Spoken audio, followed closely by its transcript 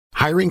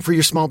Hiring for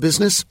your small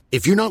business?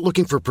 If you're not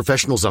looking for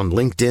professionals on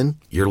LinkedIn,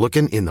 you're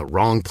looking in the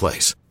wrong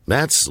place.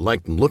 That's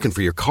like looking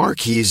for your car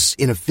keys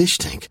in a fish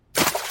tank.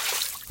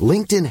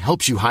 LinkedIn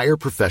helps you hire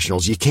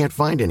professionals you can't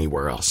find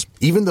anywhere else,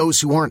 even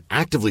those who aren't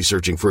actively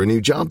searching for a new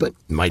job but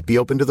might be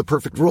open to the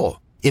perfect role.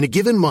 In a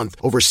given month,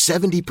 over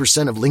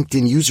 70% of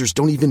LinkedIn users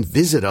don't even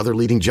visit other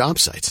leading job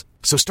sites.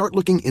 So start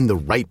looking in the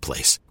right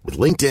place. With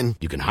LinkedIn,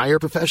 you can hire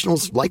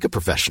professionals like a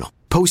professional.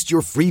 Post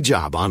your free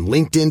job on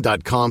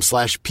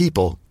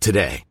linkedin.com/people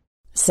today.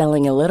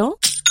 Selling a little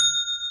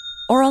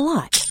or a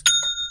lot?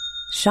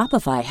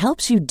 Shopify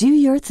helps you do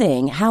your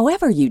thing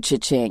however you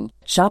cha-ching.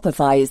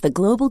 Shopify is the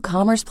global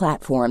commerce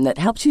platform that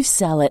helps you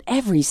sell at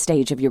every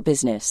stage of your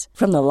business.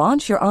 From the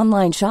launch your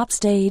online shop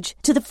stage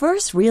to the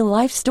first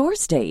real-life store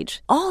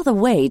stage, all the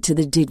way to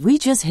the did we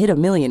just hit a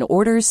million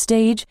orders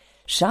stage.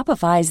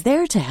 Shopify is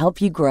there to help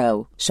you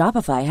grow.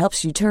 Shopify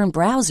helps you turn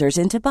browsers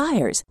into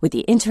buyers with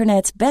the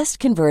internet's best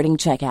converting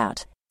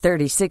checkout.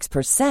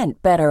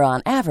 36% better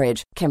on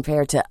average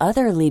compared to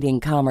other leading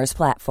commerce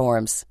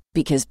platforms.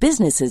 Because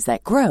businesses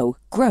that grow,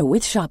 grow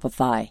with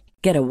Shopify.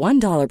 Get a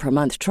 $1 per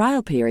month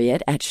trial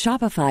period at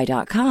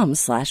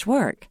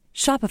shopify.com/work.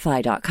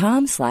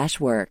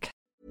 Shopify.com/work.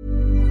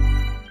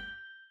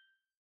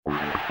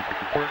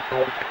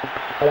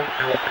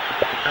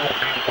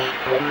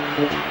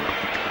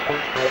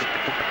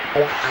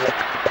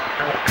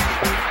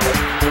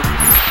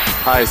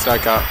 Hi,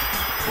 Saka.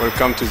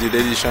 Welcome to the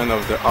edition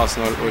of the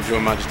Arsenal Audio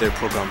Matchday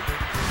program.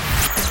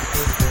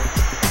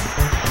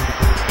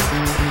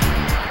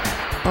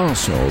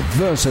 Arsenal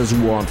versus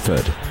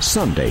Watford,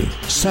 Sunday,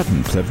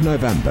 7th of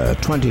November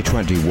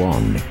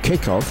 2021,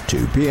 kick-off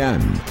 2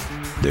 p.m.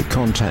 The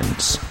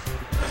contents: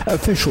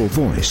 official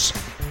voice,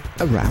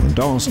 around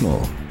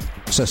Arsenal,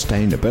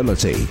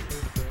 sustainability,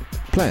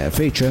 player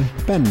feature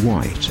Ben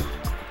White,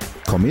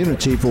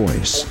 community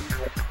voice,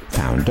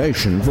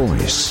 foundation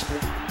voice,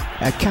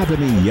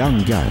 academy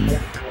young gun,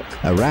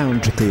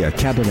 around the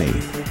academy,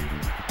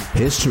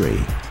 history,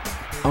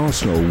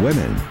 Arsenal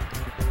women,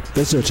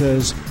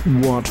 visitors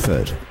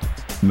Watford,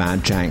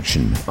 match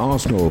action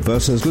Arsenal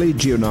versus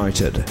Leeds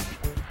United,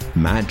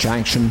 match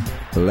action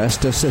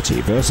Leicester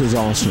City versus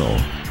Arsenal,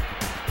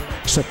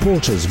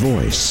 supporters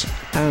voice,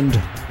 and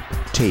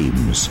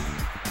teams.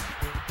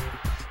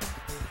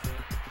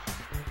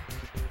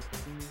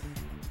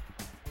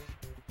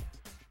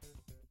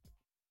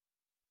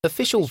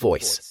 Official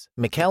voice,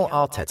 Mikel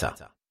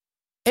Arteta.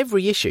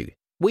 Every issue,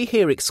 we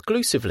hear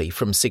exclusively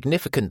from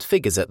significant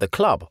figures at the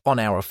club on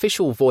our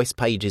official voice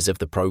pages of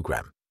the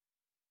programme.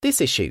 This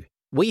issue,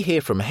 we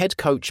hear from head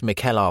coach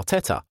Mikel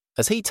Arteta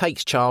as he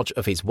takes charge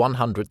of his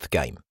 100th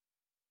game.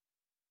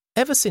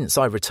 Ever since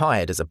I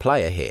retired as a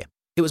player here,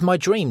 it was my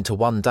dream to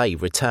one day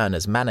return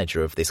as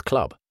manager of this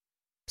club.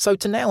 So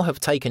to now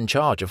have taken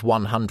charge of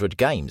 100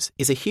 games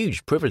is a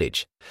huge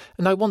privilege,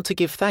 and I want to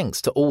give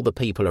thanks to all the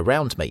people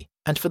around me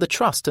and for the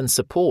trust and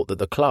support that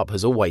the club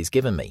has always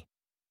given me.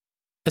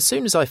 As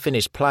soon as I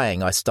finished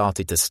playing, I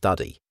started to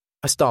study.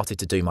 I started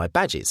to do my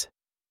badges.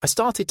 I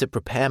started to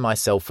prepare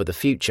myself for the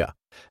future,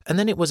 and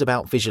then it was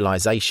about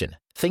visualisation,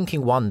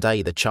 thinking one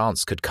day the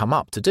chance could come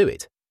up to do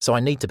it, so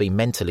I need to be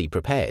mentally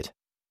prepared.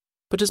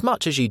 But as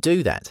much as you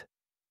do that,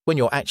 when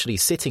you're actually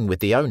sitting with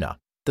the owner,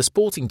 the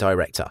sporting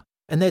director,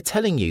 and they're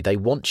telling you they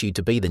want you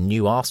to be the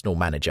new Arsenal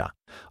manager,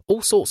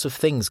 all sorts of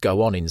things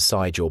go on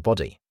inside your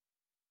body.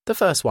 The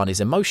first one is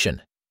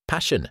emotion,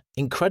 passion,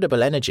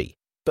 incredible energy,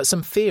 but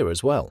some fear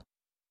as well.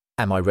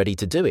 Am I ready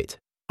to do it?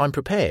 I'm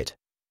prepared.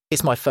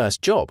 It's my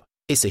first job.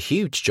 It's a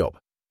huge job.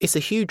 It's a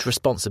huge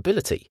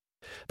responsibility.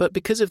 But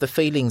because of the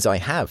feelings I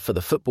have for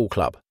the football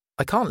club,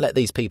 I can't let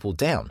these people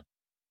down.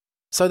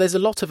 So there's a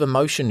lot of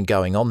emotion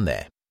going on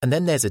there, and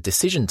then there's a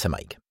decision to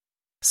make.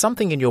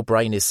 Something in your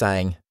brain is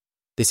saying,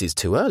 this is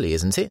too early,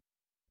 isn't it?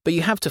 But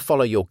you have to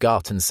follow your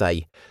gut and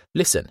say,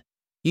 listen,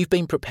 you've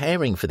been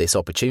preparing for this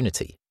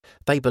opportunity.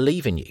 They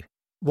believe in you.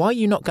 Why are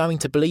you not going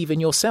to believe in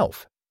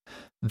yourself?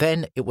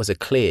 Then it was a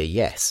clear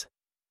yes.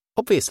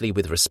 Obviously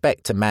with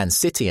respect to Man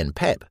City and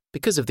Pep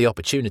because of the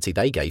opportunity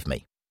they gave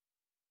me.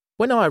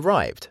 When I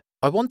arrived,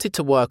 I wanted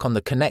to work on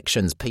the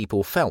connections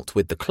people felt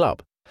with the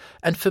club.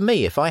 And for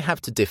me, if I have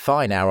to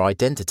define our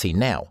identity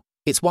now,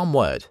 it's one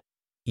word: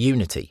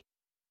 unity.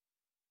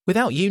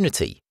 Without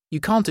unity, you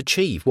can't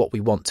achieve what we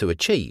want to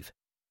achieve.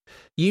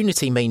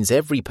 Unity means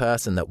every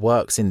person that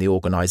works in the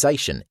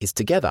organisation is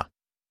together.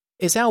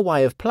 It's our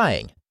way of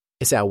playing.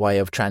 It's our way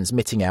of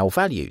transmitting our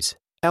values,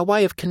 our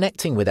way of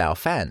connecting with our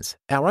fans,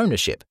 our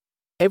ownership,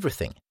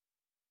 everything.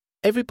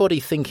 Everybody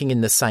thinking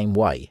in the same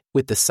way,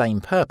 with the same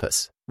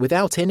purpose,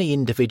 without any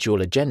individual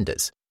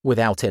agendas,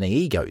 without any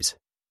egos.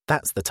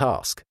 That's the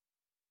task.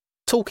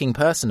 Talking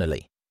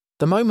personally,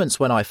 the moments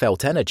when I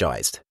felt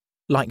energised,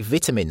 like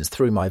vitamins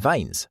through my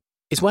veins,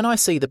 is when I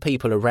see the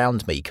people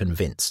around me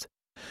convinced.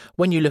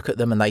 When you look at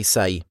them and they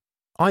say,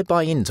 I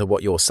buy into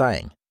what you're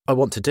saying, I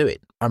want to do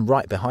it, I'm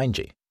right behind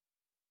you.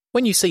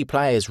 When you see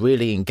players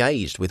really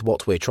engaged with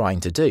what we're trying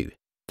to do,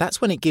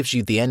 that's when it gives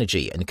you the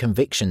energy and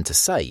conviction to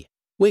say,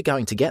 we're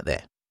going to get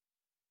there.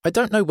 I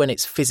don't know when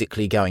it's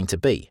physically going to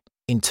be.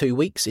 in 2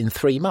 weeks, in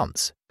 3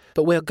 months,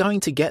 but we're going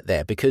to get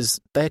there because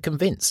they're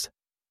convinced.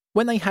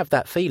 When they have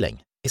that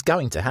feeling, it's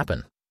going to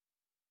happen.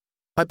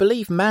 I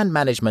believe man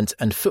management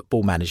and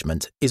football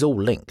management is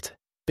all linked,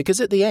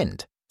 because at the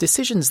end,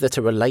 decisions that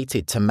are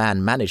related to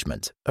man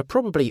management are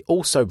probably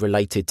also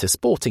related to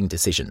sporting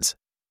decisions.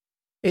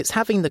 It's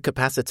having the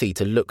capacity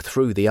to look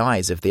through the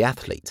eyes of the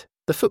athlete,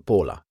 the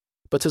footballer,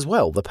 but as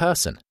well the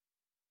person.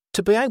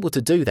 To be able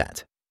to do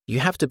that, you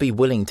have to be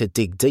willing to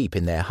dig deep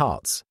in their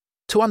hearts,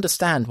 to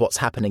understand what's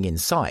happening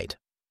inside.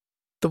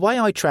 The way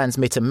I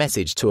transmit a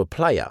message to a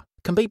player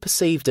can be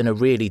perceived in a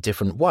really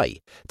different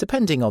way,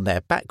 depending on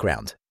their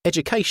background,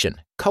 education,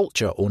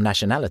 culture, or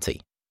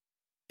nationality.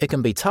 It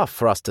can be tough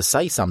for us to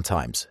say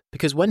sometimes,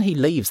 because when he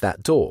leaves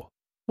that door,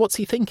 what's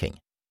he thinking?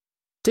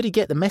 Did he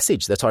get the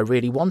message that I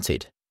really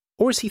wanted?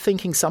 Or is he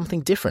thinking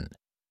something different?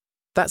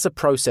 That's a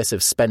process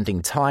of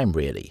spending time,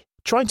 really,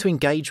 trying to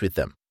engage with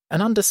them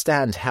and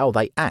understand how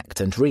they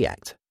act and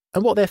react,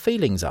 and what their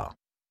feelings are.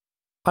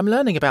 I'm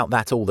learning about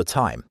that all the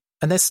time,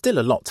 and there's still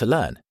a lot to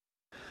learn.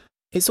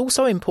 It's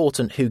also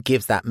important who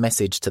gives that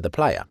message to the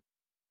player,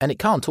 and it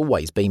can't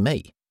always be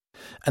me.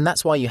 And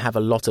that's why you have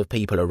a lot of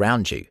people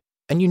around you,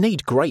 and you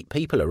need great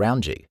people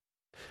around you.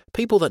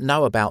 People that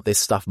know about this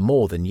stuff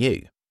more than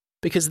you.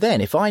 Because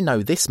then if I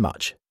know this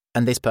much,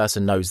 and this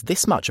person knows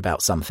this much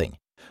about something,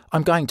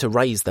 I'm going to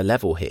raise the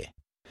level here.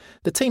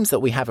 The teams that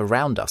we have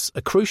around us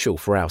are crucial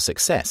for our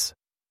success.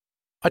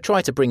 I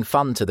try to bring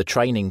fun to the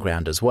training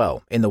ground as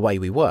well, in the way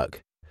we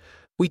work.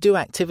 We do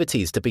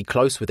activities to be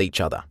close with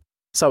each other,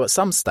 so at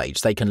some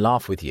stage they can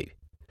laugh with you.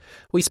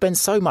 We spend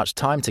so much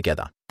time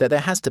together that there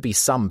has to be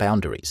some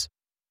boundaries.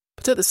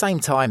 But at the same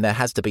time there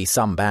has to be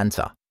some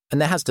banter, and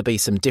there has to be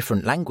some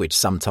different language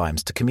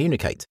sometimes to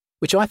communicate,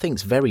 which I think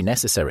is very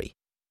necessary.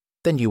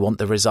 Then you want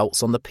the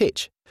results on the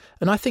pitch,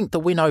 and I think the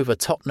win over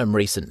Tottenham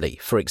recently,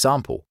 for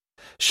example,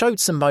 showed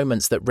some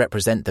moments that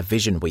represent the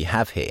vision we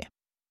have here.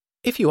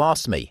 If you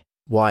ask me,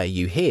 why are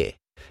you here?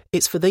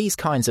 It's for these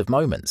kinds of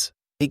moments.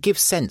 It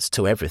gives sense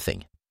to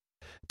everything.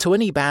 To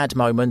any bad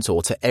moment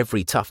or to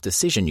every tough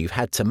decision you've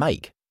had to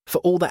make, for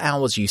all the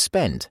hours you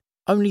spend,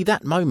 only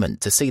that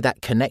moment to see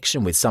that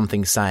connection with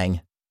something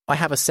saying, I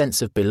have a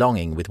sense of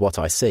belonging with what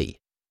I see.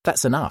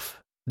 That's enough.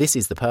 This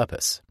is the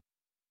purpose.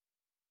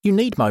 You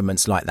need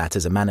moments like that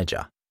as a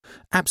manager.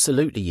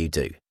 Absolutely you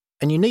do.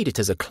 And you need it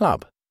as a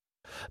club.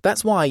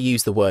 That's why I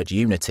use the word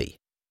unity.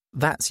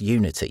 That's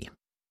unity.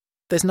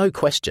 There's no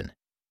question.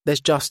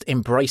 There's just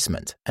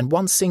embracement and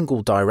one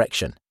single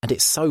direction, and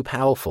it's so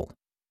powerful.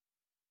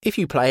 If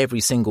you play every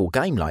single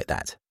game like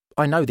that,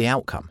 I know the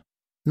outcome.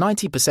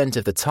 90%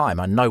 of the time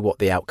I know what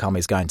the outcome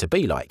is going to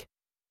be like.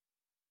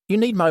 You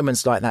need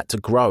moments like that to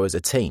grow as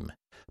a team,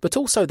 but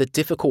also the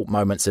difficult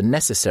moments are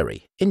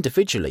necessary,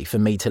 individually, for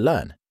me to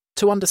learn,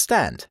 to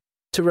understand,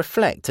 to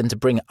reflect and to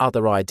bring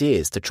other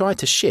ideas to try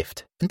to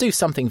shift and do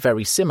something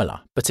very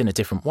similar, but in a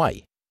different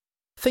way.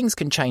 Things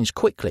can change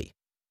quickly,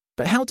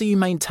 but how do you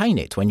maintain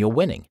it when you're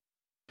winning?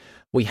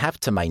 We have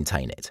to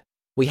maintain it.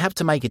 We have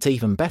to make it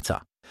even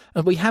better,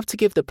 and we have to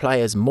give the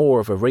players more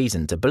of a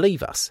reason to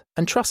believe us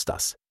and trust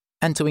us,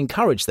 and to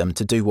encourage them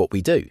to do what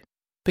we do.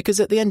 Because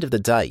at the end of the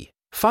day,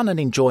 fun and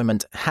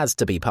enjoyment has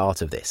to be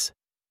part of this.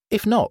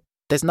 If not,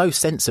 there's no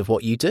sense of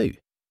what you do.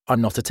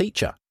 I'm not a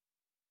teacher.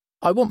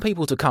 I want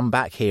people to come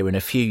back here in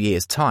a few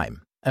years'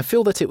 time and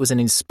feel that it was an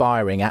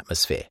inspiring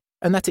atmosphere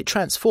and that it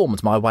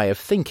transformed my way of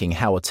thinking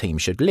how a team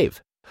should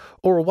live,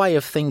 or a way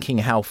of thinking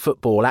how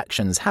football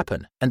actions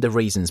happen and the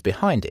reasons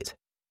behind it.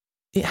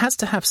 It has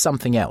to have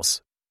something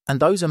else, and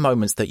those are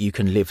moments that you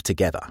can live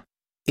together.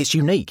 It's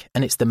unique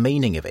and it's the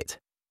meaning of it.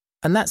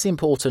 And that's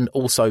important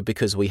also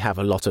because we have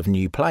a lot of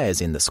new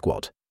players in the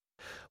squad.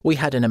 We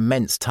had an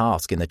immense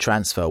task in the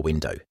transfer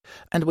window,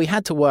 and we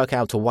had to work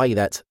out a way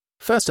that,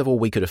 first of all,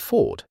 we could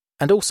afford,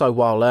 and also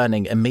while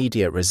earning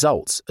immediate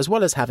results as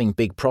well as having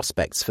big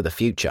prospects for the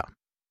future.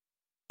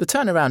 The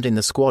turnaround in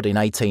the squad in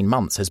 18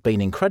 months has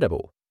been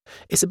incredible.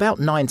 It's about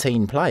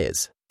 19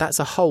 players. That's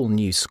a whole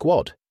new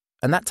squad,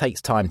 and that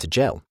takes time to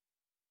gel.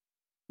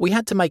 We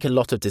had to make a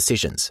lot of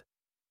decisions,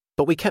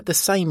 but we kept the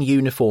same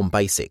uniform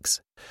basics.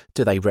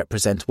 Do they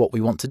represent what we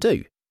want to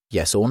do?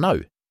 Yes or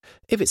no?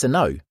 If it's a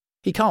no,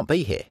 he can't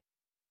be here.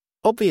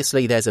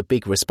 Obviously, there's a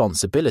big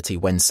responsibility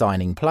when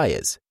signing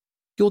players.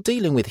 You're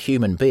dealing with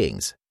human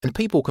beings, and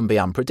people can be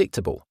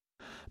unpredictable.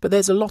 But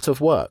there's a lot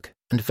of work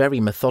and very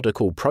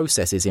methodical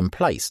processes in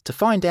place to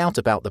find out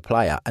about the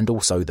player and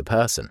also the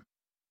person.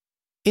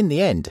 In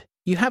the end,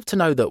 you have to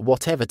know that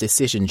whatever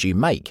decisions you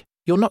make,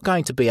 you're not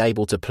going to be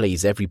able to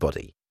please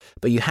everybody,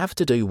 but you have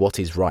to do what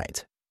is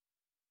right.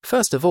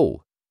 First of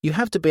all, you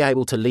have to be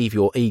able to leave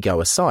your ego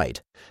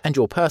aside and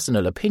your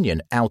personal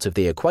opinion out of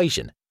the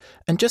equation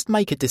and just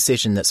make a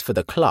decision that's for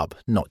the club,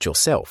 not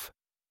yourself.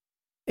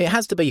 It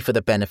has to be for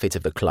the benefit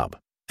of the club,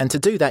 and to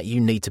do that you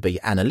need to be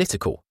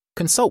analytical,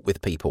 consult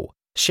with people,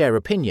 share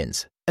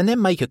opinions, and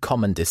then make a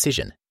common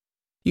decision.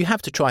 You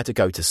have to try to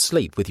go to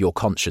sleep with your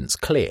conscience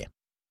clear.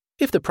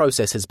 If the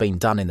process has been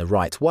done in the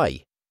right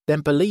way,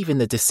 then believe in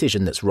the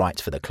decision that's right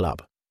for the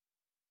club.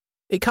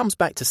 It comes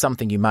back to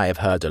something you may have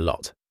heard a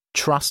lot.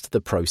 Trust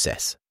the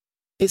process.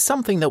 It's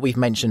something that we've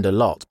mentioned a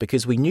lot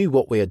because we knew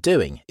what we are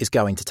doing is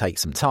going to take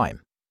some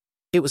time.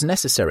 It was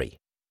necessary.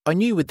 I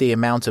knew with the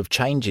amount of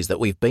changes that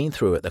we've been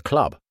through at the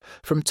club,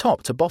 from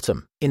top to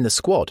bottom, in the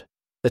squad,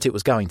 that it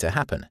was going to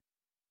happen.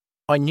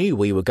 I knew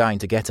we were going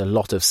to get a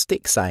lot of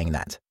stick saying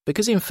that,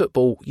 because in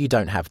football you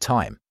don't have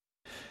time.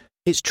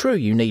 It's true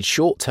you need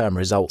short-term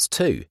results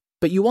too,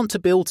 but you want to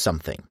build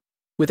something.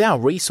 With our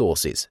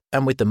resources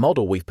and with the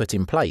model we've put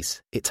in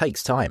place, it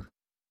takes time.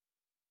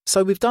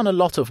 So we've done a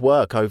lot of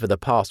work over the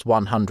past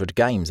 100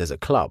 games as a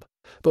club,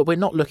 but we're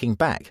not looking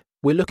back,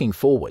 we're looking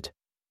forward.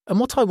 And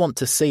what I want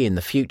to see in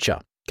the future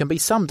can be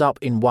summed up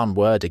in one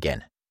word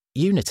again: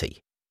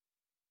 unity.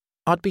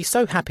 I'd be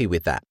so happy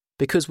with that,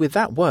 because with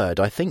that word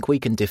I think we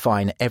can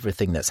define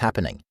everything that's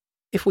happening.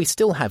 If we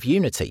still have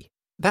unity,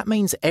 that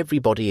means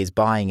everybody is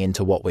buying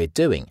into what we're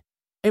doing,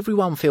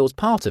 everyone feels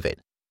part of it,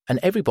 and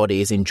everybody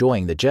is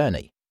enjoying the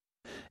journey.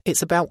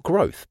 It's about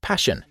growth,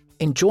 passion,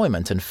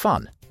 enjoyment and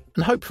fun,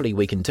 and hopefully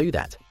we can do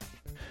that.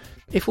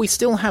 If we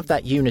still have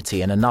that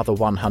unity in another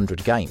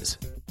 100 games,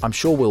 I'm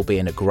sure we'll be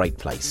in a great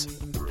place.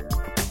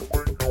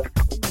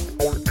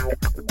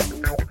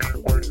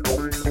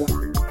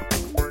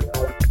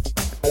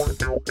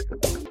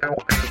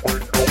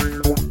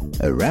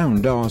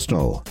 Around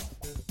Arsenal.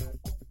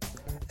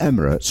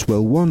 Emirates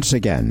will once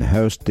again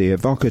host the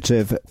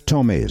evocative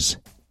Tommies.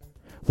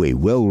 We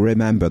will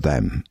remember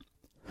them.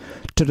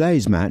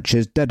 Today's match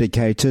is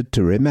dedicated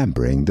to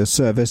remembering the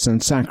service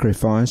and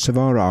sacrifice of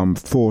our armed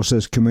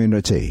forces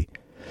community.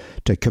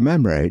 To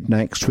commemorate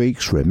next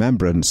week's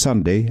Remembrance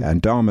Sunday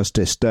and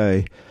Armistice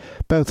Day,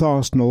 both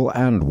Arsenal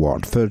and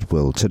Watford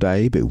will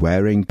today be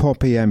wearing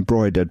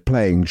poppy-embroidered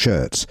playing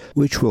shirts,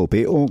 which will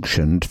be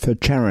auctioned for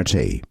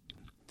charity.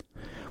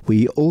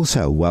 We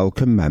also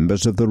welcome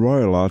members of the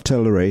Royal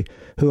Artillery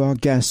who are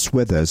guests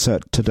with us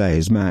at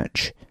today's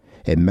match,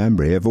 in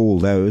memory of all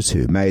those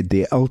who made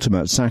the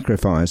ultimate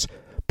sacrifice.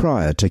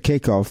 Prior to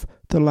kick-off,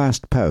 the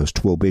last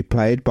post will be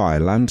played by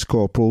Lance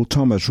Corporal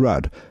Thomas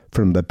Rudd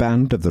from the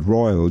band of the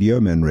Royal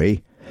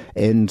Yeomanry,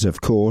 Inns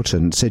of Court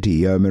and City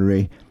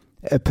Yeomanry,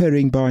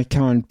 appearing by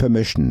kind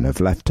permission of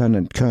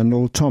Lieutenant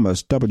Colonel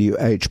Thomas W.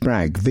 H.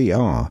 Bragg,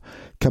 VR,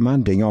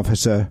 Commanding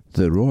Officer,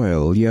 the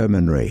Royal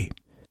Yeomanry.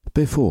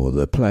 Before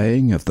the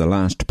playing of the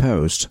last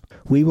post,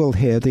 we will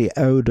hear the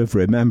Ode of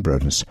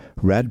Remembrance,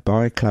 read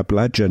by club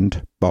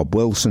legend Bob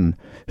Wilson,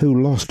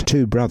 who lost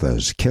two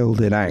brothers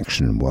killed in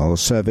action while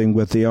serving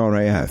with the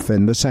RAF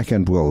in the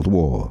Second World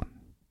War.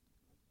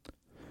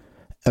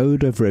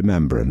 Ode of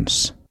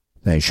Remembrance.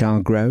 They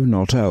shall grow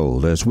not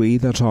old as we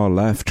that are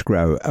left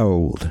grow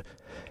old.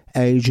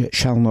 Age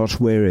shall not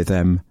weary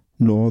them,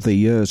 nor the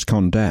years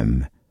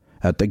condemn.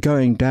 At the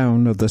going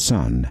down of the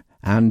sun,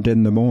 and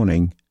in the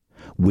morning,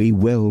 we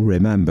will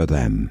remember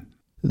them.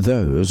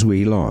 Those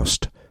we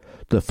lost.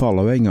 The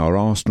following are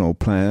Arsenal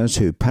players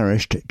who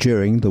perished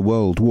during the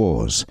World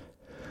Wars.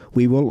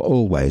 We will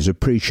always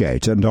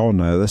appreciate and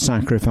honour the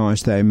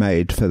sacrifice they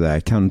made for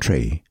their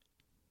country.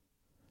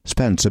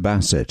 Spencer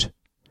Bassett,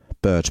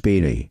 Bert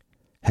Beanie,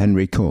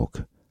 Henry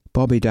Cook,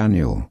 Bobby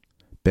Daniel,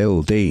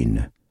 Bill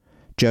Dean,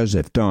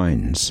 Joseph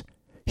Dines,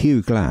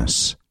 Hugh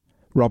Glass,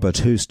 Robert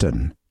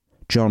Houston,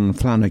 John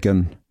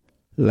Flanagan,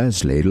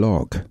 Leslie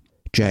Locke,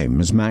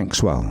 James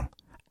Maxwell,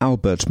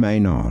 Albert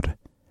Maynard,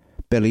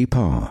 Billy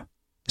Parr,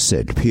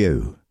 Sid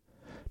Pugh,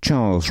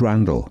 Charles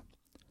Randall,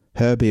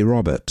 Herbie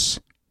Roberts,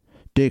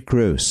 Dick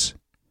Roos,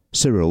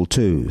 Cyril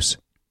Toos,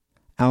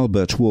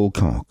 Albert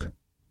Woolcock.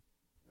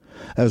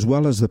 As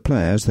well as the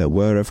players, there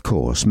were, of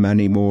course,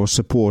 many more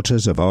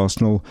supporters of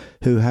Arsenal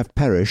who have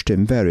perished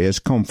in various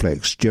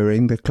conflicts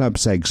during the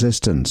club's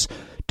existence,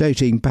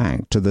 dating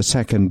back to the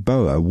Second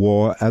Boer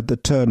War at the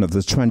turn of the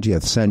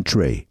 20th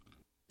century.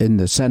 In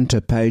the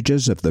centre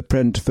pages of the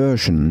print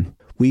version,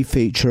 we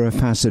feature a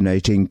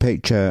fascinating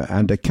picture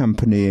and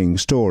accompanying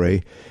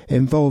story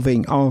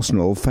involving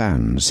Arsenal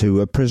fans who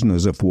were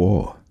prisoners of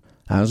war.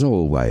 As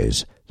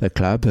always, the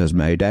club has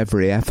made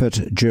every effort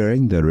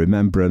during the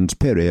remembrance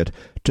period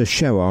to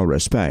show our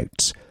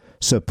respects.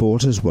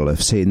 Supporters will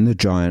have seen the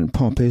giant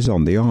poppies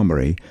on the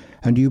armoury,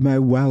 and you may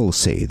well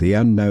see the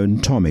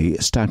unknown Tommy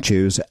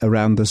statues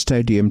around the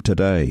stadium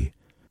today.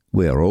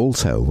 We are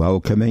also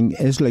welcoming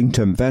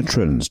Islington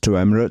veterans to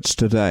Emirates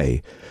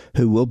today,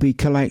 who will be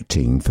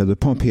collecting for the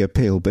Poppy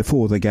Appeal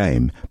before the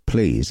game.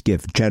 Please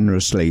give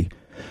generously,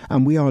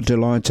 and we are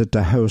delighted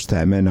to host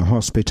them in a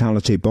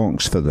hospitality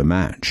box for the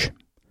match.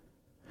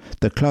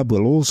 The club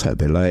will also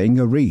be laying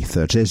a wreath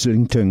at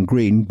Islington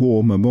Green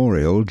War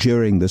Memorial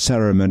during the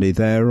ceremony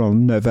there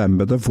on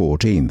November the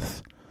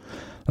 14th.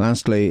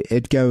 Lastly,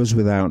 it goes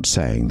without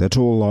saying that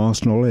all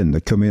Arsenal in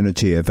the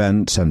community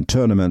events and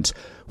tournaments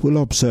will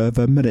observe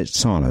a minute's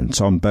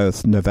silence on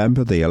both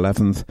November the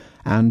 11th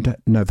and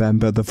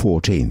November the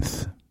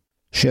 14th.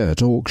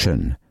 Shirt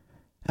auction.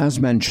 As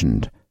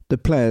mentioned, the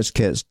players'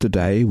 kits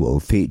today will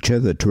feature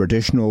the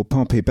traditional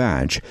poppy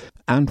badge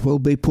and will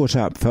be put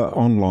up for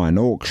online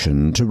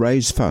auction to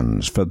raise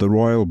funds for the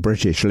Royal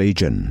British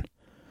Legion.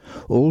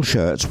 All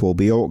shirts will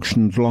be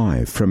auctioned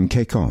live from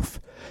kick-off,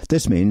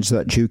 This means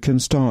that you can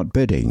start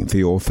bidding for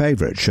your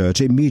favourite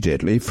shirt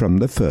immediately from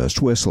the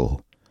first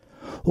whistle.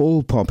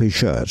 All Poppy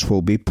shirts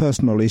will be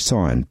personally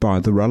signed by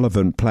the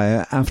relevant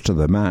player after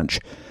the match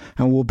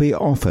and will be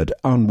offered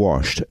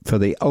unwashed for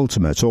the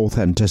ultimate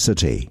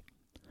authenticity.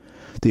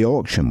 The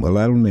auction will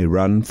only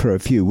run for a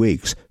few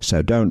weeks,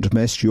 so don't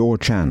miss your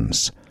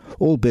chance.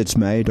 All bids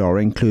made are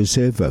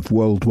inclusive of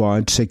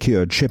worldwide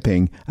secured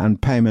shipping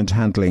and payment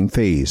handling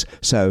fees,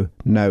 so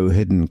no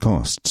hidden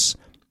costs.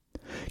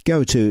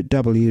 Go to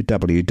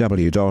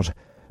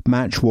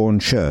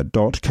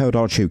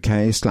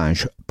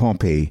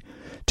www.matchwornshirt.co.uk/poppy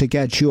to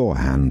get your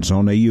hands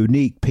on a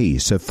unique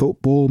piece of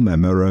football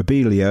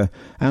memorabilia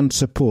and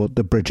support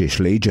the British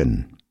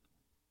Legion.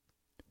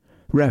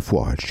 Ref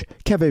Watch.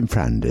 Kevin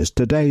Friend is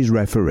today's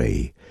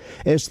referee.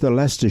 It's the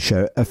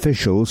Leicestershire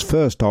official's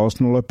first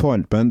Arsenal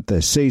appointment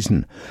this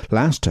season.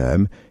 Last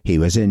term, he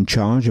was in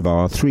charge of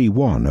our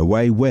 3-1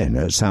 away win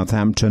at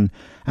Southampton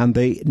and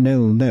the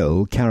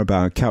 0-0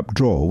 Carabao Cup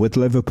draw with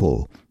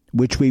Liverpool,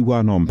 which we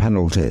won on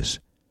penalties.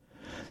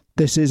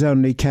 This is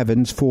only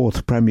Kevin's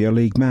fourth Premier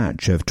League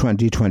match of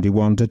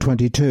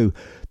 2021-22,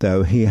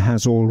 though he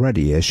has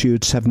already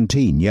issued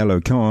 17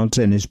 yellow cards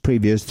in his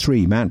previous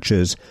 3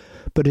 matches,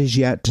 but is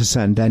yet to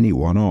send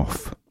anyone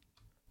off.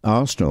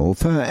 Arsenal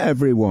for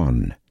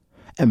everyone.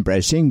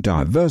 Embracing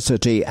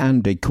diversity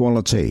and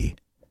equality.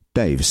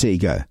 Dave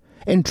Seeger.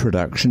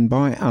 Introduction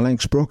by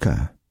Alex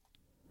Brooker.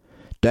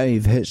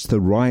 Dave hits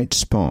the right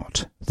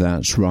spot.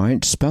 That's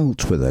right,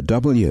 spelt with a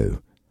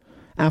W.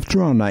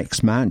 After our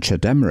next match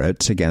at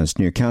Emirates against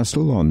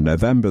Newcastle on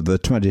November the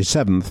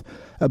 27th,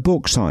 a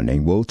book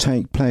signing will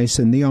take place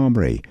in the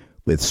Armoury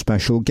with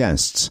special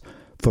guests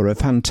for a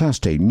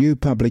fantastic new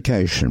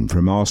publication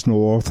from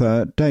Arsenal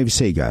author Dave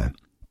Seeger.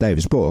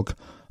 Dave's book,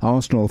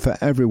 Arsenal for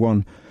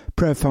Everyone,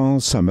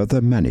 profiles some of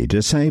the many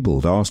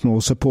disabled Arsenal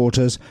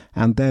supporters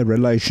and their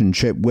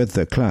relationship with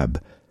the club,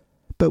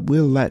 but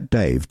we'll let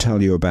Dave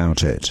tell you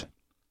about it.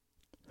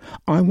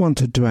 I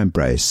wanted to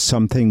embrace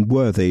something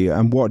worthy,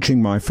 and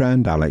watching my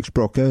friend Alex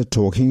Brooker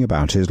talking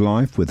about his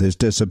life with his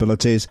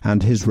disabilities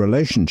and his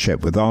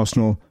relationship with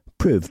Arsenal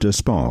proved a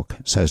spark,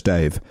 says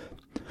Dave.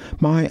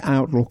 My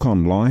outlook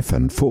on life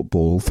and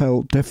football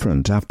felt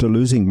different after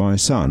losing my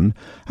son,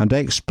 and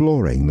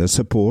exploring the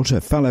support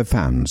of fellow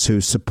fans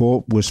whose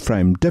support was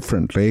framed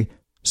differently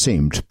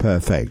seemed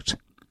perfect.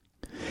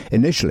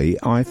 Initially,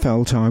 I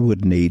felt I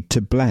would need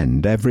to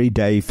blend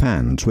everyday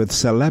fans with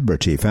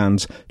celebrity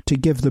fans to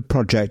give the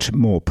project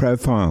more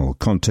profile,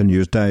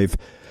 continues Dave,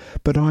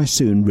 but I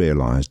soon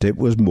realised it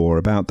was more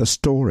about the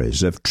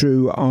stories of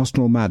true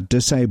Arsenal-mad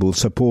disabled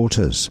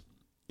supporters.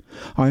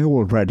 I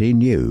already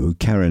knew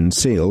Karen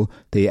Seal,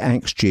 the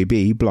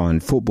ex-GB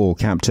blind football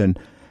captain,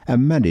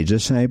 and many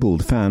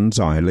disabled fans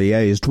I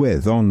liaised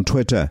with on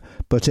Twitter,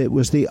 but it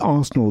was the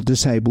Arsenal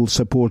Disabled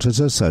Supporters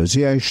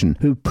Association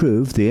who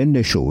proved the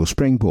initial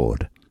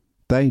springboard.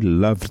 They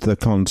loved the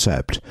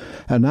concept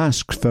and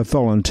asked for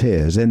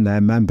volunteers in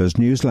their members'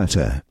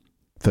 newsletter.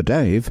 For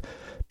Dave,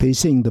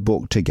 piecing the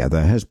book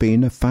together has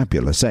been a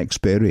fabulous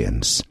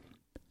experience.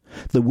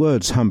 The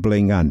words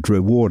humbling and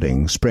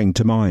rewarding spring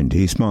to mind,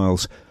 he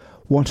smiles.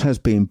 What has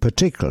been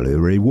particularly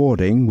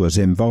rewarding was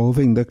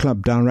involving the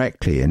club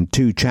directly in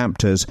 2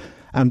 chapters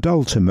and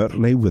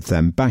ultimately with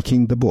them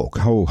backing the book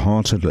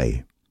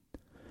wholeheartedly.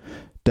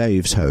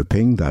 Dave's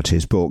hoping that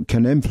his book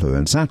can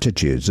influence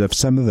attitudes of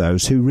some of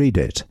those who read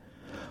it.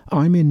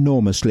 I'm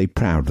enormously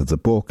proud of the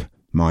book,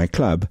 my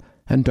club,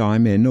 and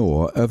I'm in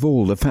awe of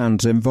all the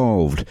fans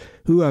involved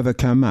who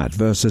overcome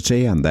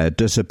adversity and their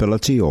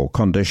disability or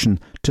condition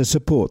to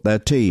support their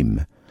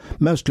team.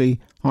 Mostly,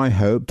 I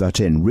hope that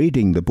in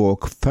reading the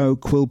book,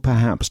 folk will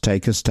perhaps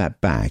take a step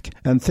back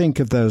and think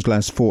of those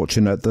less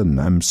fortunate than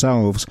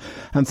themselves,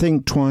 and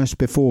think twice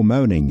before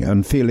moaning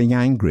and feeling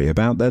angry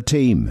about their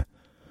team.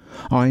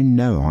 I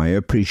know I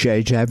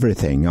appreciate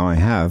everything I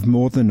have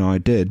more than I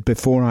did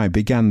before I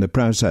began the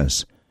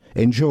process.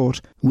 In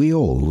short, we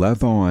all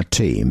love our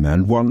team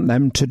and want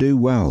them to do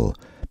well,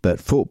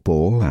 but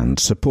football and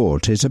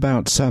support is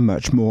about so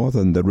much more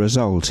than the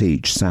result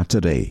each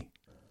Saturday.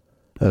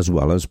 As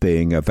well as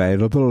being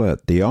available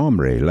at the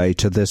Armoury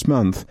later this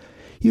month,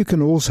 you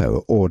can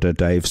also order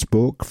Dave's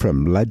book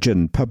from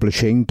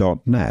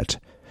legendpublishing.net.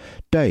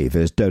 Dave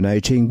is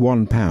donating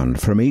 £1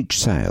 from each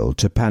sale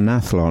to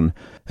Panathlon,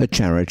 a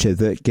charity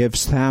that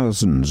gives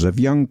thousands of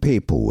young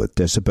people with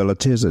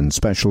disabilities and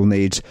special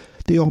needs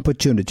the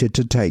opportunity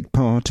to take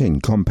part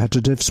in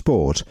competitive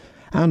sport,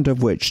 and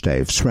of which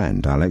Dave's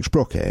friend Alex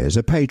Brooker is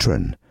a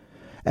patron.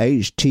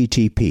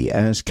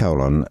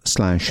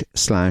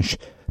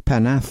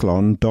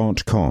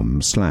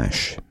 https://panathlon.com/.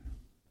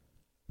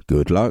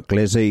 Good luck,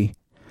 Lizzie.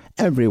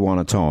 Everyone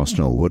at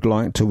Arsenal would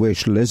like to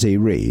wish Lizzie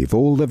Reeve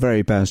all the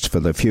very best for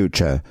the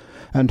future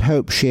and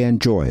hope she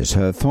enjoys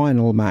her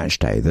final match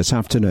day this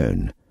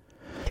afternoon.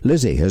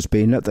 Lizzie has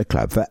been at the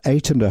club for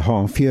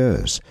 8.5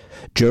 years.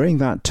 During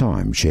that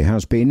time, she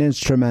has been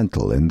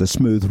instrumental in the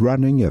smooth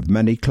running of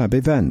many club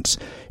events,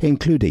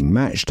 including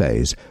match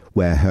days,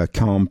 where her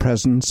calm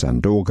presence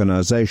and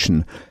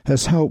organisation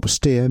has helped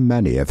steer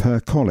many of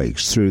her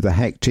colleagues through the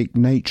hectic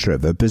nature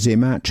of a busy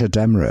match at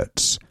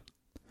Emirates.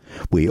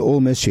 We all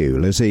miss you,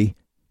 Lizzie.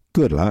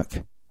 Good luck.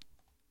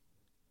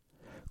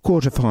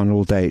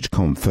 Quarter-final date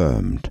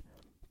confirmed.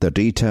 The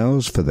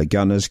details for the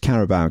Gunners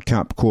Carabao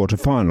Cup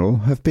quarter-final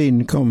have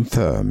been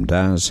confirmed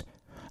as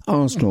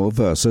Arsenal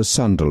vs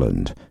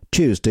Sunderland,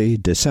 Tuesday,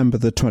 December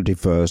the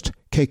 21st,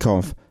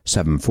 kick-off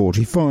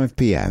 7:45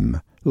 p.m,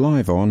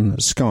 live on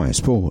Sky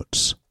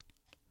Sports.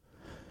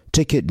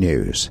 Ticket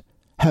news.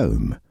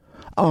 Home.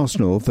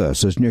 Arsenal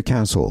vs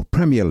Newcastle,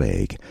 Premier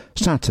League,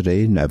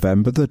 Saturday,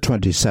 November the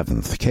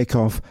 27th,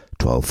 kick-off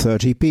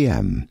 12:30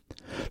 p.m,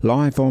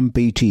 live on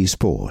BT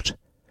Sport.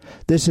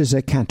 This is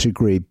a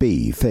Category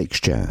B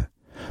fixture.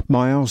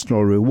 My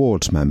Arsenal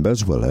Rewards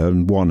members will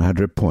earn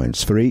 100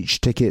 points for each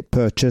ticket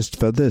purchased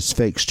for this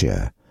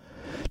fixture.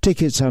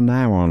 Tickets are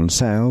now on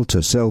sale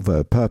to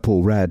Silver,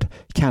 Purple, Red,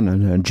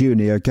 Cannon and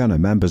Junior Gunner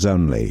members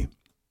only.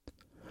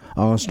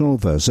 Arsenal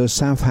vs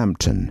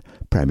Southampton,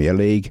 Premier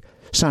League,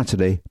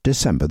 Saturday,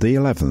 December the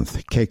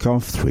 11th,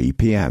 kick-off 3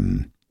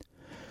 p.m.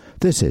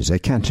 This is a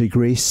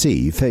Category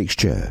C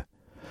fixture.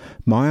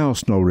 My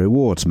Arsenal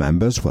Rewards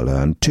members will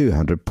earn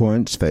 200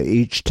 points for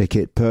each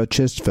ticket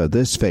purchased for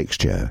this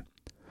fixture.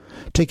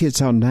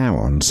 Tickets are now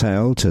on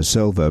sale to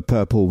Silver,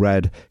 Purple,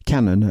 Red,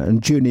 Cannon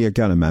and Junior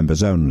Gunner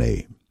members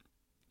only.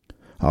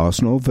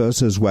 Arsenal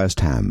vs West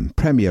Ham,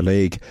 Premier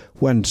League,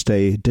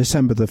 Wednesday,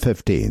 December the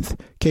 15th,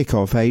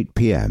 kick-off 8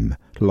 p.m,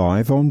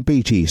 live on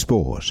BT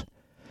Sport.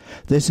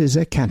 This is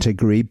a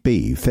Category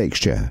B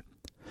fixture.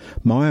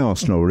 My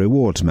Arsenal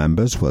Rewards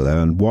members will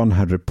earn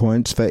 100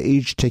 points for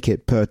each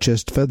ticket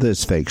purchased for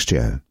this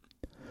fixture.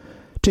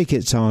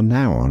 Tickets are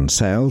now on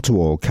sale to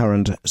all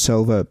current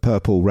Silver,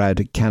 Purple,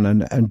 Red,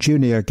 Cannon and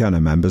Junior Gunner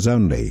members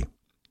only.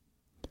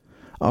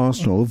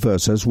 Arsenal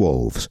vs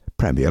Wolves,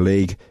 Premier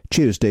League,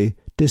 Tuesday,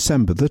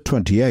 December the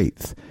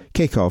 28th,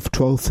 kick-off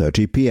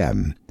 12:30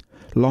 p.m,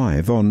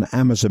 live on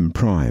Amazon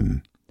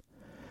Prime.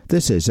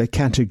 This is a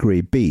Category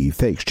B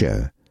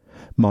fixture.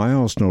 My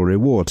Arsenal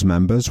Rewards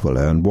members will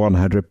earn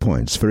 100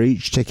 points for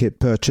each ticket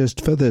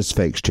purchased for this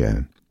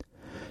fixture.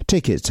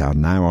 Tickets are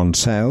now on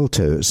sale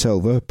to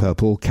Silver,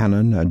 Purple,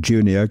 Cannon and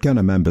Junior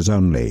Gunner members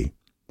only.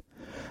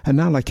 An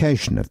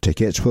allocation of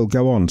tickets will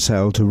go on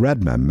sale to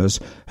Red members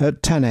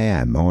at 10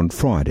 a.m. on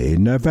Friday,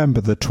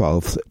 November the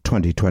 12th,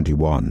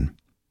 2021.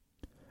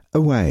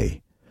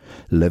 Away.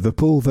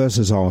 Liverpool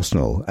vs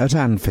Arsenal at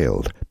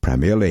Anfield,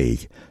 Premier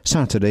League,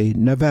 Saturday,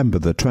 November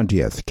the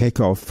 20th,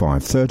 kick-off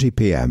 5:30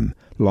 p.m,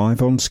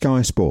 live on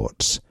Sky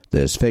Sports.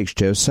 This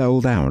fixture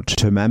sold out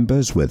to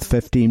members with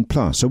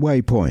 15+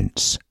 away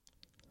points.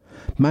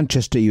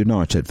 Manchester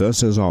United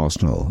vs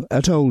Arsenal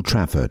at Old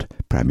Trafford,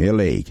 Premier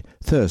League,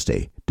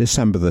 Thursday,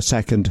 December the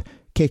 2nd,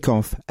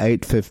 kick-off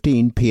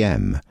 8:15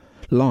 p.m,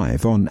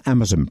 live on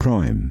Amazon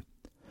Prime.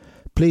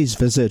 Please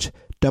visit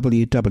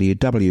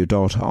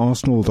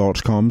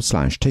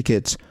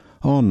www.arsenal.com/tickets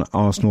on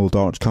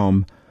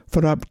arsenal.com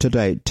for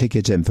up-to-date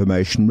ticket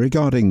information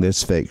regarding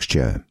this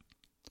fixture.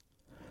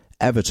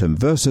 Everton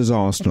vs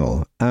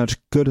Arsenal at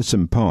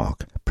Goodison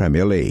Park,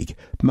 Premier League,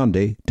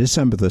 Monday,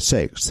 December the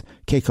 6th,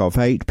 kick-off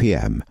 8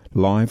 p.m,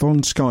 live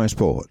on Sky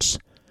Sports.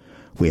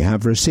 We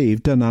have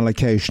received an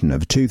allocation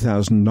of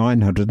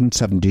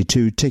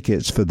 2,972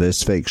 tickets for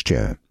this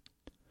fixture.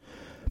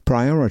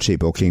 Priority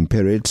booking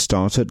periods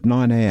start at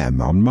 9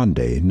 a.m. on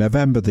Monday,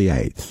 November the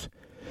 8th.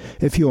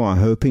 If you are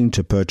hoping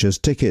to purchase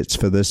tickets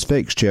for this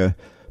fixture,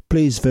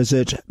 please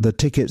visit the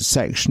tickets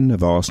section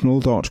of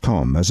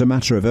arsenal.com as a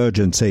matter of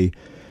urgency,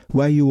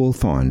 where you will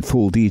find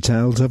full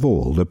details of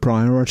all the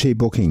priority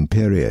booking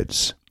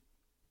periods.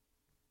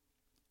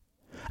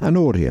 An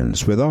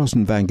audience with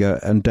Arsene Wenger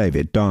and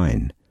David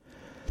Dine.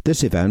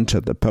 This event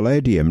at the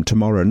Palladium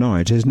tomorrow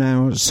night is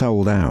now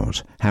sold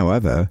out.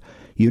 However,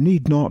 you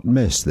need not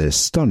miss this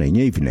stunning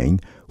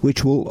evening,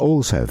 which will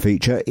also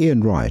feature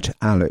Ian Wright,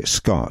 Alex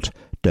Scott,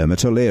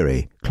 Dermot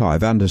O'Leary,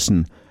 Clive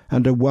Anderson,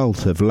 and a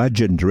wealth of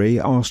legendary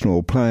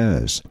Arsenal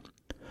players.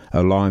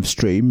 A live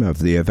stream of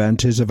the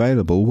event is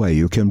available where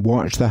you can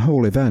watch the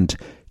whole event,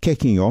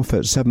 kicking off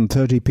at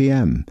 7:30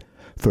 p.m,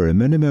 for a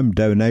minimum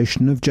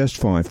donation of just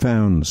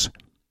 £5.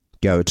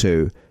 Go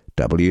to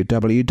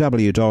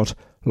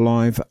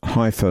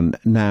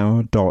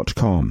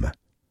www.live-now.com.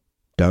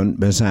 Don't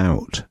miss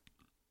out.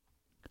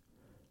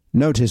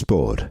 Notice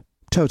board.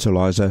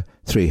 Totaliser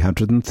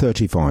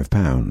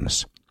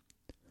 £335.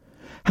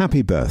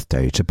 Happy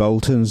birthday to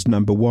Bolton's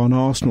 #1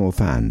 Arsenal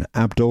fan,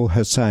 Abdul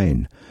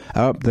Hussain.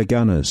 Up the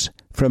Gunners,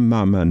 from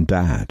Mum and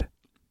Dad.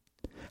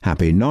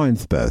 Happy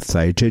 9th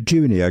birthday to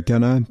Junior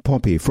Gunner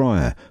Poppy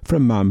Fryer,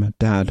 from Mum,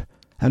 Dad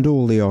and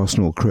all the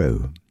Arsenal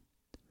crew.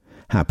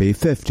 Happy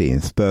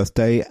 15th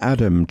birthday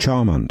Adam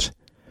Charmont.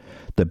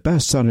 The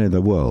best son in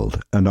the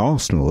world and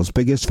Arsenal's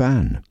biggest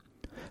fan.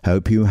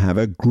 Hope you have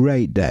a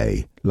great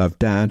day. Love,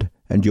 Dad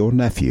and your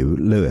nephew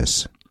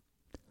Lewis.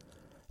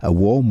 A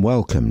warm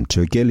welcome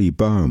to Gilly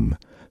Boehm,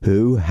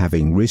 who,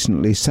 having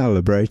recently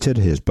celebrated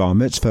his bar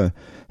mitzvah,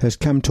 has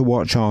come to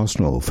watch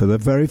Arsenal for the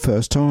very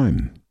first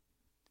time.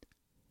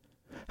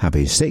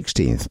 Happy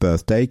 16th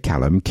birthday,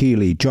 Callum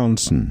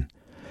Keeley-Johnson.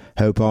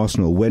 Hope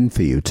Arsenal win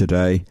for you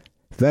today.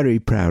 Very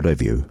proud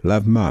of you.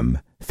 Love Mum,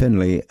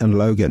 Finley and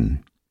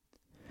Logan.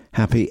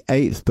 Happy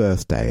 8th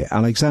birthday,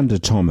 Alexander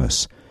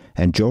Thomas.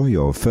 Enjoy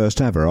your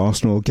first ever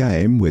Arsenal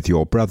game with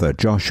your brother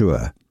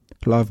Joshua.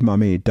 Love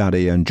Mummy,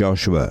 Daddy and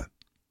Joshua.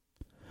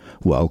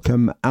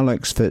 Welcome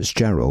Alex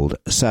Fitzgerald,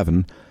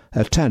 7,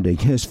 attending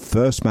his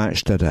first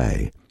match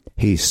today.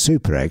 He's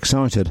super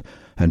excited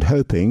and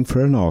hoping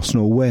for an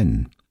Arsenal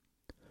win.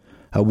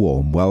 A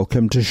warm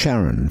welcome to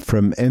Sharon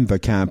from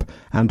Invercamp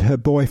and her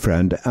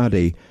boyfriend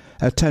Addy,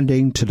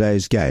 attending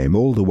today's game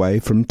all the way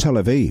from Tel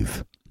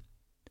Aviv.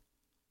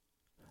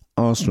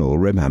 Arsenal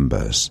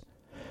remembers.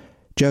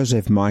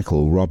 Joseph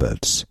Michael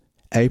Roberts,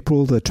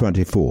 April the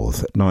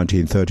 24th,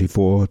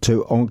 1934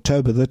 to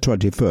October the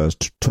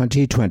 21st,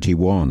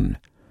 2021.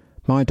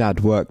 My dad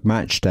worked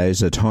match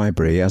days at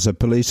Highbury as a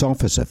police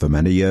officer for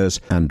many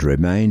years and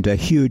remained a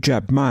huge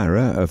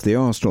admirer of the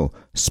Arsenal,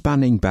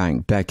 spanning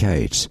back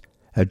decades.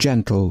 A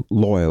gentle,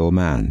 loyal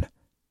man.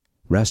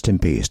 Rest in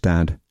peace,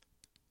 Dad.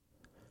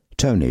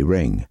 Tony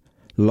Ring,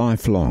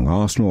 lifelong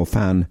Arsenal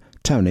fan.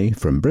 Tony,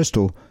 from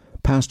Bristol,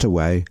 passed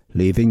away,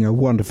 leaving a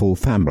wonderful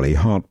family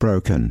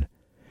heartbroken.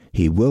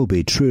 He will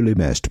be truly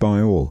missed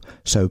by all,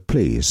 so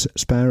please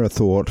spare a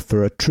thought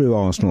for a true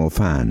Arsenal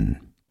fan.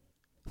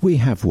 We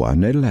have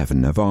won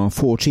 11 of our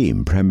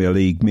 14 Premier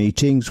League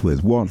meetings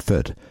with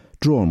Watford,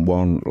 drawn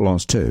 1,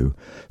 lost 2,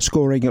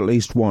 scoring at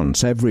least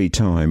once every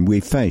time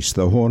we face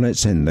the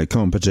Hornets in the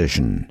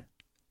competition.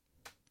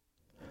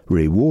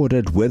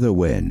 Rewarded with a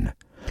win.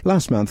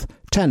 Last month,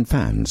 10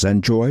 fans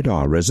enjoyed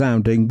our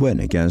resounding win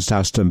against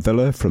Aston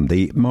Villa from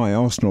the My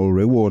Arsenal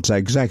Rewards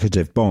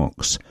executive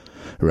box.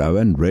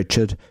 Rowan,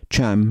 Richard,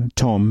 Cham,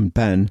 Tom,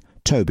 Ben,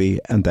 Toby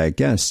and their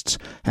guests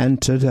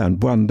entered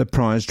and won the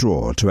prize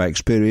draw to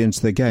experience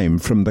the game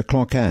from the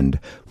clock end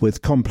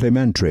with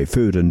complimentary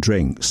food and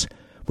drinks.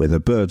 With a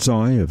bird's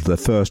eye of the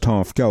first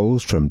half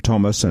goals from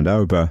Thomas and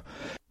Ober,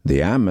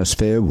 the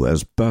atmosphere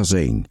was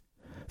buzzing.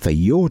 For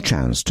your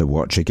chance to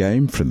watch a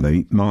game from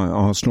the My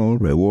Arsenal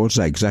Rewards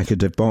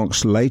executive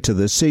box later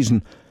this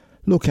season,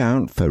 look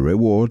out for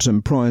rewards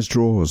and prize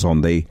draws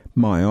on the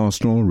My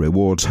Arsenal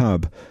Rewards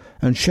Hub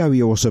and show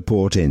your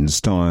support in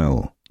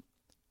style.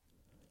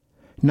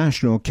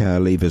 National Care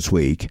Leavers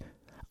Week.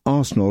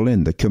 Arsenal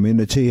in the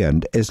Community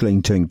and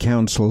Islington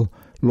Council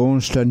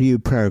launched a new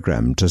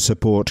programme to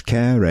support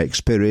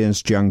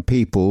care-experienced young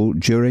people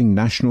during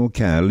National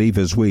Care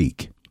Leavers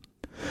Week.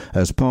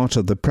 As part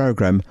of the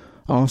programme,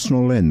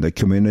 Arsenal in the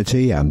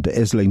Community and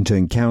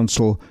Islington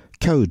Council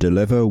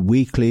co-deliver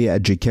weekly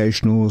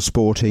educational,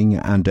 sporting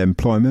and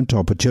employment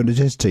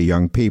opportunities to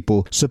young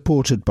people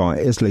supported by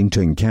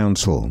Islington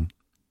Council.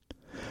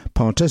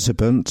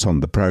 Participants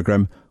on the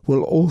programme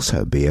will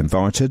also be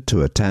invited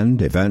to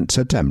attend events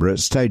at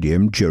Emirates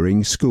Stadium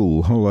during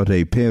school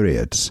holiday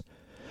periods.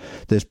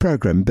 This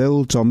programme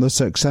builds on the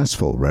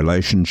successful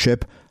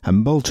relationship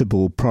and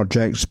multiple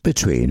projects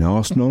between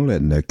Arsenal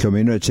in the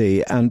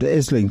Community and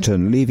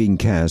Islington Leaving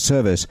Care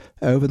Service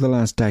over the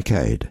last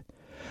decade.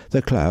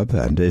 The club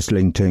and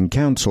Islington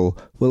Council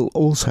will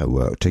also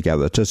work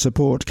together to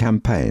support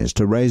campaigns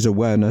to raise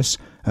awareness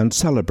and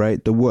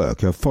celebrate the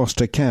work of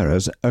foster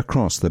carers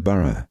across the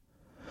borough.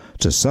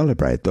 To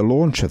celebrate the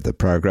launch of the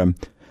programme,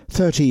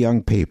 30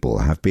 young people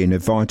have been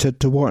invited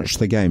to watch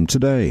the game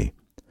today.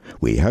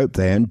 We hope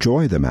they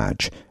enjoy the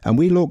match and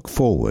we look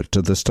forward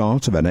to the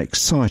start of an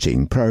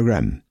exciting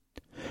programme.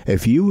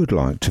 If you would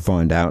like to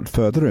find out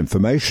further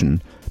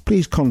information,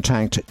 please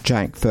contact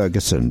Jack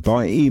Ferguson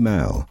by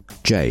email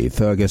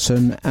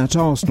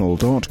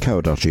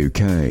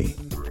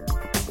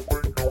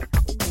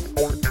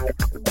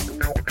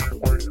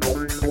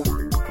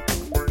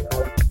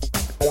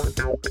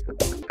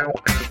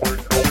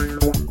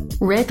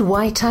Red,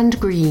 white and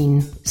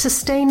green.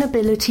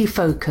 Sustainability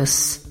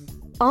focus.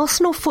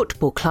 Arsenal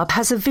Football Club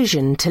has a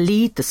vision to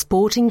lead the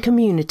sporting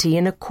community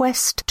in a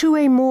quest to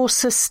a more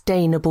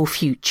sustainable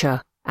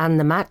future, and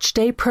the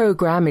matchday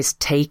programme is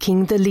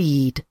taking the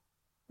lead.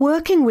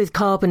 Working with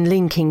Carbon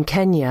Link in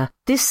Kenya,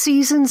 this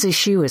season's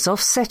issue is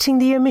offsetting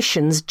the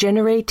emissions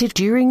generated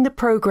during the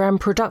programme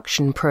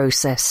production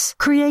process,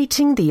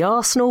 creating the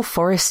Arsenal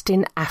Forest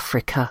in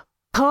Africa.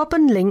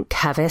 Carbon Link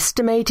have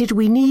estimated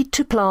we need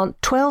to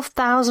plant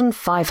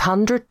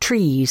 12,500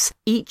 trees,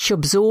 each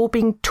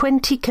absorbing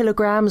 20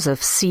 kilograms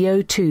of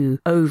CO2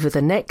 over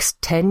the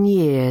next 10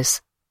 years.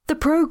 The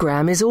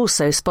programme is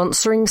also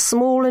sponsoring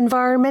small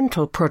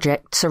environmental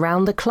projects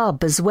around the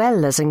club, as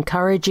well as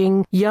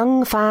encouraging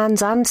young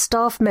fans and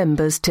staff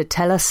members to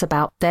tell us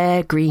about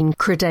their green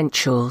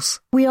credentials.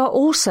 We are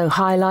also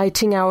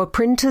highlighting our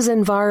printers'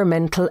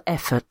 environmental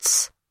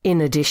efforts. In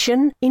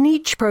addition, in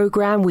each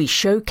programme we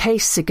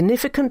showcase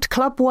significant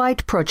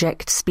club-wide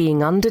projects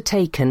being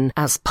undertaken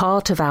as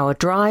part of our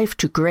drive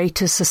to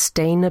greater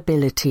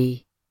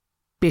sustainability.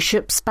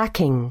 Bishop's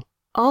backing.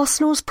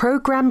 Arsenal's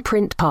programme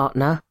print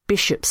partner,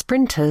 Bishop's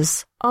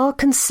Printers, are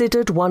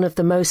considered one of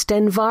the most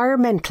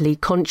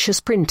environmentally conscious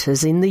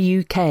printers in the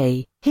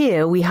UK.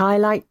 Here we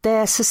highlight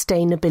their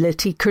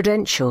sustainability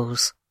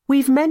credentials.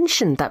 We've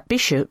mentioned that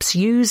Bishop's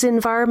use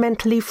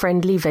environmentally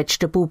friendly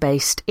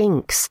vegetable-based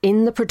inks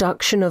in the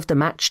production of the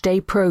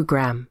Matchday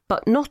programme.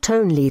 But not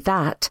only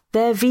that,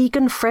 they're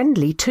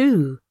vegan-friendly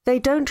too. They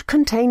don't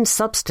contain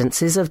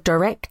substances of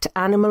direct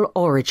animal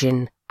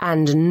origin,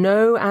 and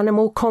no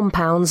animal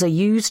compounds are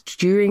used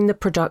during the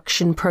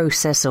production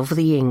process of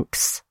the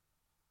inks.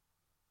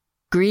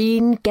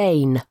 Green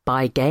Gain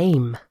by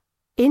Game.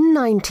 In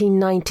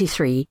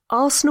 1993,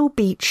 Arsenal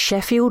beat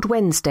Sheffield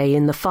Wednesday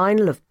in the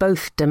final of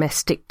both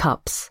domestic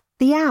cups.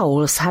 The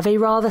Owls have a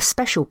rather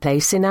special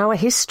place in our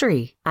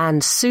history,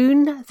 and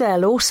soon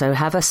they'll also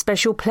have a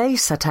special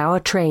place at our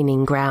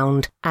training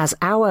ground. As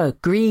our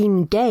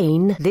Green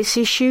Gain, this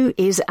issue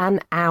is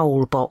an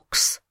owl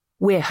box.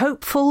 We're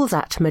hopeful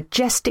that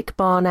majestic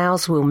barn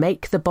owls will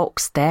make the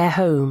box their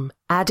home,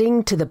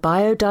 adding to the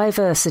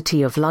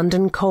biodiversity of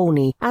London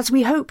Colney, as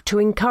we hope to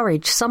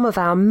encourage some of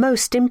our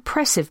most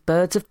impressive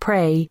birds of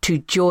prey to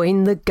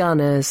join the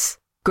Gunners.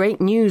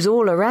 Great news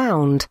all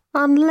around,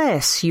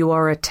 unless you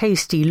are a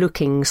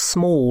tasty-looking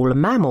small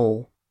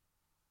mammal.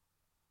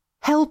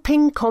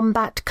 Helping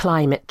combat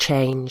climate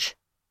change.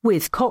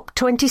 With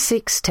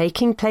COP26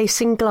 taking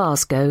place in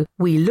Glasgow,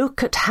 we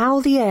look at how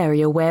the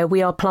area where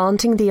we are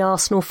planting the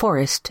Arsenal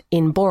Forest,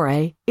 in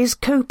Borre, is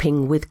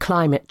coping with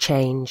climate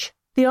change.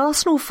 The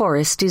Arsenal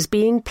Forest is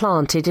being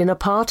planted in a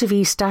part of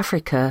East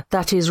Africa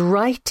that is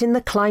right in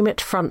the climate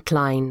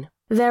frontline.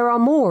 There are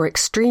more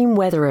extreme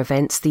weather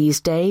events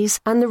these days,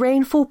 and the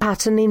rainfall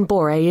pattern in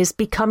Borre is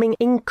becoming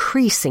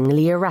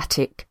increasingly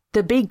erratic.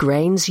 The big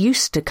rains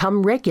used to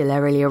come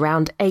regularly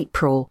around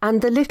April,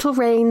 and the little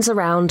rains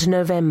around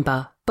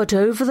November. But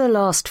over the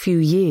last few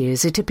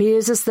years it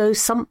appears as though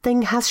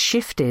something has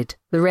shifted.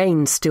 The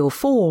rain still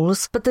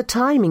falls, but the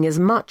timing is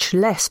much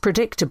less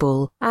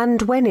predictable,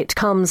 and when it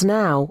comes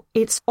now,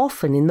 it's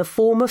often in the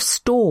form of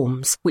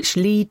storms, which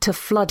lead to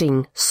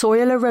flooding,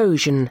 soil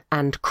erosion,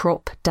 and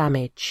crop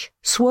damage.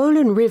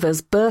 Swollen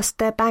rivers burst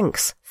their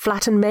banks,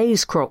 flatten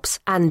maize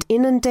crops, and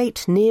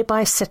inundate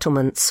nearby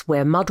settlements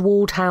where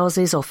mud-walled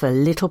houses offer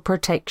little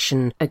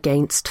protection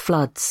against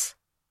floods.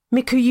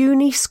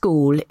 Mikuyuni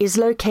School is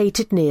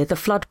located near the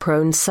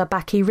flood-prone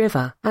Sabaki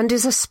River and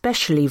is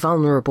especially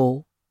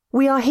vulnerable.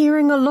 We are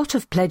hearing a lot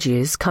of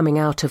pledges coming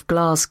out of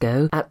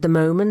Glasgow at the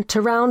moment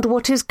around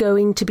what is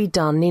going to be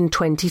done in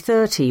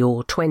 2030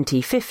 or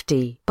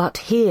 2050, but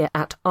here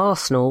at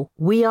Arsenal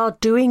we are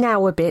doing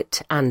our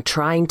bit and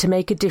trying to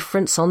make a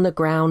difference on the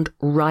ground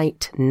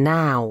right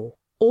now.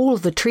 All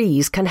the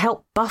trees can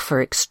help buffer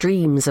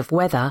extremes of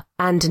weather,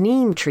 and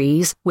neem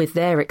trees, with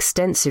their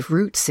extensive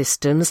root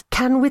systems,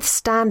 can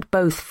withstand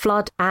both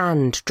flood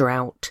and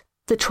drought.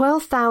 The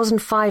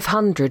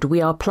 12,500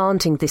 we are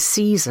planting this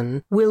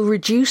season will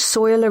reduce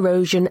soil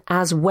erosion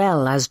as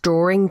well as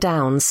drawing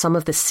down some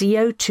of the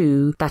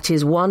CO2 that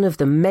is one of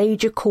the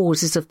major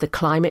causes of the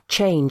climate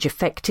change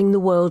affecting the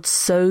world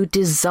so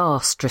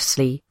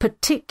disastrously,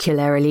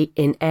 particularly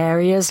in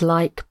areas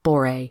like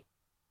Borre.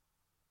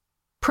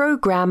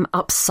 Programme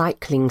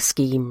Upcycling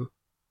Scheme.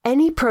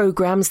 Any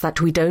programmes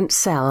that we don't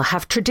sell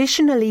have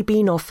traditionally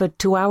been offered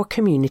to our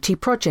community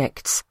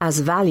projects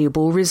as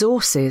valuable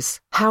resources.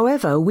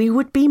 However, we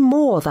would be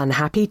more than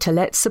happy to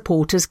let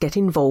supporters get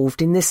involved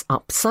in this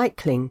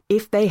upcycling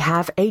if they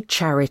have a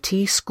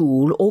charity,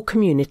 school or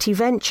community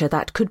venture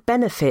that could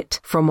benefit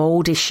from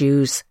old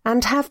issues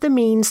and have the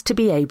means to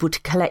be able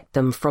to collect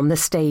them from the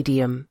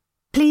stadium.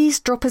 Please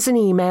drop us an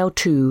email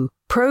to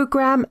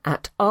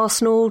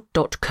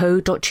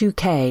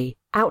programme@arsenal.co.uk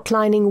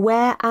outlining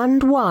where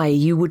and why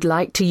you would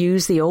like to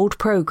use the old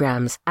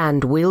programmes,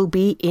 and we'll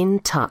be in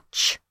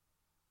touch.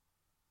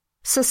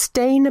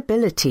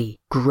 Sustainability.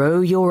 Grow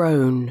your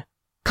own.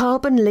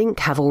 Carbon Link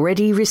have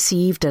already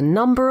received a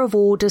number of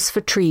orders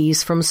for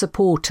trees from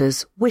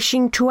supporters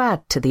wishing to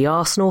add to the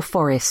Arsenal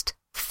Forest.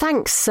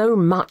 Thanks so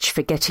much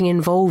for getting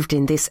involved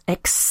in this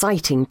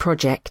exciting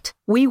project.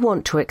 We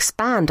want to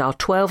expand our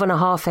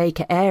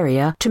 12.5-acre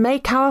area to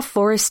make our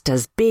forest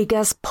as big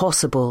as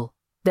possible.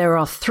 There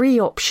are 3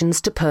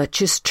 options to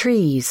purchase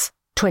trees: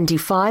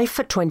 25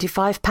 for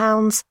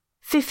 £25,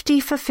 50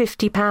 for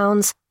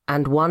 £50,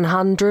 and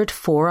 100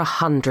 for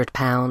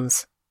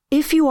 £100.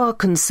 If you are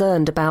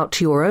concerned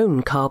about your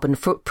own carbon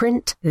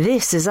footprint,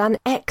 this is an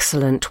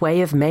excellent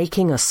way of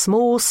making a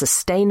small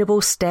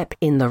sustainable step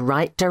in the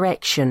right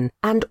direction,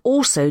 and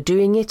also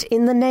doing it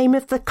in the name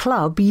of the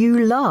club you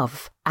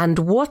love. And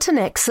what an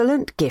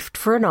excellent gift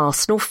for an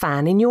Arsenal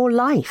fan in your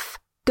life.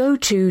 Go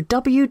to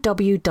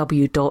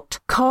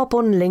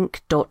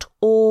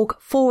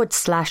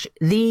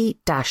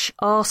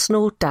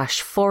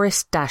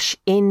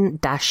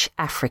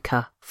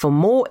www.carbonlink.org/the-arsenal-forest-in-Africa for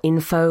more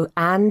info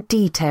and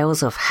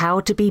details of how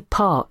to be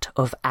part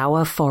of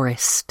our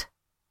forest.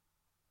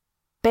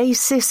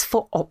 Basis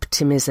for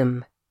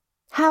optimism.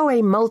 How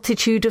a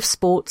multitude of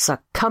sports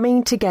are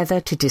coming together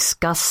to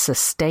discuss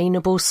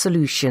sustainable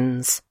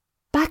solutions.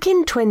 Back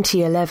in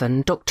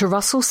 2011, Dr.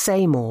 Russell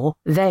Seymour,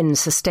 then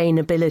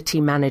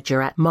Sustainability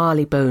Manager at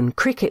Marylebone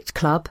Cricket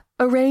Club,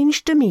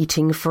 arranged a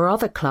meeting for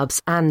other clubs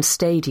and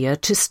stadia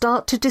to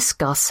start to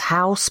discuss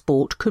how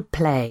sport could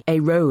play a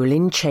role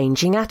in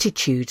changing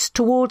attitudes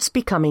towards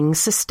becoming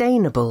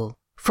sustainable.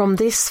 From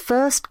this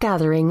first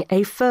gathering,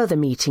 a further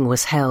meeting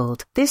was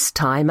held, this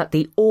time at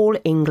the All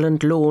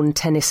England Lawn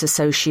Tennis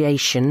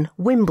Association,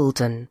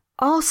 Wimbledon.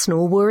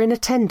 Arsenal were in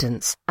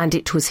attendance, and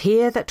it was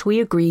here that we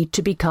agreed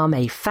to become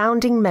a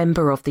founding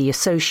member of the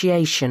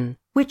association,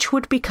 which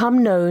would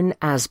become known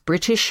as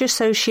British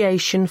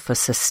Association for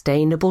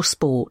Sustainable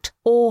Sport,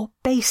 or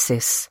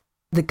BASIS.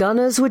 The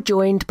Gunners were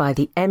joined by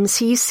the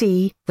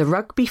MCC, the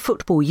Rugby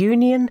Football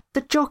Union,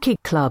 the Jockey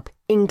Club,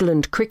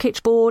 England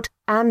Cricket Board,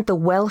 and the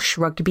Welsh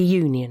Rugby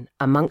Union,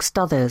 amongst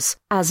others,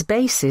 as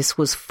BASIS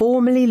was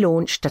formally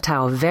launched at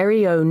our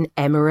very own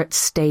Emirates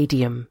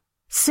Stadium.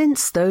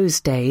 Since those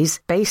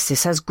days,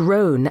 BASIS has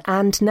grown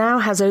and now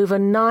has over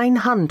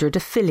 900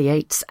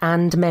 affiliates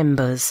and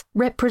members,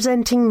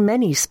 representing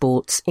many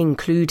sports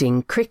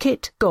including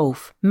cricket,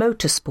 golf,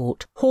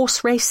 motorsport,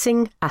 horse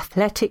racing,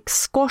 athletics,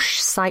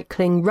 squash,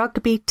 cycling,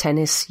 rugby,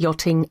 tennis,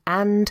 yachting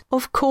and,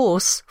 of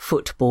course,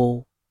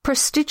 football.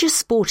 Prestigious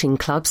sporting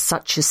clubs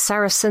such as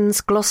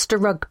Saracens, Gloucester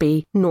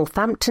Rugby,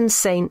 Northampton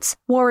Saints,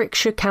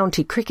 Warwickshire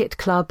County Cricket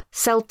Club,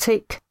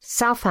 Celtic,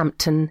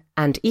 Southampton,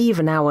 and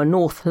even our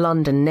North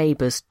London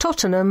neighbours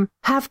Tottenham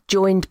have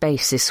joined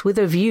BASIS with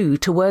a view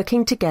to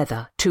working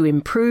together to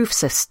improve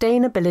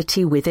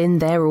sustainability within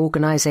their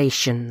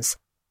organisations.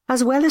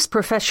 As well as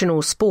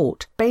professional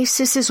sport,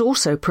 BASIS is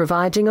also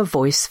providing a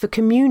voice for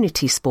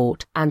community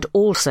sport and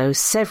also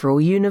several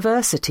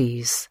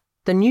universities.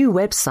 The new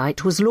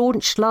website was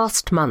launched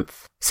last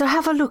month, so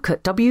have a look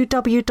at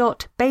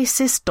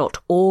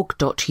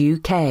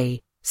www.basis.org.uk.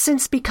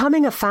 Since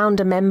becoming a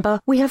founder member,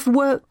 we have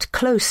worked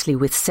closely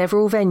with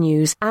several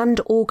venues and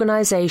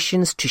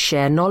organisations to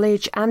share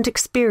knowledge and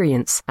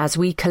experience as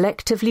we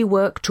collectively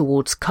work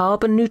towards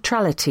carbon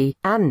neutrality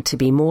and to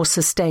be more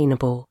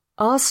sustainable.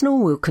 Arsenal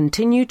will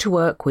continue to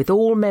work with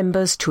all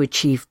members to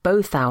achieve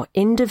both our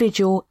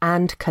individual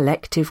and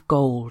collective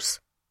goals.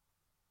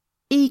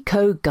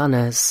 Eco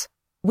Gunners.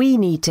 We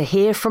need to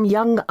hear from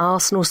young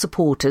Arsenal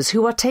supporters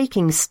who are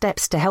taking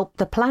steps to help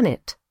the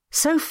planet.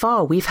 So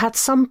far we've had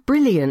some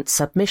brilliant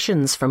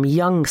submissions from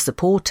young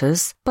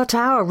supporters, but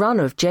our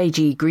run of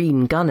JG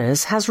Green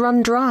Gunners has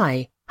run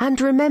dry. And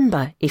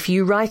remember, if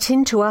you write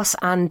into us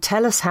and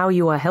tell us how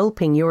you are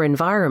helping your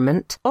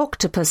environment,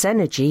 Octopus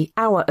Energy,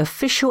 our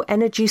official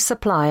energy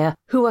supplier,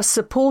 who are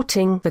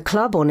supporting the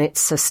club on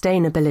its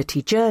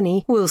sustainability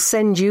journey, will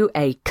send you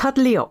a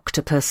cuddly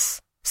octopus.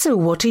 So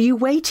what are you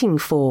waiting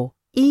for?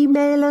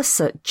 Email us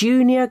at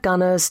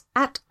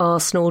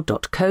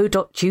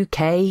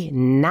juniorgunners@arsenal.co.uk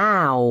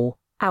now.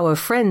 Our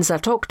friends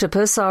at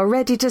Octopus are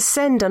ready to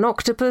send an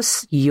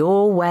octopus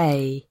your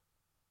way.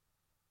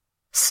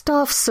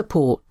 Staff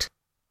support.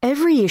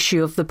 Every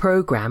issue of the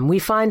programme we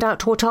find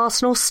out what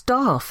Arsenal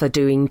staff are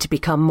doing to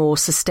become more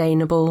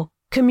sustainable.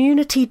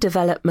 Community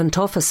Development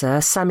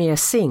Officer Samir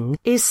Singh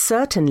is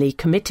certainly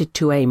committed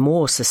to a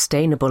more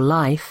sustainable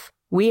life.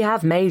 We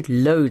have made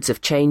loads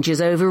of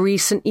changes over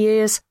recent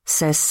years,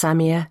 says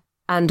Samir,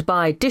 and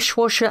buy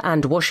dishwasher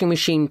and washing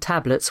machine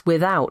tablets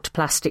without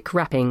plastic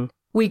wrapping.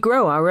 We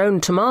grow our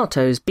own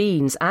tomatoes,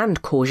 beans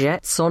and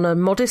courgettes on a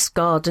modest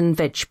garden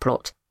veg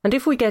plot, and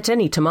if we get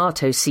any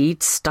tomato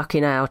seeds stuck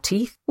in our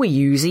teeth, we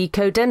use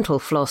eco-dental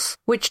floss,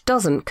 which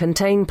doesn't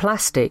contain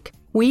plastic.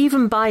 We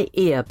even buy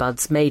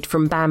earbuds made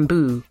from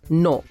bamboo,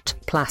 not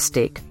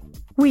plastic.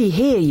 We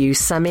hear you,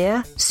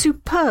 Samir.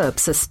 Superb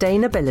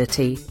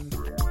sustainability.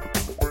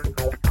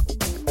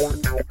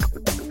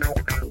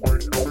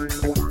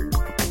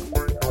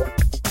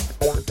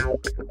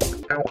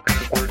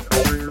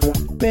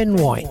 Ben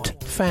White,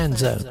 Fan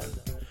Zone.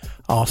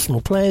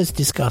 Arsenal players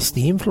discuss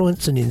the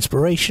influence and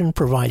inspiration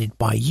provided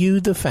by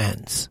you, the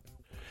fans.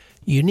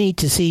 You need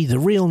to see the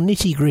real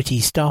nitty-gritty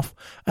stuff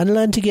and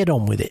learn to get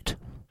on with it.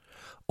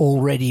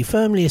 Already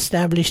firmly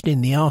established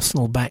in the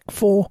Arsenal back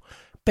four,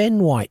 Ben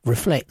White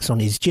reflects on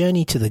his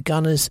journey to the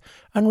Gunners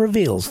and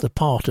reveals the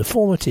part a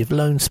formative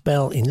loan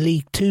spell in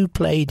League Two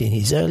played in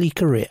his early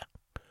career.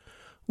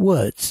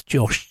 Words,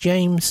 Josh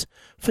James.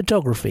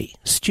 Photography,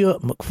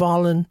 Stuart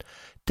McFarlane.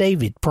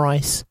 David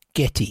Price,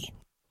 Getty.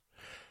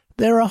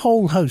 There are a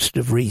whole host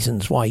of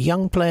reasons why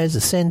young players are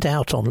sent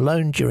out on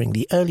loan during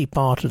the early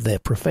part of their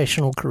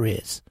professional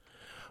careers.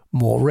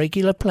 More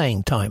regular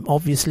playing time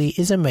obviously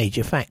is a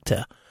major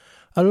factor,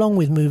 along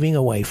with moving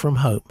away from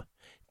home,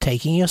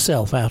 taking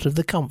yourself out of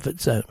the comfort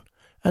zone,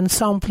 and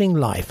sampling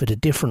life at a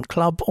different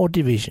club or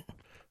division.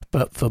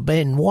 But for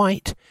Ben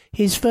White,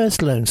 his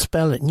first loan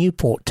spell at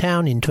Newport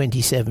Town in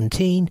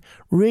 2017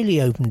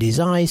 really opened his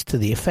eyes to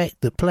the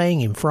effect that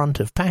playing in front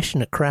of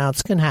passionate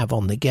crowds can have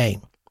on the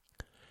game.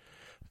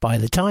 By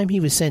the time he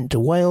was sent to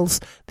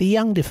Wales, the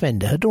young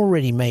defender had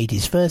already made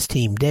his first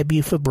team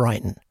debut for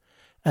Brighton,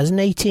 as an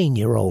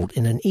 18-year-old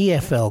in an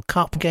EFL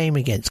Cup game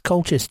against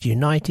Colchester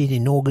United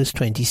in August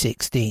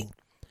 2016.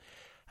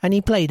 and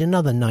he played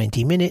another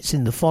 90 minutes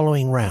in the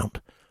following round,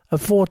 a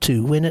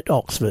 4-2 win at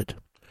Oxford.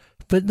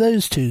 But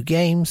those 2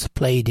 games,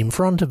 played in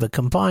front of a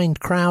combined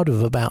crowd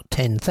of about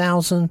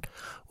 10,000,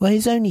 were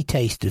his only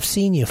taste of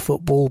senior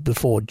football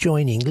before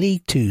joining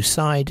League Two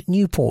side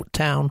Newport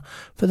Town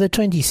for the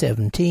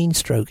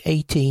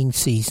 2017-18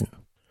 season.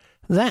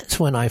 That's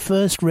when I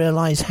first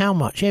realised how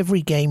much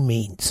every game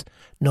means,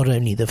 not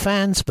only the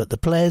fans but the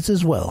players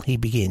as well, he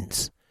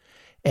begins.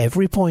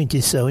 Every point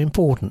is so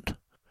important.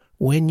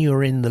 When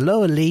you're in the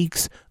lower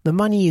leagues, the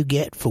money you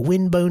get for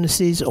win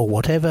bonuses or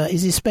whatever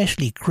is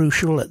especially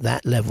crucial at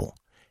that level.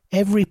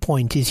 Every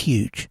point is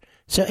huge,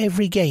 so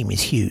every game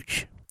is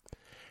huge.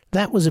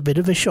 That was a bit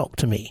of a shock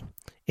to me.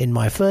 In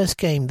my first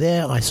game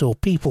there, I saw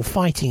people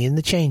fighting in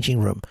the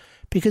changing room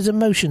because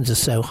emotions are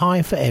so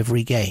high for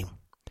every game.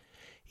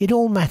 It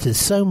all matters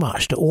so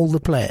much to all the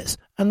players,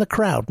 and the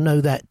crowd know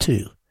that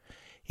too.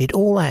 It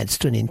all adds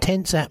to an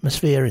intense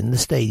atmosphere in the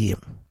stadium.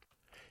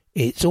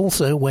 It's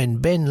also when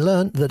Ben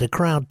learnt that a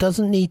crowd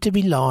doesn't need to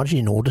be large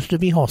in order to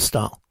be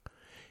hostile.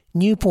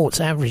 Newport's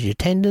average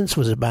attendance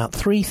was about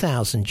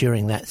 3,000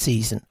 during that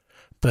season,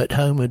 but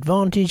home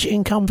advantage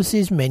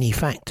encompasses many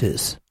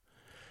factors.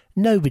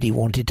 Nobody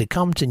wanted to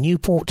come to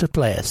Newport to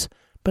play us,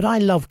 but I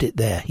loved it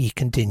there, he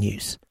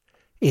continues.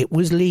 It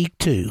was League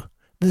Two.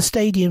 The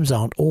stadiums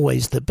aren't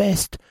always the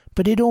best,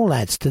 but it all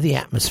adds to the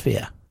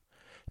atmosphere.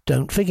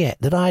 Don't forget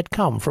that I had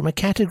come from a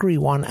Category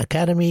 1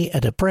 academy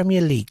at a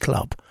Premier League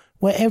club,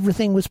 where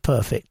everything was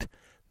perfect.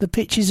 The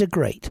pitches are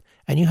great,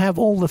 and you have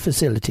all the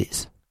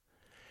facilities.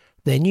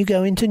 Then you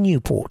go into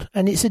Newport,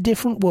 and it's a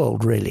different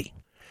world, really.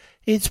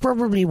 It's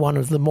probably one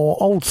of the more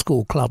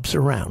old-school clubs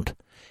around.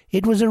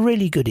 It was a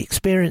really good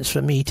experience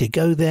for me to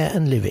go there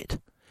and live it.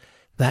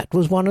 That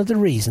was one of the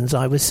reasons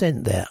I was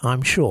sent there,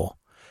 I'm sure,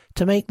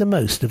 to make the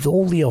most of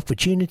all the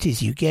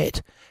opportunities you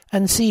get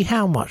and see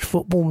how much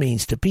football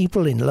means to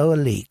people in lower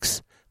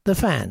leagues, the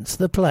fans,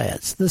 the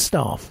players, the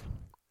staff.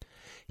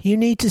 You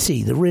need to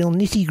see the real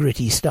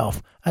nitty-gritty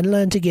stuff and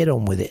learn to get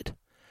on with it.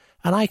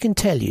 And I can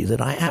tell you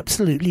that I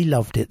absolutely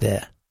loved it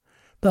there.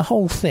 The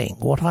whole thing,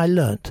 what I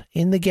learnt,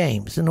 in the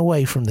games and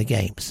away from the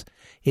games.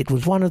 It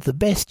was one of the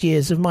best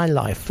years of my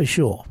life for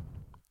sure.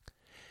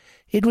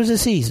 It was a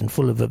season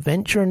full of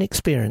adventure and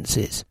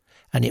experiences,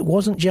 and it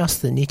wasn't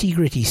just the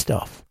nitty-gritty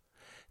stuff.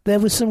 There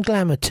was some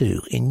glamour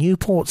too in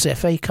Newport's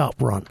FA Cup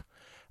run,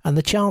 and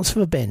the chance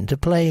for Ben to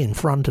play in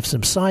front of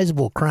some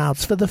sizable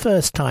crowds for the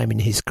first time in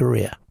his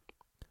career.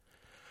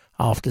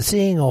 After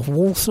seeing off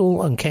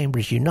Walsall and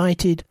Cambridge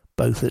United,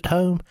 both at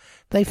home,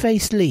 they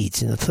faced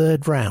Leeds in the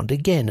third round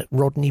again at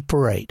Rodney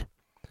Parade.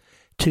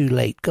 2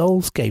 late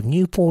goals gave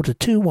Newport a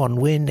 2-1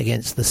 win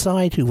against the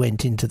side who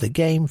went into the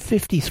game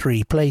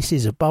 53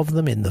 places above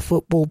them in the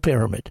football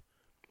pyramid.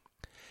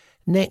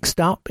 Next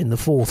up, in the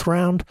fourth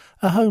round,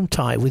 a home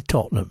tie with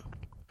Tottenham.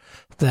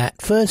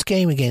 That first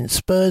game against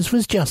Spurs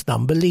was just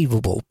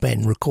unbelievable,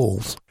 Ben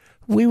recalls.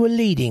 We were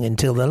leading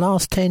until the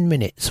last 10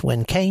 minutes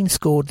when Kane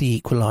scored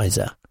the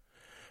equaliser.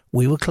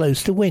 We were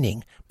close to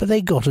winning, but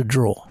they got a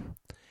draw.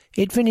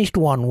 It finished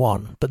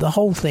 1-1, but the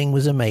whole thing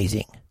was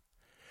amazing.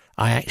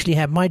 I actually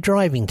had my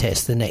driving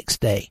test the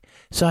next day,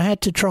 so I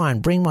had to try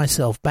and bring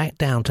myself back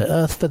down to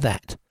earth for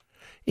that.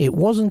 It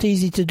wasn't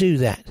easy to do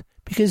that,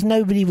 because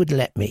nobody would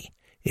let me.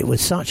 It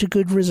was such a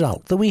good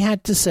result that we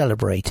had to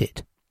celebrate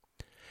it.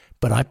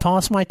 But I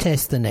passed my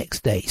test the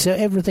next day, so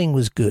everything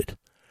was good.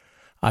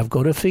 I've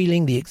got a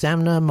feeling the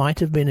examiner might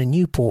have been a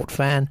Newport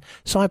fan,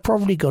 so I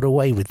probably got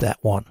away with that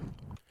one.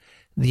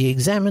 The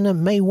examiner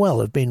may well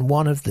have been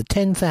one of the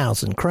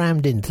 10,000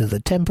 crammed into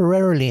the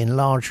temporarily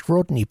enlarged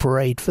Rodney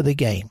Parade for the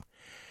game,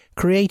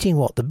 creating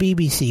what the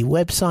BBC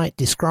website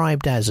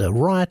described as a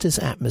riotous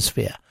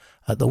atmosphere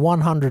at the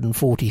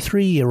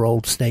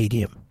 143-year-old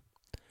stadium.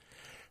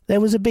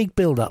 There was a big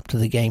build-up to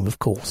the game, of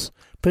course,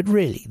 but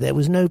really there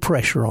was no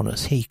pressure on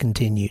us, he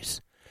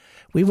continues.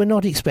 We were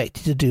not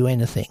expected to do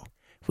anything.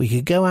 We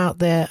could go out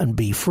there and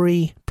be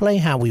free, play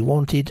how we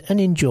wanted and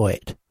enjoy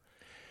it.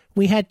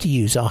 We had to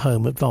use our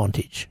home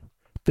advantage.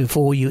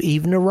 Before you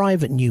even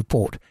arrive at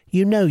Newport,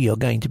 you know you're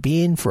going to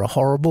be in for a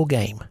horrible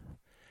game.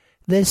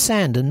 There's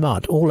sand and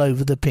mud all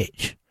over the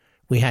pitch.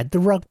 We had the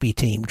rugby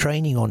team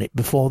training on it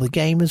before the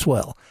game as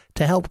well,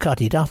 to help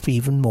cut it up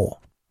even more.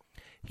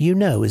 You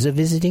know as a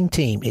visiting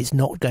team it's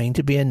not going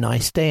to be a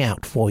nice day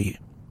out for you.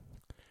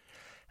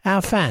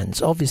 Our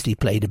fans obviously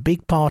played a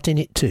big part in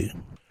it too.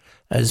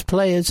 As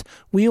players,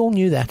 we all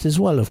knew that as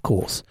well, of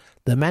course.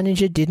 The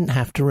manager didn't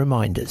have to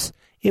remind us.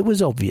 It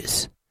was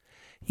obvious.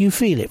 You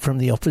feel it from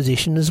the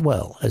opposition as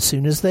well. As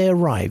soon as they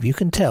arrive, you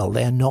can tell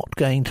they are not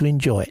going to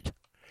enjoy it.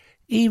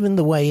 Even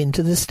the way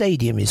into the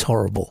stadium is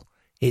horrible.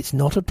 It's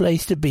not a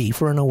place to be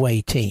for an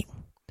away team.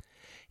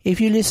 If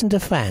you listen to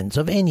fans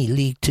of any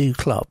League Two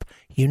club,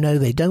 you know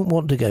they don't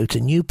want to go to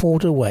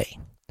Newport away.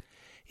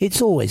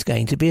 It's always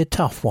going to be a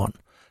tough one,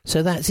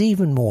 so that's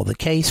even more the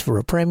case for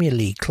a Premier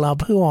League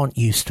club who aren't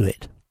used to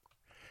it.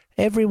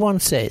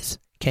 Everyone says,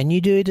 can you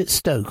do it at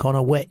Stoke on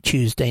a wet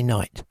Tuesday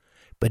night?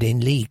 But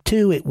in League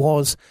Two it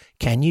was,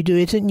 can you do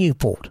it at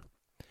Newport?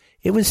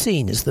 It was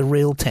seen as the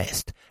real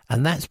test,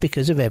 and that's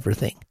because of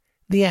everything.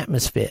 The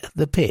atmosphere,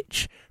 the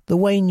pitch, the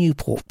way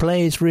Newport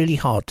play is really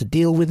hard to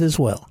deal with as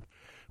well.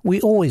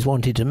 We always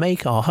wanted to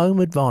make our home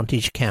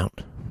advantage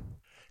count.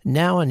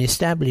 Now an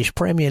established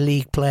Premier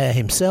League player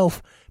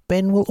himself,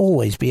 Ben will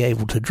always be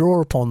able to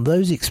draw upon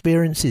those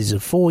experiences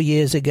of 4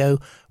 years ago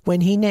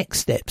when he next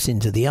steps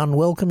into the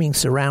unwelcoming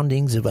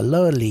surroundings of a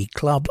lower league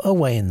club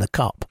away in the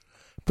Cup.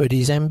 But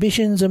his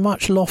ambitions are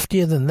much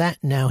loftier than that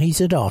now he's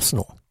at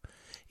Arsenal.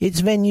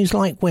 It's venues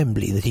like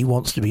Wembley that he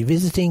wants to be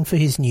visiting for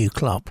his new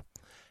club.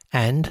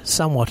 And,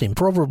 somewhat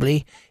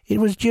improbably, it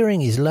was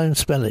during his loan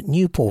spell at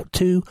Newport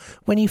too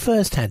when he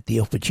first had the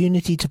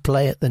opportunity to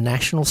play at the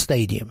National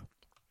Stadium.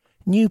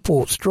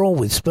 Newport's draw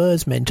with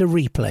Spurs meant a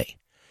replay,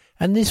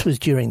 and this was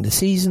during the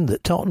season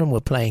that Tottenham were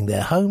playing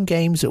their home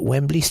games at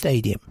Wembley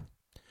Stadium.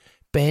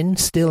 Ben,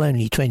 still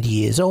only 20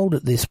 years old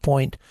at this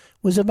point,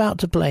 was about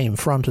to play in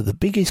front of the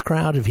biggest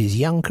crowd of his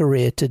young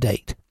career to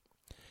date.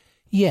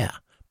 Yeah,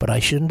 but I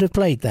shouldn't have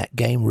played that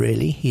game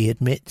really, he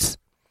admits.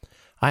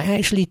 I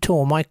actually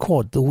tore my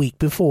quad the week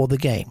before the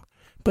game,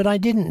 but I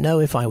didn't know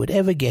if I would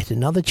ever get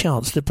another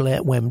chance to play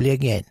at Wembley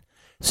again,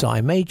 so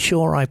I made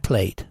sure I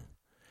played.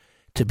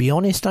 To be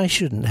honest, I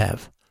shouldn't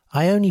have.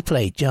 I only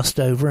played just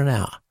over an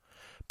hour.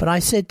 But I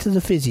said to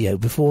the physio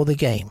before the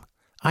game,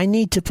 I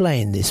need to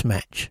play in this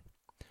match.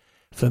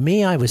 For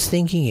me, I was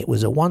thinking it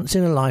was a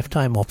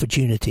once-in-a-lifetime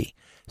opportunity,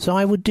 so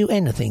I would do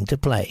anything to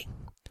play.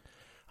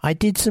 I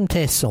did some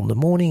tests on the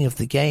morning of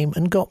the game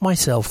and got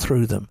myself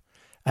through them,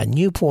 and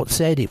Newport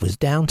said it was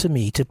down to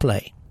me to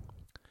play.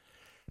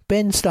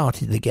 Ben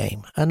started the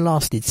game and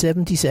lasted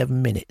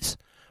 77 minutes,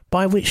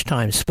 by which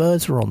time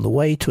Spurs were on the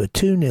way to a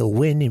 2-0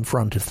 win in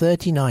front of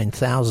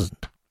 39,000.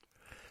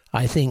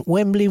 I think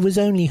Wembley was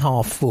only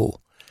half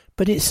full,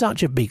 but it's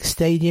such a big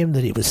stadium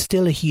that it was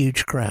still a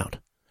huge crowd.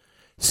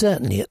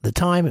 Certainly at the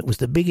time it was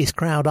the biggest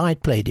crowd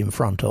I'd played in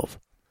front of.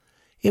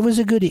 It was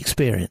a good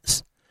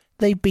experience.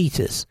 They beat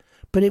us,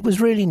 but it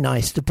was really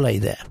nice to play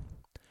there.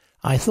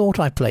 I thought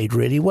I played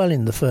really well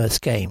in the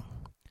first game.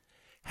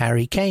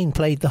 Harry Kane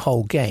played the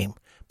whole game,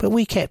 but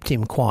we kept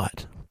him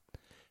quiet.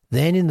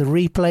 Then in the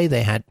replay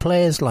they had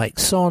players like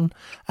Son,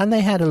 and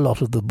they had a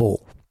lot of the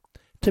ball.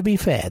 To be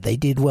fair, they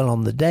did well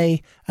on the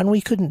day, and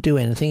we couldn't do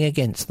anything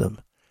against them.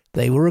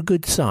 They were a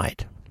good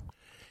side.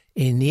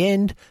 In the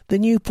end, the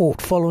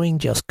Newport following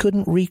just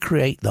couldn't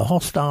recreate the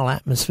hostile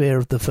atmosphere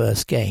of the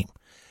first game,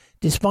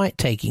 despite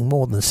taking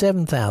more than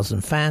 7,000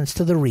 fans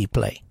to the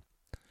replay.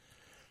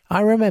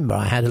 I remember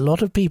I had a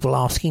lot of people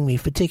asking me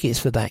for tickets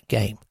for that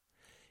game.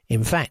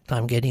 In fact,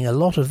 I'm getting a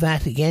lot of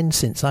that again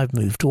since I've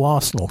moved to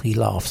Arsenal, he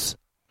laughs.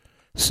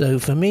 So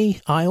for me,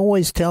 I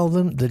always tell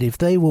them that if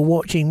they were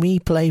watching me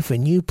play for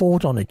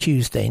Newport on a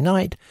Tuesday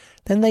night,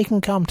 then they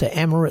can come to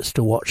Emirates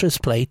to watch us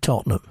play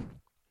Tottenham.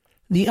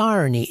 The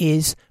irony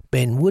is,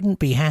 Ben wouldn't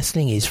be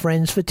hassling his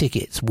friends for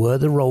tickets were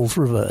the roles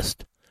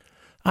reversed.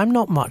 I'm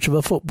not much of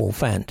a football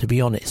fan, to be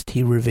honest,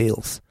 he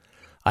reveals.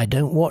 I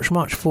don't watch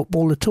much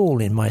football at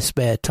all in my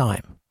spare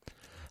time.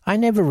 I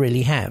never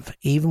really have,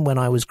 even when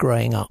I was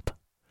growing up.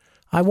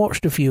 I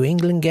watched a few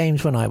England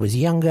games when I was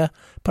younger,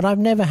 but I've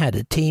never had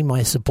a team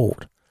I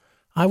support.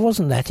 I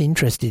wasn't that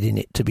interested in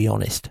it, to be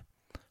honest.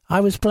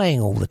 I was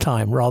playing all the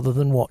time rather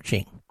than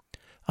watching.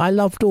 I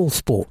loved all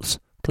sports,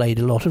 played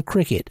a lot of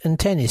cricket and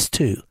tennis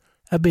too,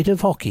 a bit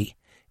of hockey,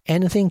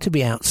 anything to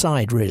be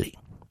outside really.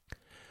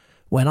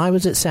 When I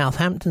was at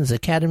Southampton's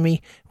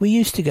academy, we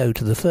used to go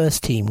to the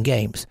first team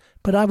games,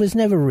 but I was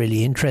never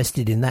really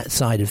interested in that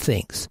side of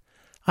things.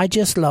 I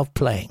just loved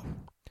playing.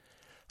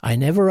 I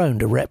never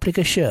owned a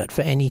replica shirt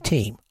for any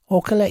team,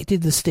 or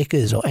collected the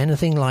stickers or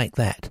anything like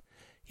that.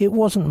 It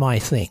wasn't my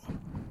thing.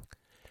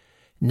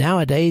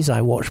 Nowadays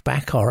I watch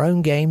back our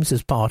own games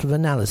as part of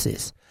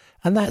analysis,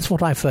 and that's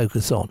what I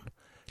focus on,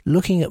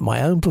 looking at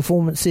my own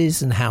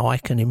performances and how I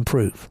can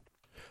improve.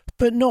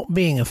 But not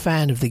being a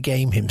fan of the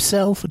game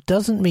himself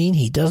doesn't mean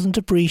he doesn't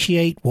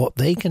appreciate what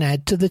they can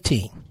add to the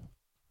team.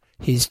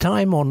 His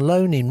time on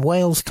loan in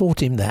Wales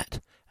taught him that,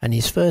 and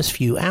his first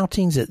few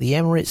outings at the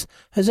Emirates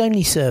has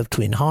only served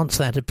to enhance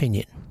that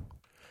opinion.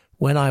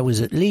 When I was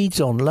at Leeds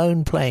on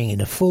loan, playing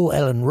in a full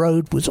Elland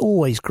Road was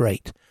always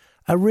great,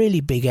 a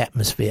really big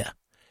atmosphere.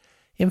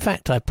 In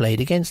fact, I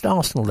played against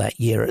Arsenal that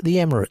year at the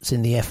Emirates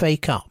in the FA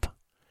Cup.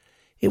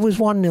 It was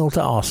 1-0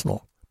 to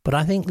Arsenal, but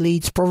I think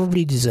Leeds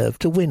probably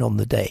deserved to win on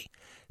the day,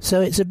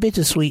 so it's a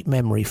bittersweet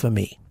memory for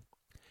me.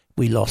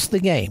 We lost the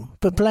game,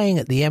 but playing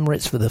at the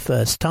Emirates for the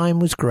first time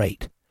was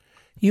great.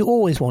 You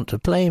always want to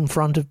play in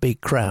front of big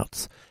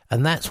crowds,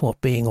 and that's what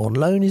being on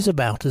loan is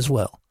about as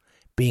well,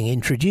 being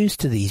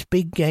introduced to these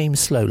big games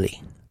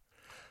slowly.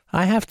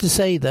 I have to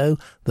say, though,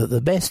 that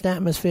the best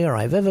atmosphere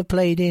I've ever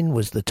played in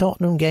was the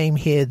Tottenham game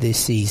here this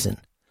season.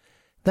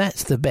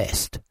 That's the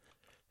best.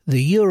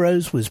 The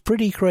Euros was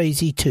pretty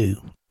crazy too.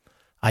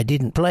 I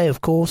didn't play,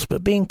 of course,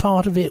 but being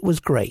part of it was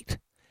great.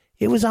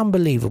 It was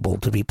unbelievable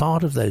to be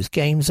part of those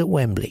games at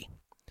Wembley.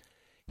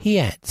 He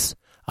adds,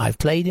 I've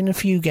played in a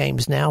few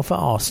games now for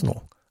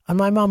Arsenal, and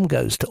my mum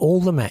goes to all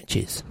the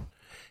matches.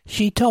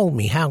 She told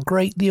me how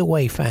great the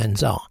away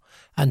fans are,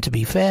 and to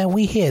be fair,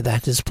 we hear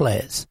that as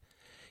players.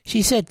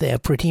 She said they are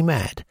pretty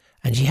mad,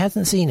 and she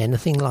hasn't seen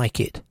anything like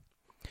it.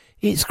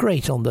 It's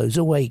great on those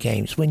away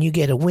games when you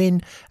get a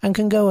win and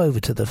can go over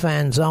to the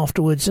fans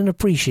afterwards and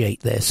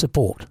appreciate their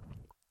support.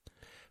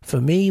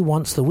 For me,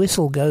 once the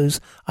whistle goes,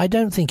 I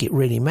don't think it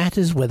really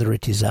matters whether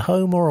it is a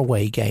home or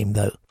away game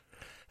though.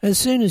 As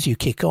soon as you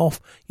kick off,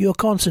 you're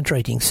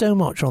concentrating so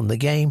much on the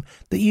game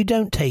that you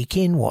don't take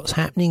in what's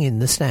happening in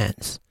the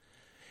stands.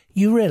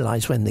 You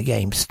realise when the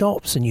game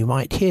stops and you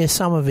might hear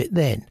some of it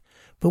then,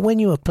 but when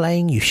you are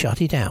playing you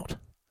shut it out.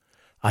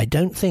 I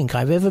don't think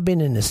I've ever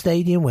been in a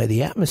stadium where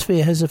the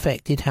atmosphere has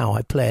affected how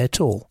I play at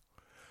all.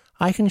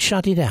 I can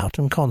shut it out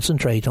and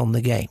concentrate on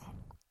the game.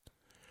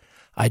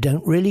 I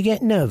don't really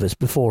get nervous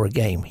before a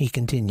game, he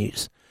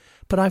continues,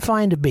 but I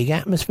find a big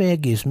atmosphere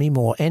gives me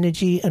more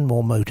energy and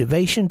more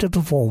motivation to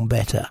perform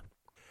better.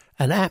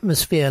 An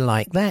atmosphere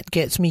like that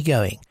gets me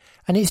going,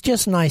 and it's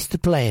just nice to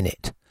play in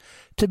it,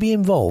 to be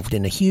involved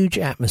in a huge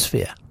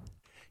atmosphere.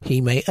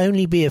 He may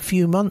only be a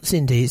few months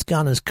into his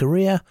Gunners'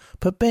 career,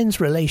 but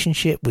Ben's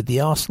relationship with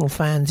the Arsenal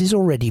fans is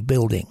already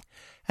building,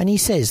 and he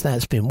says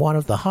that's been one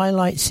of the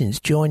highlights since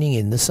joining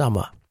in the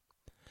summer.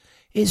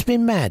 It's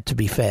been mad, to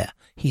be fair,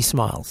 he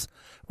smiles.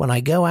 When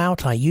I go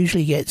out, I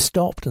usually get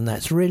stopped, and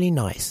that's really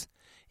nice.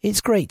 It's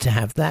great to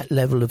have that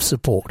level of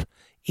support,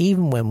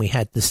 even when we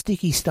had the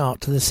sticky start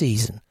to the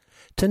season.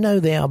 To know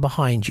they are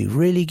behind you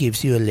really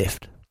gives you a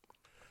lift.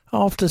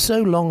 After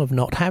so long of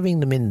not having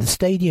them in the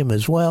stadium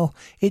as well,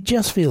 it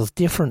just feels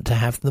different to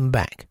have them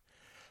back.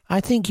 I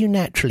think you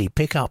naturally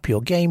pick up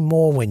your game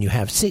more when you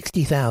have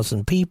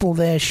 60,000 people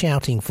there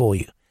shouting for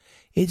you.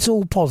 It's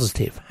all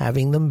positive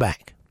having them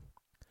back.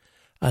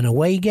 And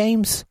away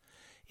games?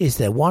 Is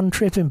there one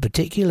trip in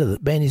particular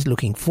that Ben is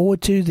looking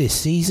forward to this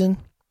season?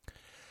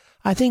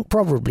 I think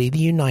probably the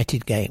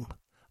United game.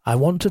 I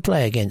want to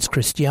play against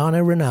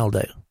Cristiano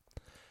Ronaldo.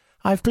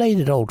 I've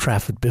played at Old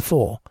Trafford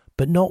before,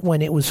 but not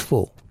when it was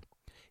full.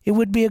 It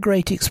would be a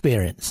great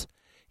experience.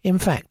 In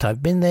fact,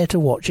 I've been there to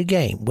watch a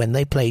game when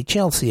they played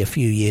Chelsea a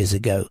few years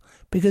ago,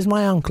 because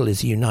my uncle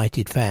is a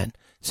United fan,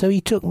 so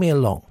he took me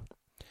along.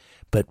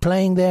 But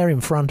playing there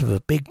in front of a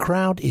big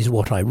crowd is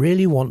what I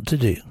really want to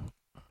do.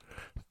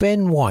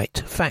 Ben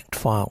White, fact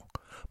file.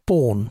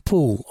 Born,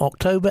 Poole,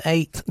 October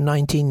 8,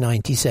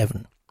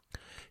 1997.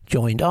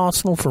 Joined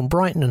Arsenal from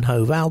Brighton and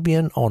Hove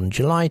Albion on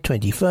July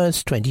 21,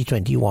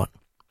 2021.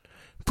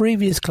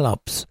 Previous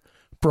clubs: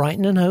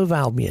 Brighton and Hove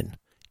Albion,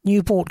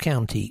 Newport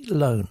County,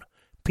 loan.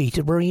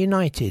 Peterborough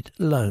United,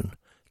 loan.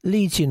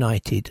 Leeds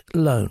United,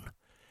 loan.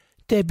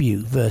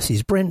 Debut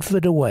versus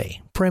Brentford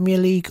away, Premier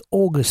League,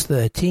 August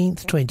 13,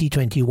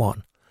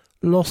 2021.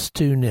 Lost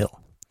 2-0.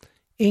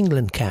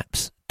 England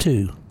caps,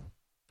 2.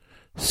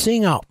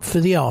 Sing up for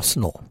the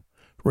Arsenal,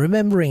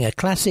 remembering a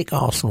classic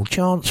Arsenal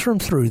chants from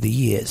through the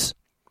years.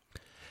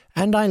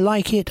 And I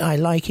like it, I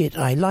like it,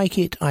 I like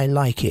it, I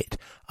like it.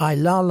 I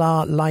la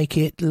like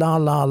it, la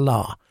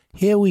la.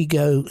 Here we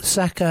go,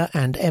 Saka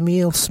and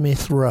Emile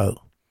Smith-Rowe.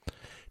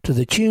 To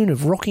the tune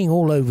of Rocking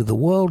All Over the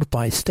World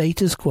by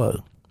Status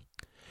Quo.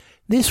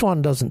 This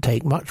one doesn't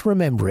take much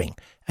remembering,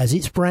 as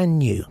it's brand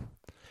new.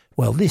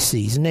 Well, this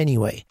season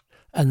anyway.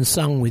 And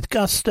sung with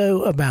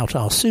gusto about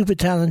our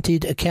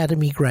super-talented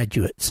academy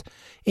graduates,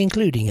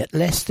 including at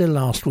Leicester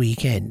last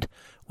weekend,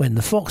 when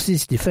the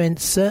Foxes'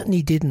 defence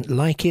certainly didn't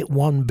like it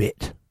one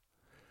bit.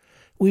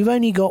 We've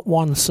Only Got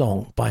One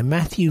Song by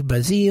Matthew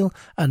Bazile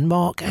and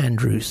Mark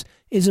Andrews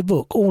is a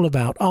book all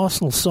about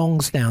Arsenal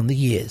songs down the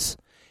years.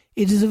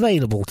 It is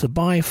available to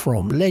buy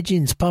from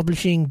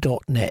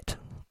legendspublishing.net.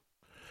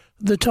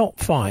 The top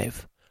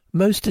 5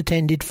 most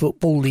attended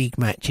Football League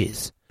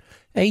matches.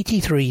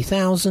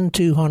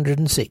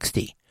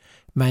 83,260.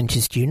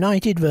 Manchester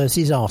United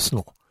vs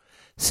Arsenal.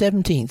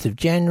 17th of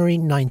January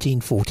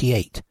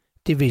 1948.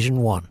 Division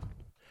 1.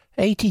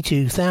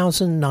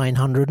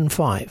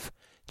 82,905.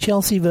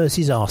 Chelsea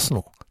vs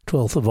Arsenal.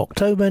 12th of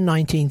October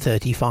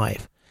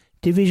 1935.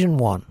 Division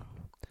 1.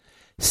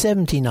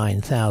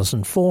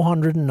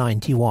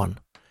 79,491.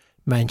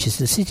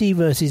 Manchester City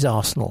vs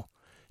Arsenal.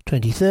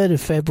 23rd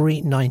of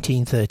February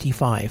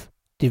 1935.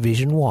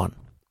 Division 1.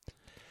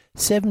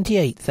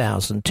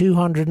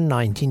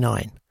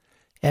 78,299.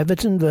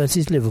 Everton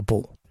vs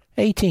Liverpool.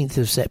 18th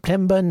of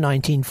September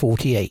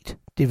 1948.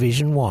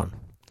 Division 1.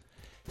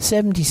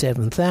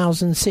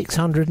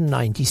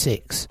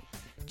 77,696.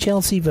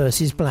 Chelsea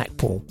vs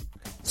Blackpool.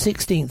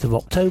 16th of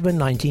October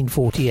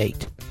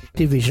 1948.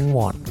 Division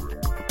 1.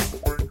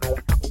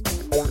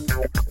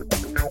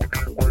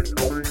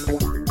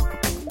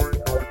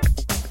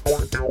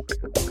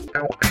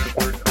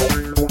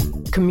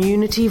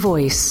 Community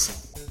Voice.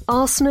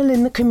 Arsenal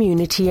in the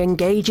community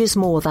engages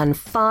more than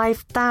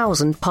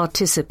 5,000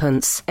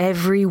 participants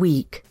every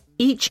week.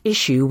 Each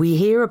issue we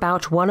hear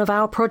about one of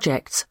our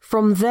projects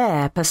from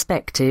their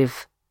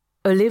perspective.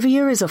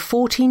 Olivia is a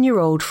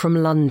 14-year-old from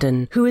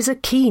London who is a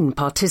keen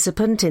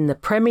participant in the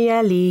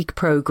Premier League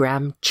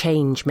programme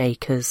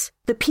Changemakers.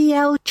 The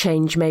PL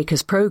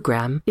Changemakers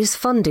programme is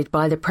funded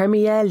by the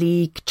Premier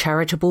League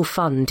Charitable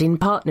Fund in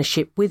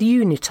partnership with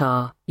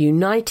UNITAR,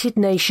 United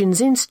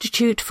Nations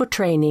Institute for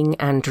Training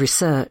and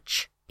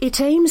Research. It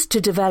aims to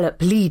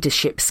develop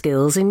leadership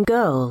skills in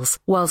girls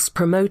whilst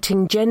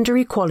promoting gender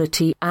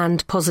equality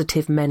and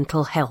positive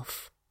mental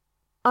health.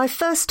 I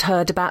first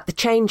heard about the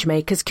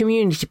Changemakers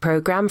community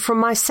programme from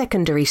my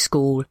secondary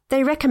school.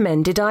 They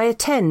recommended I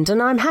attend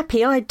and I'm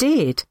happy I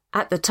did.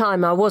 At the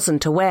time I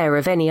wasn't aware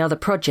of any other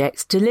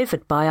projects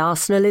delivered by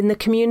Arsenal in the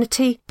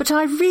community, but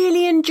I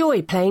really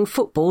enjoy playing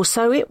football,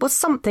 so it was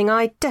something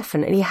I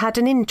definitely had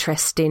an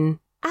interest in.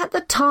 At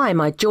the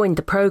time I joined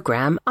the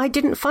programme, I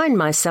didn't find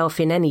myself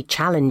in any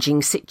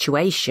challenging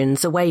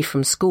situations away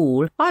from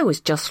school. I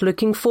was just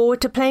looking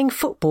forward to playing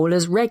football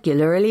as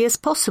regularly as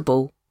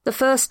possible. The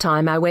first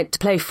time I went to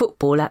play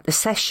football at the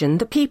session,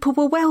 the people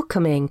were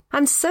welcoming,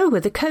 and so were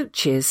the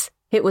coaches.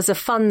 It was a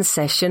fun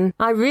session.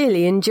 I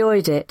really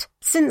enjoyed it.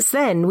 Since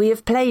then, we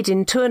have played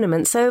in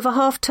tournaments over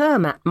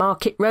half-term at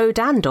Market Road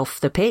and off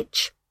the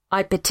pitch.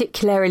 I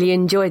particularly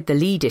enjoyed the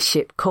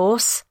leadership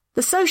course.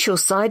 The social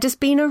side has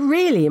been a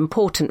really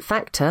important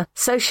factor,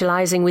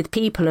 socialising with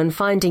people and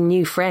finding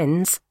new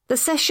friends. The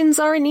sessions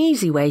are an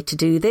easy way to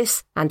do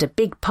this, and a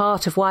big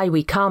part of why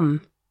we come.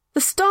 The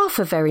staff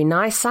are very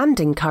nice and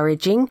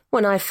encouraging.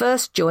 When I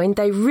first joined,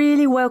 they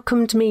really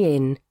welcomed me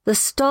in. The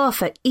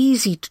staff are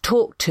easy to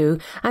talk to,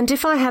 and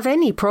if I have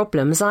any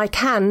problems, I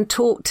can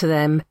talk to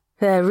them.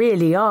 There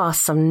really are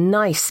some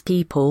nice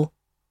people.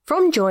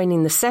 From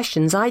joining the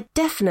sessions, I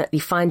definitely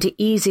find it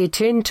easier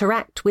to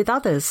interact with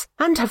others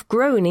and have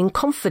grown in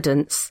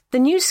confidence. The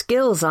new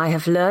skills I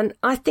have learned,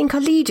 I think,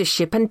 are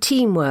leadership and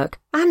teamwork,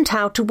 and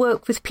how to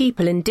work with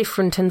people in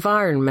different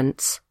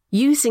environments.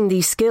 Using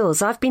these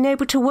skills, I've been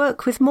able to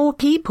work with more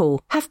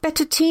people, have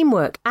better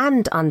teamwork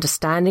and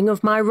understanding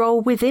of my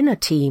role within a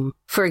team.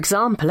 For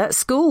example, at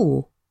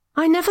school.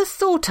 I never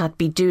thought I'd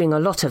be doing a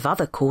lot of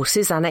other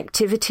courses and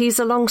activities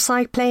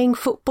alongside playing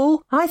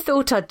football. I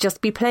thought I'd just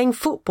be playing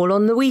football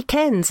on the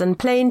weekends and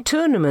playing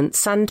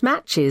tournaments and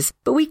matches,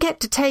 but we get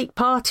to take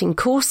part in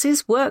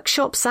courses,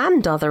 workshops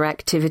and other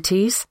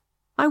activities.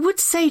 I would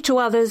say to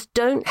others,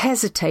 don't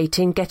hesitate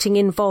in getting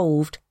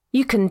involved.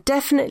 You can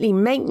definitely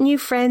make new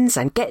friends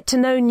and get to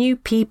know new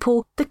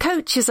people. The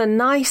coaches are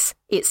nice,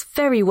 it's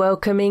very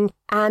welcoming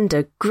and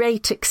a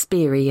great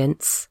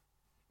experience.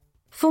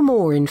 For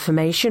more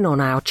information on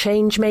our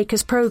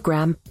Changemakers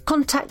programme,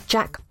 contact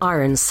Jack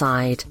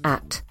Ironside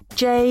at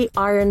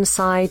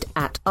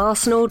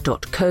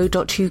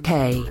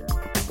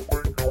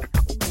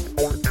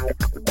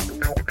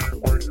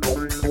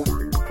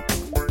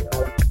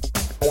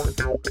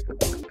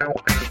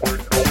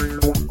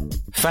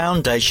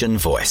Foundation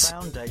Voice.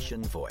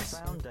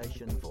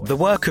 The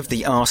work of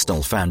the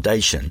Arsenal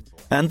Foundation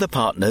and the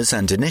partners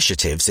and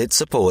initiatives it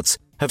supports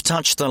have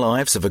touched the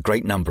lives of a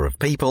great number of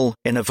people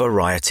in a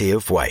variety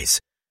of ways.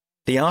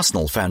 The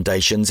Arsenal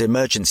Foundation's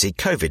Emergency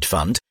COVID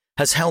Fund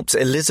has helped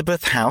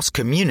Elizabeth House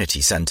Community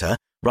Centre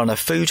run a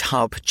food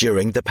hub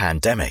during the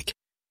pandemic.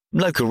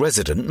 Local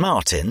resident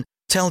Martin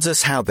tells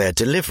us how their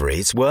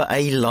deliveries were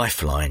a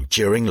lifeline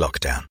during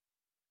lockdown.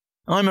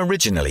 I'm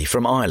originally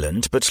from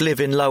Ireland but live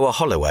in Lower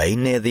Holloway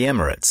near the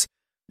Emirates.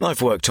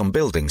 I've worked on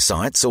building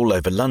sites all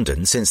over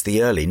London since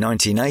the early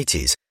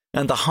 1980s,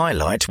 and the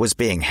highlight was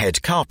being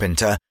head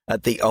carpenter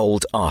at the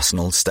old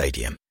Arsenal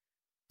Stadium.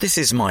 This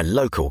is my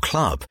local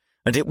club,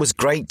 and it was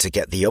great to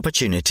get the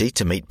opportunity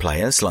to meet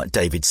players like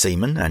David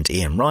Seaman and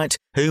Ian Wright,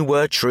 who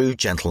were true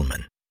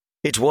gentlemen.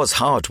 It was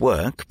hard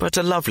work, but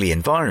a lovely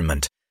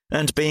environment,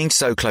 and being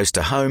so close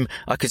to home,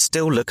 I could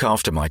still look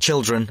after my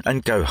children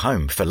and go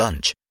home for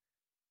lunch.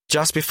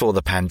 Just before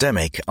the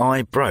pandemic,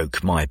 I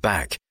broke my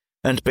back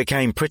and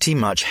became pretty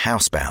much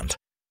housebound.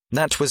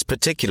 That was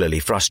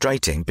particularly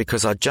frustrating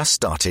because I'd just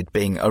started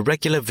being a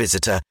regular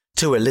visitor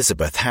to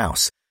Elizabeth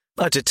House.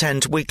 I'd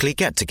attend weekly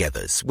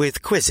get-togethers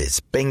with quizzes,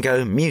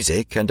 bingo,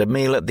 music and a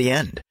meal at the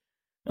end.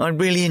 I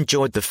really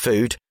enjoyed the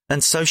food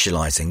and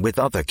socialising with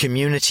other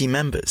community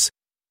members.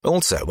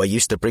 Also, I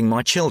used to bring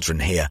my children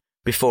here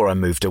before I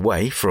moved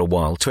away for a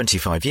while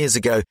 25 years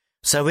ago,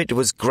 so it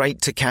was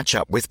great to catch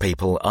up with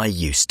people I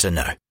used to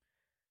know.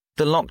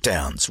 The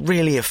lockdowns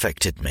really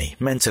affected me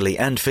mentally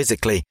and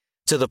physically,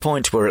 to the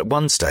point where at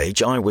one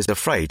stage I was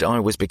afraid I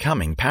was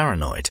becoming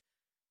paranoid.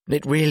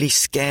 It really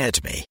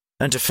scared me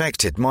and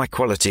affected my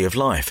quality of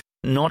life,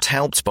 not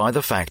helped by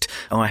the fact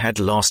I had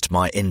lost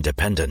my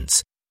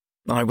independence.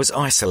 I was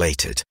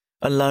isolated,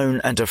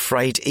 alone and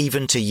afraid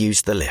even to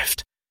use the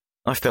lift.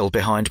 I fell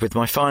behind with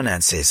my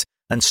finances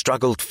and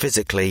struggled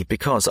physically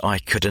because I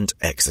couldn't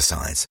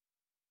exercise.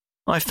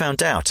 I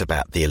found out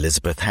about the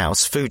Elizabeth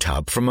House Food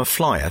Hub from a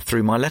flyer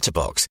through my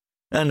letterbox,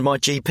 and my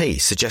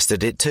GP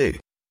suggested it too.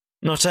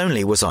 Not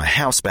only was I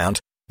housebound,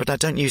 but I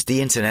don't use the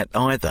internet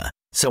either,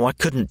 so I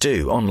couldn't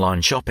do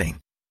online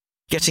shopping.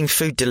 Getting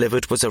food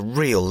delivered was a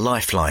real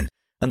lifeline,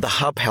 and the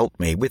hub helped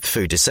me with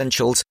food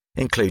essentials,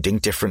 including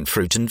different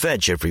fruit and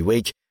veg every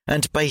week,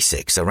 and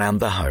basics around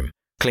the home,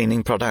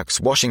 cleaning products,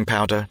 washing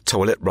powder,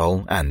 toilet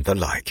roll, and the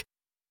like.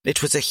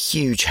 It was a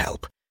huge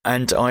help,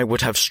 and I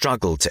would have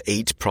struggled to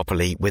eat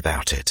properly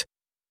without it.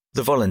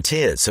 The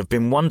volunteers have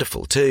been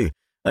wonderful too,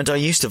 and I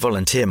used to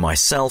volunteer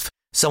myself,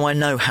 so I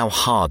know how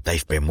hard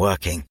they've been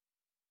working.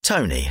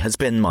 Tony has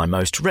been my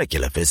most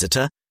regular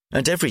visitor,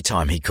 and every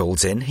time he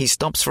calls in, he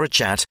stops for a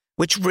chat,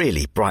 which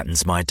really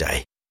brightens my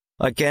day.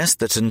 I guess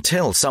that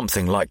until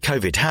something like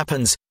COVID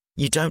happens,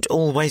 you don't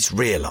always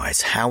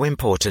realise how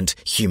important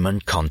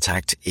human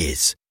contact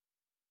is.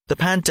 The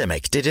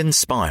pandemic did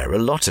inspire a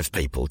lot of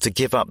people to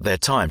give up their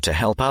time to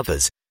help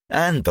others,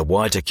 and the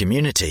wider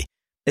community,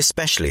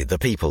 especially the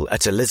people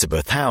at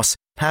Elizabeth House,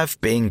 have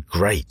been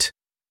great.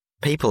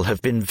 People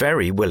have been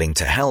very willing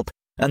to help,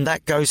 and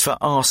that goes for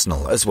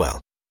Arsenal as well.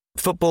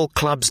 Football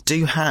clubs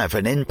do have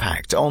an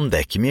impact on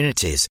their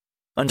communities,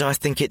 and I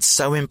think it's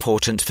so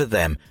important for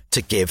them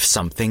to give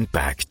something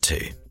back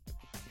too.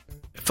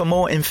 For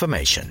more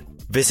information,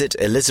 visit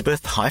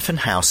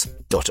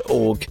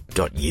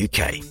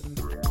elizabeth-house.org.uk.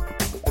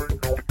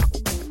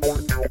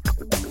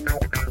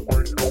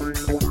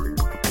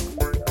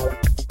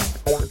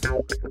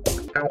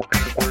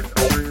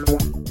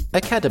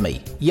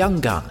 Academy, Young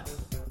Gun,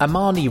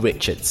 Amani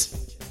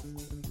Richards.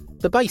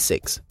 The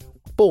basics.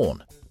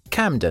 Born,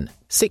 Camden,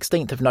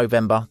 16th of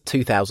November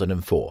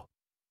 2004.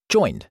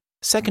 Joined,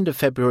 2nd of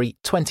February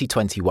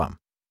 2021.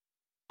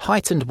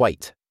 Height and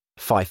weight,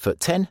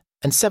 5'10"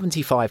 and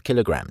 75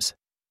 kilograms.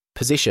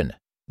 Position,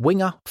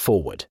 winger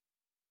forward.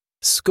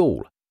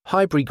 School,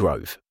 Highbury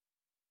Grove.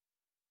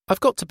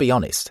 I've got to be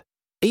honest,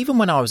 even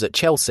when I was at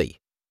Chelsea,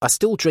 I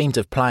still dreamed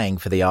of playing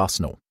for the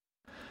Arsenal.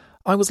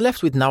 I was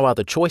left with no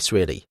other choice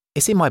really.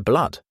 It's in my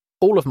blood.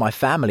 All of my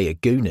family are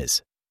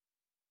Gooners.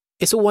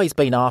 It's always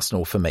been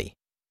Arsenal for me.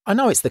 I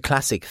know it's the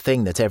classic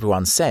thing that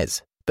everyone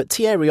says, but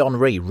Thierry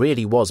Henry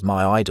really was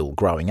my idol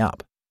growing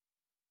up.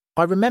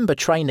 I remember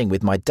training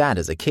with my dad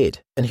as a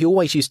kid, and he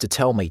always used to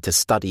tell me to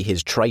study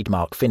his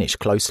trademark finish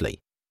closely.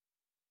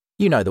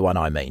 You know the one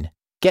I mean.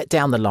 Get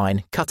down the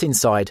line, cut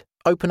inside,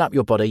 open up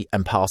your body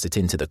and pass it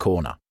into the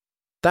corner.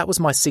 That was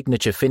my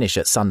signature finish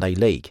at Sunday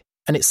League,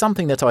 and it's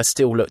something that I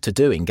still look to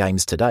do in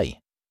games today.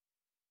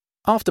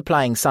 After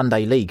playing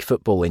Sunday League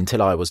football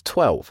until I was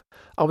 12,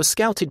 I was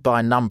scouted by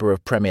a number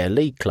of Premier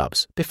League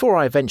clubs before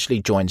I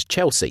eventually joined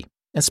Chelsea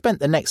and spent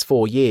the next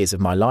 4 years of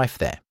my life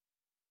there.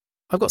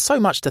 I've got so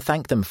much to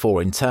thank them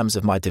for in terms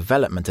of my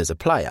development as a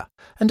player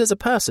and as a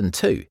person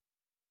too.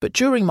 But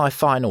during my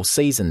final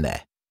season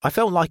there, I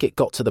felt like it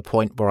got to the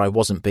point where I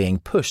wasn't being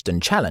pushed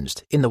and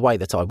challenged in the way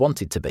that I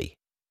wanted to be.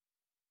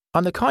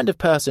 I'm the kind of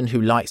person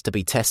who likes to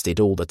be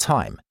tested all the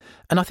time,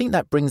 and I think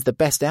that brings the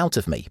best out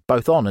of me,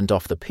 both on and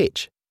off the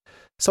pitch.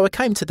 So I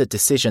came to the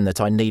decision that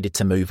I needed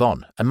to move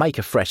on and make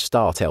a fresh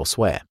start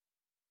elsewhere.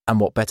 And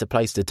what better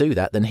place to do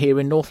that than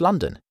here in North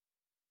London?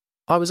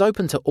 I was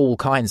open to all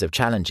kinds of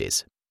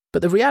challenges,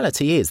 but the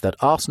reality is that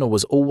Arsenal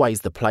was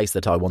always the place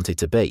that I wanted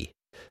to be.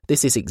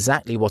 This is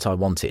exactly what I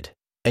wanted,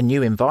 a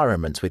new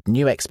environment with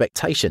new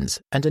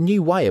expectations and a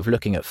new way of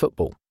looking at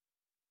football.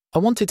 I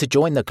wanted to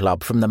join the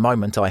club from the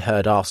moment I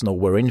heard Arsenal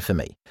were in for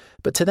me,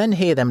 but to then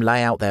hear them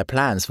lay out their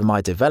plans for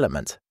my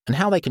development and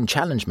how they can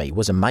challenge me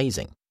was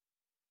amazing.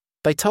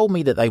 They told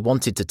me that they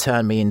wanted to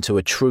turn me into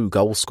a true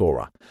goal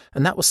scorer,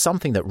 and that was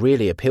something that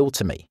really appealed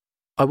to me.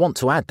 I want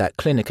to add that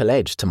clinical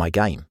edge to my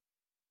game.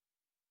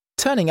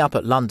 Turning up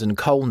at London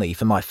Colney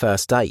for my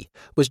first day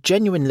was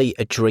genuinely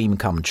a dream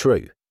come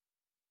true.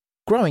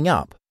 Growing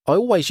up, I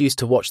always used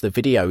to watch the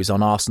videos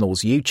on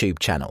Arsenal's YouTube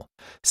channel,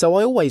 so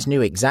I always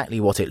knew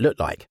exactly what it looked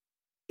like.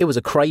 It was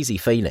a crazy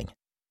feeling.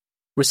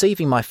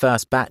 Receiving my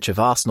first batch of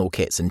Arsenal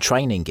kits and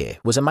training gear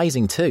was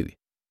amazing too.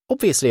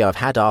 Obviously I've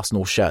had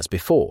Arsenal shirts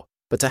before,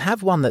 but to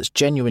have one that's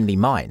genuinely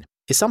mine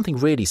is something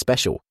really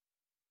special.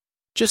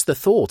 Just the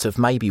thought of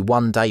maybe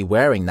one day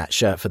wearing that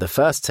shirt for the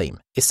first team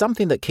is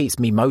something that keeps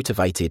me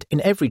motivated in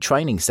every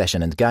training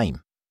session and game.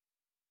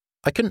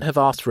 I couldn't have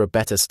asked for a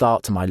better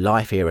start to my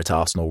life here at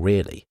Arsenal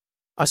really.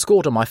 I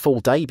scored on my full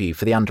debut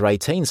for the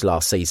under-18s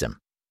last season,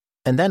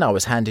 and then I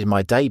was handed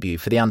my debut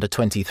for the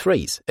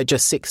under-23s at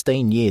just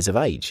 16 years of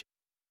age.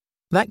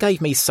 That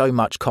gave me so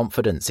much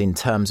confidence in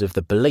terms of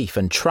the belief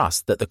and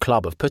trust that the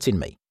club have put in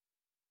me.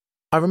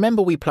 I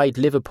remember we played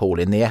Liverpool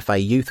in the FA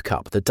Youth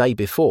Cup the day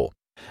before,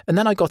 and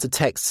then I got a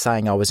text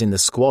saying I was in the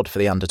squad for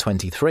the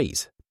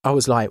under-23s. I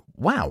was like,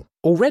 wow,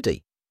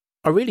 already?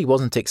 I really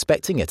wasn't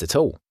expecting it at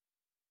all.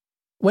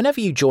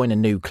 Whenever you join a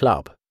new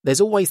club,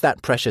 there's always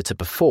that pressure to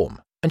perform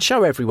and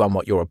show everyone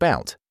what you're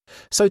about.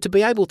 So to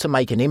be able to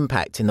make an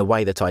impact in the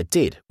way that I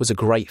did was a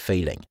great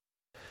feeling.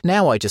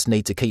 Now I just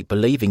need to keep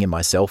believing in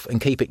myself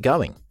and keep it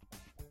going.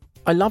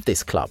 I love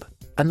this club.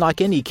 And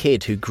like any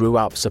kid who grew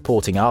up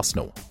supporting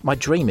Arsenal, my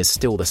dream is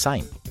still the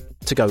same,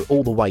 to go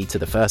all the way to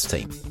the first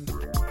team.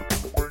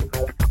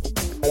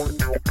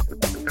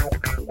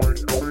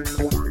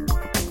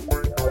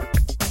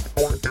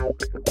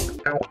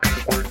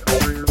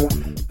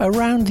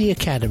 Around the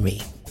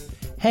Academy,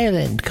 Hale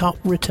End Cup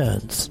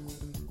returns.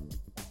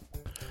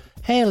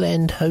 Hale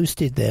End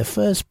hosted their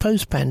first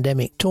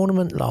post-pandemic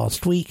tournament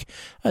last week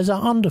as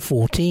our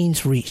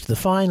under-14s reached the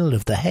final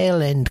of the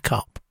Hale End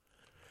Cup.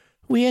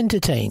 We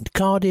entertained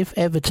Cardiff,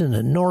 Everton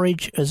and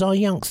Norwich as our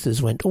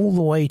youngsters went all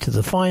the way to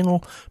the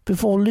final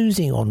before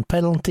losing on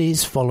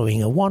penalties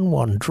following a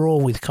 1-1 draw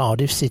with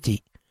Cardiff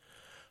City.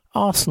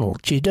 Arsenal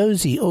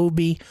Chidozie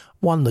Obi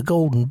won the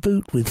Golden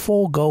Boot with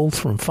 4 goals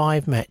from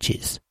 5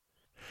 matches.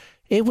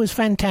 It was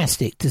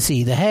fantastic to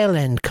see the Hale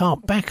End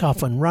Cup back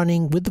up and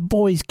running, with the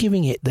boys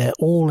giving it their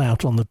all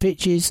out on the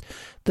pitches,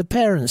 the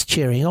parents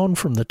cheering on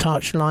from the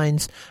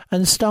touchlines,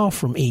 and staff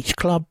from each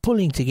club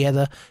pulling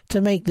together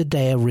to make the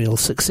day a real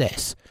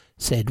success,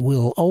 said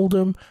Will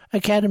Oldham,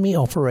 Academy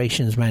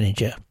Operations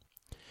Manager.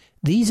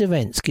 These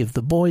events give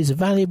the boys a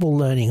valuable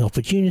learning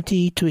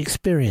opportunity to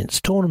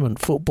experience tournament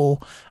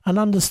football and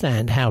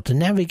understand how to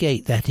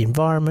navigate that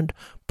environment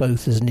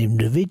both as an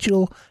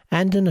individual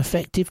and an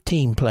effective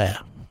team player.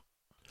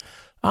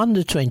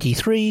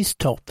 Under-23s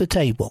topped the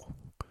table.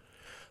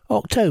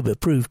 October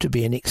proved to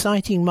be an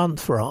exciting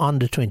month for our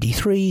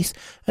under-23s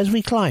as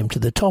we climbed to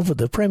the top of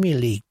the Premier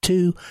League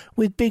 2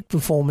 with big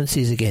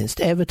performances against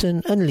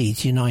Everton and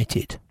Leeds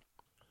United.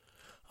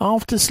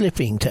 After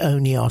slipping to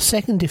only our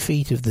second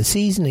defeat of the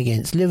season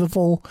against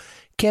Liverpool,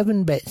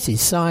 Kevin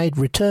Betts' side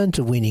returned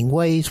to winning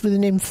ways with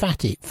an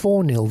emphatic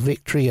 4-0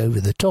 victory over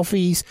the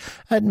Toffees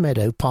at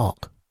Meadow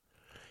Park.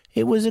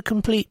 It was a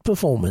complete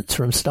performance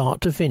from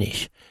start to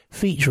finish,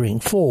 featuring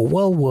 4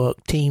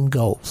 well-worked team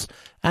goals,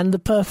 and the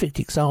perfect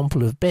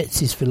example of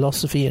Betts'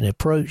 philosophy and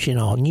approach in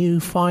our new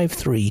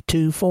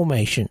 5-3-2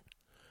 formation.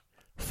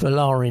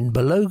 Folarin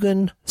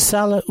Balogun,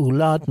 Salah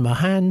Oulad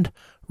Mahand,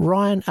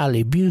 Ryan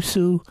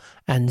Alibusu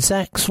and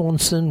Zach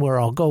Swanson were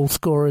our goal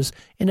scorers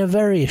in a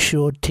very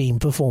assured team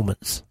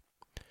performance.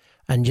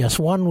 And just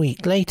 1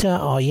 week later,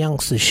 our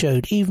youngsters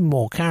showed even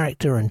more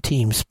character and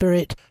team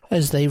spirit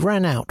as they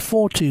ran out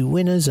 4-2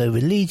 winners over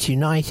Leeds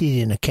United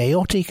in a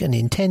chaotic and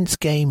intense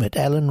game at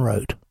Ellen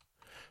Road.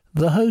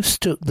 The hosts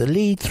took the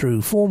lead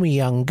through former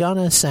young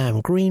gunner Sam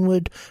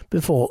Greenwood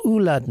before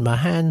Oulad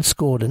Mahan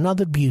scored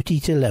another beauty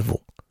to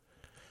level.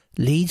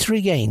 Leeds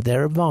regained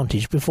their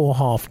advantage before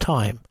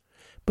half-time,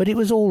 but it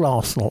was all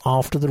Arsenal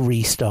after the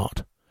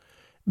restart.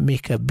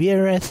 Mika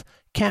Biereth,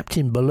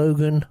 Captain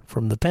Balogun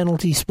from the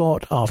penalty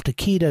spot after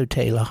Kido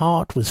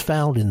Taylor-Hart was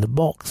fouled in the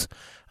box,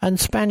 and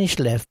Spanish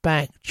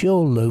left-back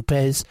Joel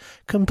Lopez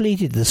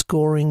completed the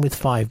scoring with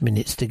 5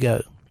 minutes to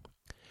go.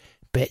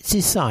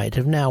 Betts' side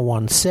have now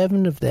won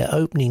 7 of their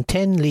opening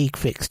 10 league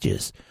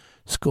fixtures,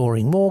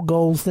 scoring more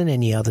goals than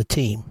any other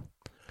team.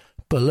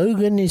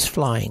 Balogun is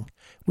flying,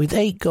 with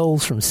 8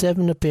 goals from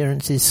 7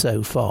 appearances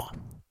so far.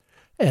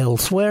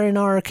 Elsewhere in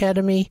our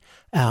academy,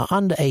 our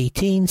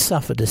under-18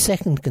 suffered a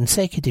second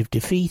consecutive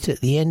defeat at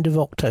the end of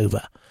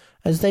October,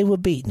 as they were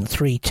beaten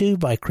 3-2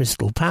 by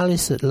Crystal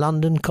Palace at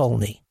London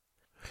Colney.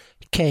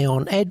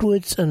 Keon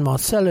Edwards and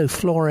Marcelo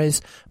Flores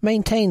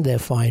maintained their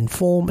fine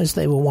form as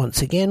they were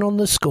once again on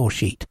the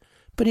scoresheet,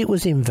 but it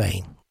was in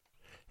vain.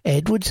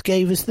 Edwards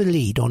gave us the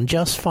lead on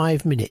just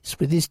 5 minutes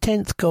with his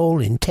 10th goal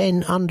in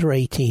 10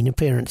 under-18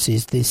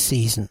 appearances this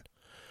season.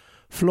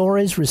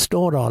 Flores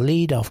restored our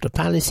lead after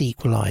Palace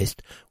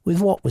equalised with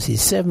what was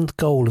his 7th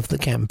goal of the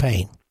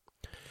campaign.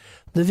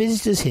 The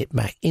visitors hit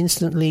back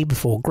instantly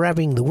before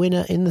grabbing the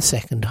winner in the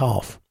second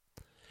half.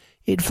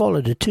 It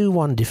followed a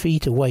 2-1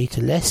 defeat away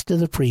to Leicester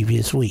the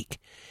previous week,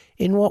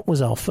 in what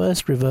was our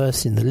first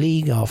reverse in the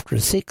league after a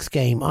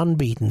 6-game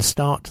unbeaten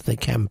start to the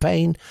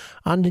campaign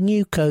under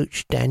new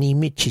coach Danny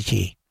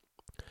Michichi.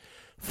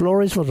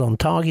 Flores was on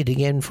target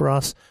again for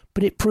us,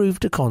 but it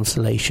proved a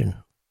consolation.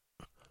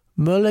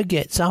 Müller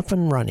gets up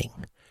and running.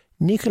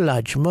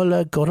 Nikolaj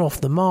Müller got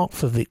off the mark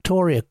for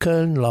Victoria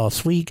Köln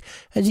last week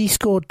as he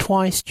scored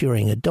twice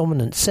during a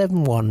dominant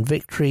 7-1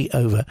 victory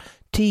over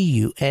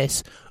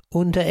TuS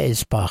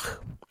Unteresbach.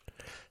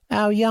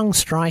 Our young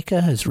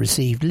striker has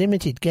received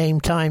limited game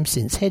time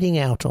since heading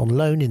out on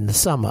loan in the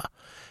summer,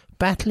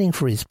 battling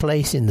for his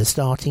place in the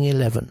starting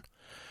 11.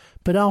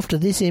 But after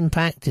this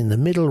impact in the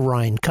Middle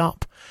Rhine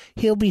Cup,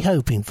 he'll be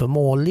hoping for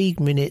more league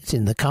minutes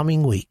in the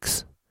coming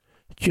weeks.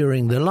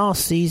 During the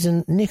last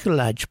season,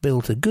 Nikolaj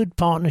built a good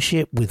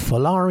partnership with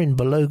Folarin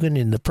Balogun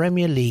in the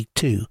Premier League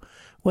 2,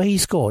 where he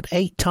scored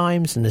 8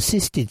 times and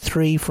assisted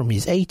 3 from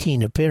his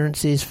 18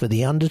 appearances for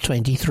the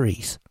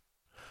under-23s.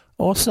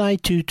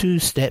 Osei Tutu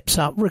steps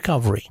up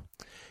recovery.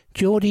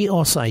 Jordi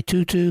Osei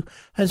Tutu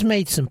has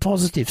made some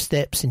positive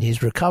steps in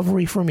his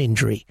recovery from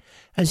injury,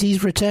 as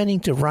he's returning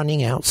to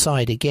running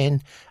outside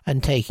again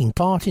and taking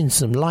part in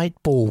some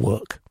light ball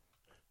work.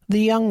 The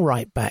young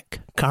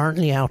right-back,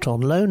 currently out on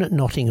loan at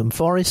Nottingham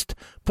Forest,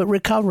 but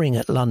recovering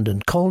at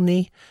London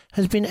Colney,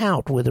 has been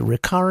out with a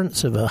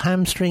recurrence of a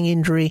hamstring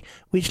injury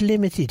which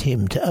limited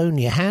him to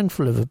only a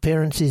handful of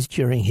appearances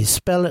during his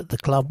spell at the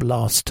club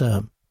last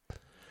term.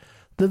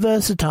 The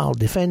versatile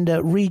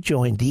defender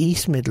rejoined the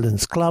East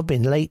Midlands club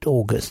in late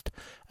August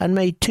and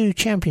made 2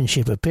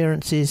 championship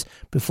appearances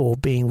before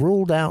being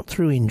ruled out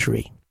through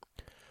injury.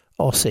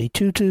 Osei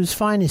Tutu's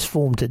finest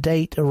form to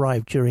date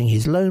arrived during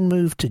his loan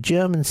move to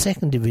German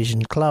second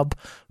division club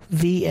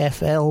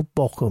VfL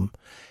Bochum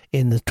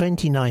in the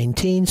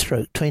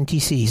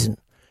 2019-20 season,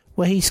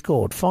 where he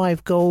scored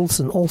 5 goals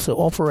and also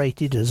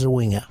operated as a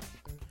winger.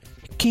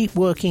 Keep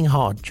working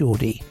hard,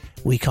 Jordi.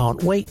 We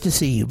can't wait to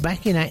see you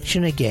back in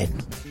action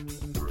again.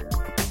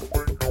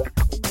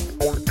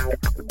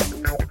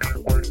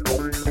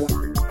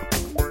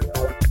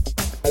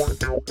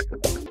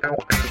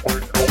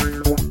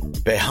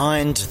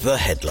 Behind the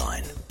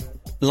headline.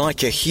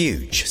 Like a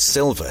huge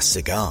silver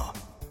cigar.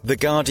 The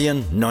Guardian,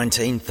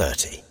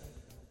 1930.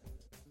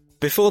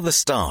 Before the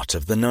start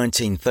of the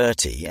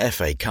 1930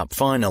 FA Cup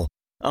final,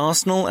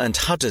 Arsenal and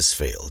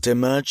Huddersfield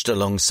emerged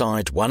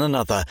alongside one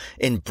another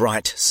in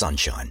bright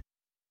sunshine.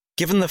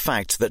 Given the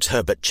fact that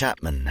Herbert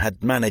Chapman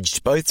had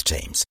managed both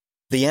teams,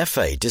 the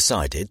FA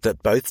decided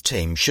that both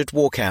teams should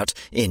walk out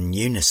in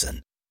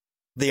unison.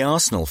 The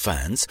Arsenal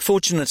fans,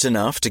 fortunate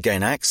enough to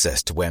gain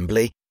access to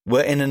Wembley,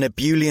 were in an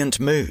ebullient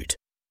mood,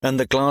 and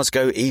the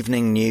Glasgow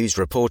Evening News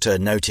reporter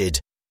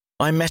noted,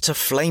 "I met a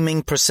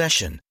flaming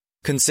procession,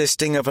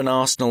 consisting of an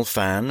Arsenal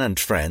fan and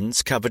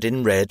friends covered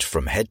in red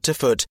from head to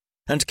foot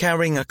and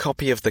carrying a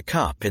copy of the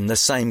cup in the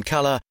same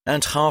colour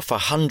and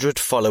 100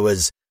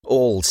 followers,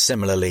 all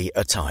similarly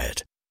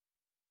attired."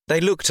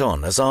 They looked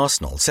on as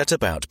Arsenal set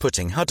about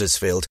putting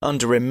Huddersfield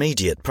under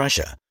immediate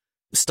pressure.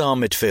 Star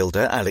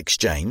midfielder Alex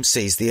James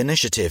seized the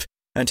initiative,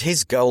 and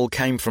his goal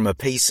came from a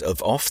piece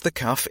of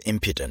off-the-cuff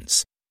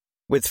impudence.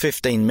 With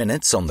 15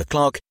 minutes on the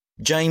clock,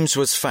 James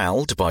was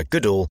fouled by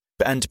Goodall,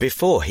 and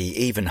before he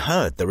even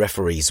heard the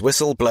referee's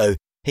whistle blow,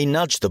 he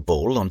nudged the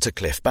ball onto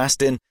Cliff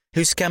Bastin,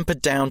 who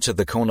scampered down to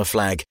the corner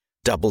flag,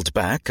 doubled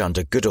back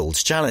under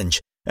Goodall's challenge,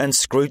 and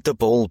screwed the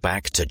ball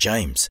back to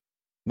James.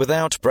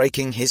 Without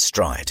breaking his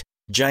stride,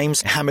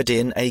 James hammered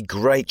in a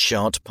great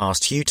shot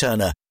past Hugh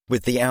Turner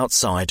with the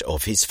outside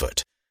of his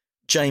foot.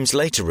 James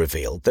later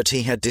revealed that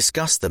he had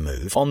discussed the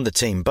move on the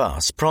team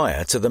bus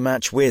prior to the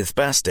match with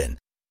Bastin.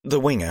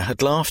 The winger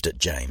had laughed at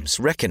James,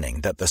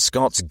 reckoning that the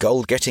Scots'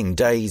 goal-getting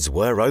days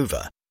were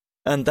over,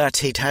 and that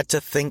he'd had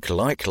to think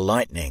like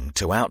lightning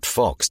to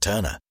outfox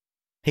Turner.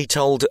 He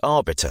told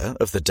Arbiter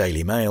of the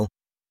Daily Mail,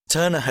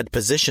 "Turner had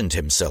positioned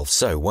himself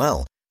so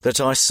well that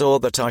I saw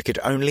that I could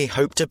only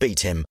hope to beat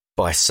him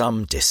by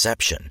some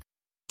deception.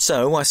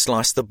 So I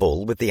sliced the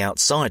ball with the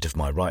outside of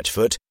my right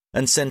foot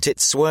and sent it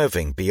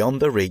swerving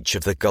beyond the reach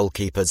of the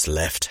goalkeeper's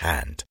left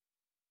hand."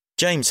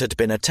 James had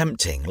been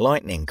attempting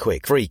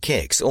lightning-quick free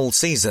kicks all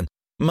season,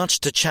 much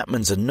to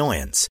Chapman's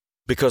annoyance,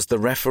 because the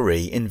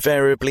referee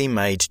invariably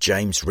made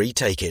James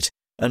retake it,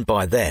 and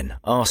by then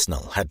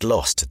Arsenal had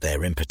lost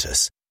their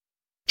impetus.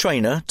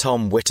 Trainer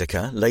Tom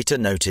Whittaker later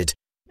noted,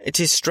 "It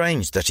is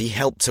strange that he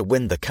helped to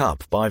win the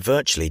cup by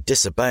virtually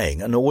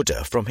disobeying an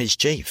order from his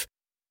chief."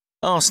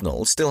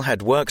 Arsenal still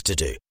had work to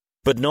do,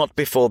 but not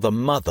before the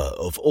mother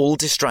of all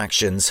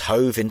distractions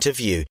hove into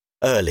view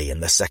early in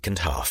the second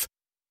half.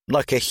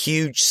 Like a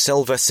huge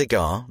silver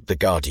cigar, The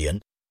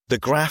Guardian, the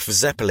Graf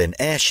Zeppelin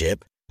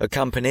airship,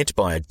 accompanied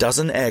by a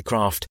dozen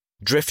aircraft,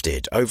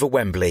 drifted over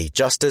Wembley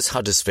just as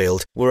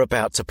Huddersfield were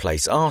about to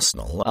place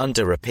Arsenal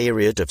under a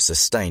period of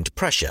sustained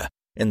pressure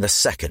in the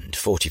second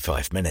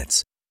 45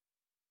 minutes.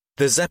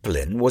 The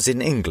Zeppelin was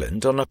in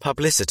England on a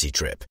publicity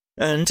trip,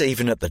 and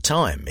even at the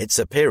time its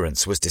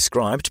appearance was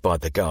described by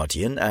The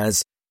Guardian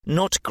as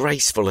not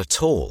graceful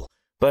at all,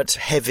 but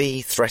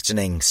heavy,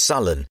 threatening,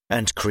 sullen,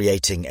 and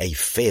creating a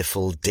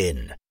fearful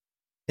din.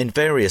 In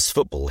various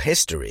football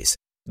histories,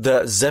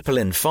 the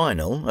Zeppelin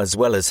final, as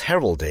well as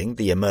heralding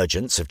the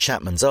emergence of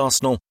Chapman's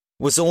Arsenal,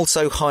 was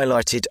also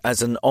highlighted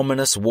as an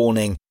ominous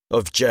warning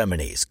of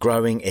Germany's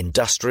growing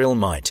industrial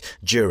might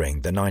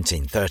during the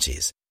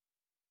 1930s.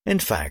 In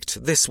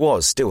fact, this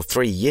was still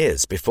 3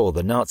 years before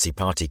the Nazi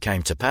Party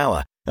came to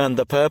power, and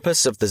the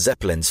purpose of the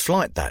Zeppelin's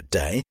flight that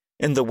day,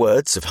 in the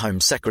words of Home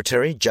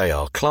Secretary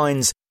J.R.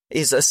 Kleins,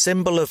 is a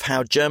symbol of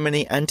how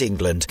Germany and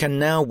England can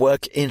now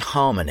work in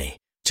harmony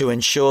to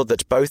ensure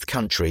that both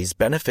countries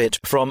benefit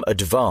from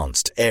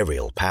advanced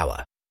aerial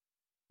power.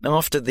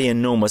 After the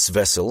enormous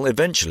vessel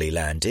eventually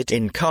landed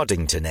in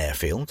Cardington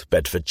Airfield,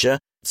 Bedfordshire,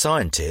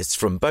 scientists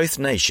from both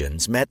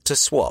nations met to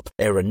swap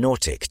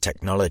aeronautic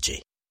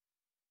technology.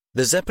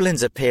 The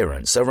Zeppelin's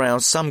appearance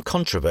aroused some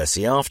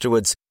controversy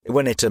afterwards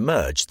when it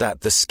emerged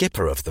that the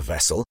skipper of the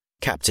vessel,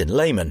 Captain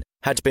Lehmann,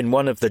 had been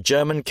one of the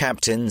German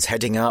captains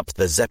heading up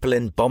the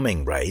Zeppelin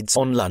bombing raids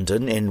on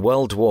London in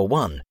World War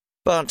I,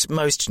 but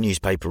most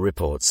newspaper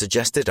reports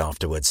suggested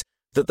afterwards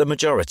that the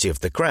majority of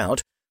the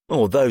crowd,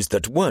 or those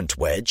that weren't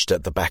wedged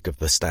at the back of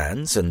the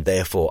stands and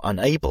therefore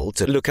unable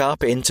to look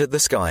up into the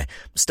sky,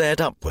 stared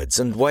upwards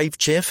and waved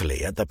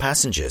cheerfully at the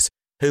passengers,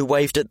 who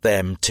waved at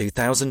them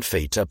 2,000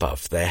 feet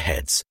above their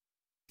heads.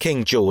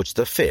 King George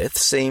V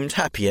seemed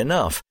happy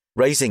enough,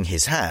 raising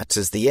his hat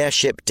as the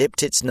airship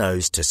dipped its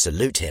nose to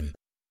salute him.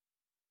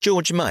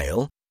 George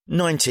Mayle,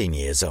 19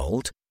 years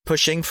old,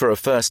 pushing for a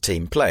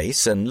first-team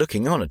place and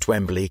looking on at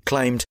Wembley,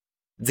 claimed,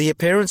 "The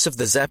appearance of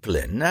the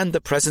Zeppelin and the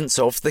presence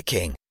of the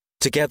King,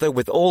 together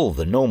with all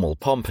the normal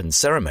pomp and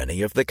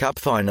ceremony of the Cup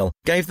final,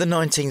 gave the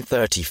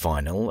 1930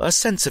 final a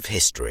sense of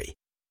history.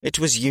 It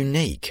was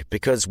unique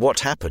because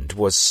what happened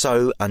was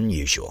so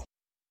unusual."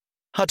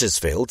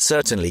 Huddersfield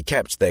certainly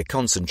kept their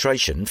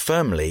concentration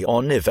firmly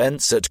on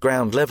events at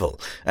ground level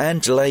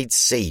and laid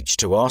siege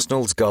to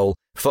Arsenal's goal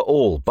for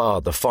all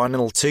bar the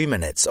final 2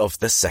 minutes of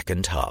the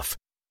second half.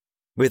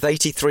 With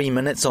 83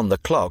 minutes on the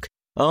clock,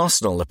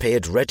 Arsenal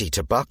appeared ready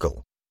to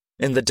buckle.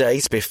 In the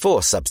days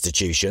before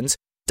substitutions,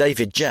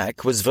 David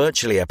Jack was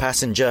virtually a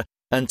passenger,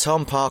 and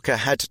Tom Parker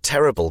had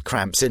terrible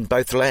cramps in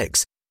both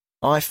legs.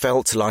 I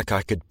felt like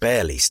I could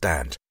barely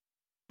stand.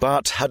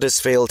 But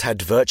Huddersfield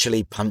had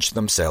virtually punched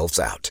themselves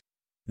out.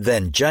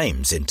 Then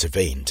James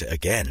intervened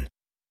again.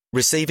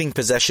 Receiving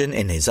possession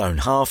in his own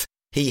half,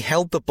 he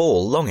held the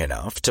ball long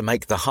enough to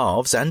make the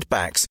halves and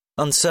backs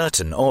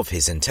uncertain of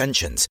his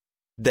intentions.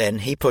 Then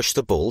he pushed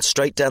the ball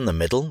straight down the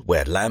middle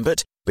where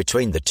Lambert,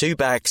 between the two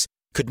backs,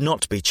 could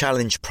not be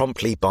challenged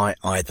promptly by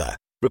either,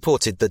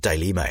 reported the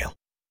Daily Mail.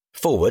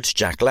 Forward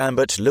Jack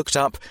Lambert looked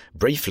up,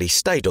 briefly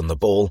stayed on the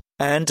ball,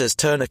 and as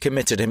Turner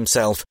committed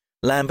himself,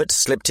 Lambert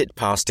slipped it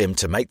past him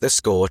to make the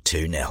score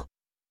 2-0.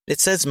 It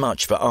says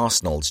much for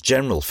Arsenal's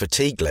general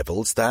fatigue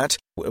levels that,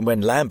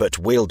 when Lambert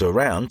wheeled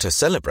around to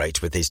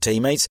celebrate with his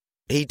teammates,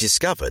 he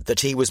discovered that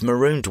he was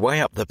marooned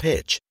way up the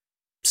pitch.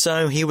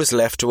 So he was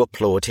left to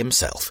applaud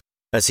himself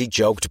as he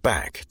jogged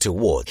back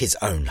toward his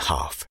own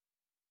half.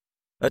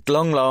 At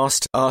long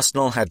last,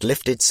 Arsenal had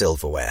lifted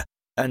silverware,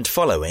 and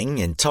following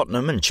in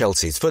Tottenham and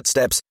Chelsea's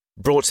footsteps,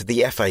 brought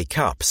the FA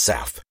Cup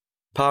south.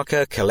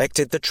 Parker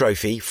collected the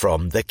trophy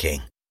from the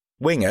King.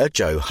 Winger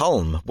Joe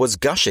Hulme was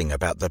gushing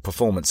about the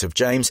performance of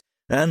James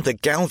and the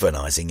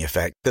galvanising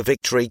effect the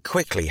victory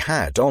quickly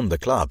had on the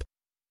club.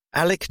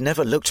 Alec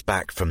never looked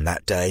back from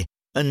that day,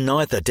 and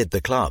neither did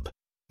the club.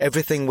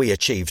 Everything we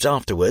achieved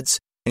afterwards,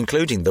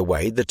 including the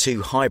way the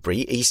two Highbury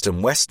East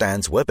and West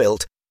stands were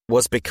built,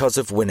 was because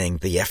of winning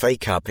the FA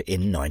Cup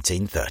in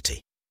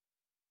 1930.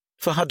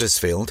 For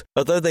Huddersfield,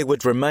 although they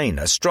would remain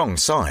a strong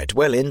side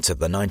well into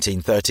the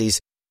 1930s,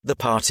 the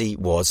party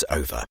was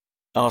over.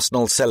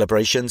 Arsenal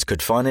celebrations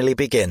could finally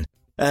begin,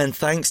 and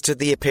thanks to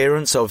the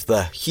appearance of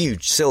the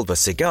huge silver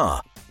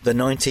cigar, the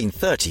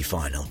 1930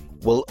 final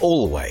will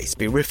always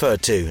be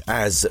referred to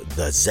as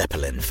the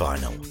Zeppelin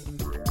final.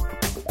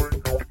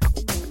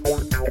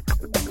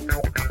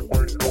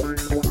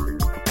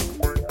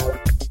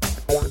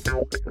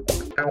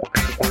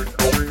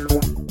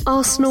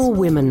 Arsenal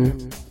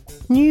women.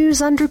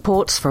 News and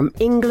reports from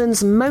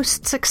England's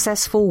most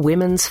successful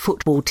women's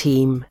football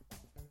team.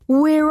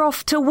 We're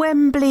off to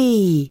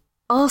Wembley!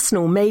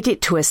 Arsenal made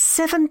it to a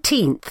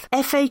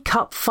 17th FA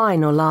Cup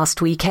final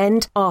last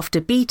weekend after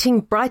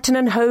beating Brighton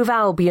and Hove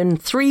Albion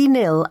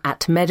 3-0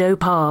 at Meadow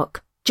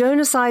Park.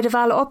 Jonas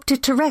Eidevall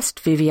opted to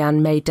rest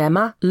Viviane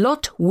Miedema,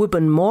 Lot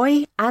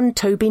Wubben-Moy and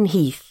Tobin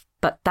Heath,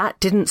 but that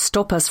didn't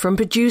stop us from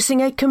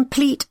producing a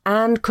complete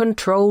and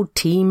controlled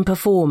team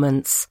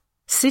performance.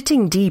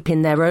 Sitting deep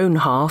in their own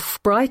half,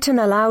 Brighton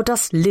allowed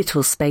us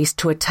little space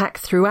to attack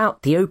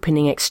throughout the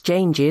opening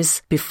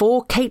exchanges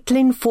before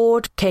Caitlin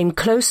Ford came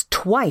close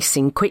twice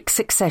in quick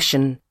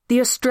succession. The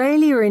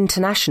Australia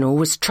international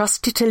was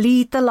trusted to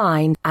lead the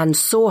line and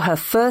saw her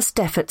first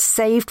effort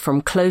saved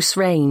from close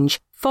range,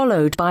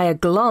 followed by a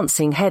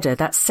glancing header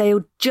that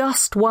sailed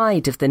just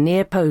wide of the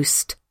near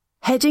post.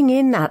 Heading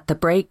in at the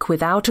break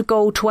without a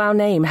goal to our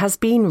name has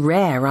been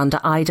rare under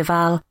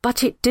Eidevall,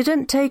 but it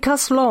didn't take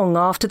us long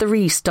after the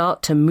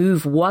restart to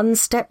move one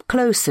step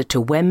closer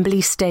to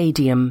Wembley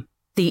Stadium.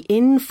 The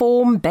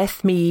in-form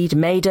Beth Mead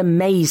made a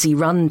mazy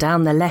run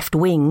down the left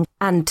wing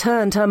and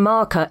turned her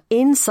marker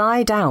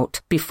inside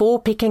out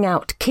before picking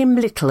out Kim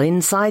Little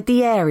inside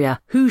the area,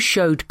 who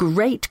showed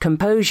great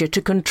composure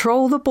to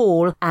control the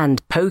ball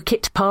and poke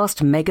it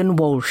past Megan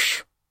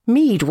Walsh.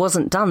 Mead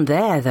wasn't done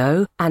there,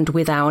 though, and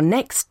with our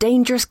next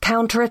dangerous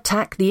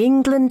counter-attack, the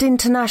England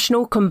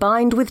international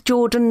combined with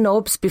Jordan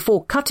Nobbs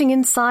before cutting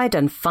inside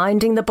and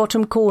finding the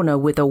bottom corner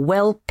with a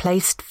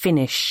well-placed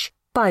finish.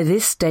 By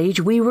this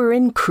stage, we were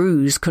in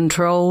cruise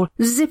control,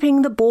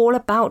 zipping the ball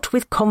about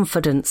with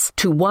confidence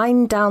to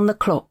wind down the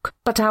clock,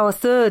 but our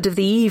third of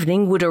the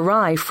evening would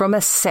arrive from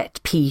a set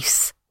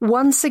piece.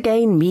 Once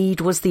again,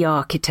 Mead was the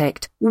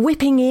architect,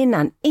 whipping in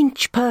an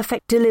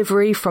inch-perfect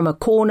delivery from a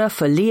corner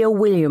for Leah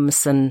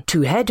Williamson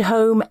to head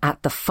home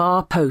at the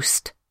far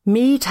post.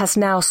 Mead has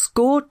now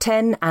scored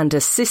 10 and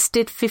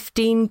assisted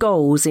 15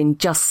 goals in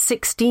just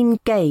 16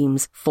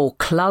 games for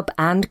club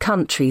and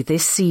country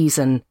this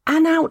season.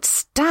 An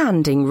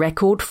outstanding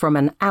record from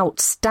an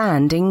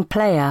outstanding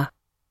player.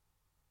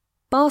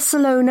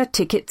 Barcelona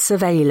tickets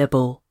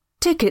available.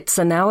 Tickets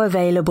are now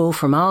available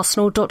from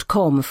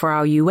Arsenal.com for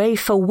our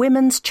UEFA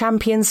Women's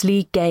Champions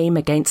League game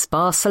against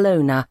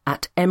Barcelona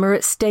at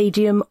Emirates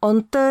Stadium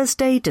on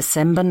Thursday,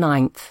 December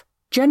 9th.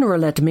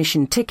 General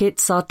admission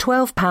tickets are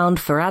 £12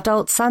 for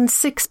adults and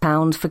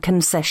 £6 for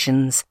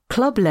concessions.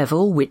 Club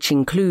level, which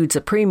includes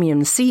a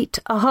premium seat,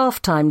 a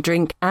half-time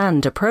drink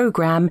and a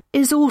programme,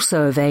 is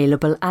also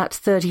available at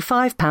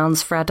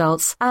 £35 for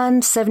adults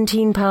and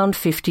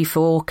 £17.50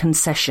 for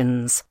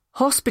concessions.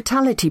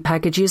 Hospitality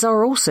packages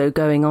are also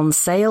going on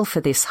sale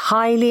for this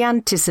highly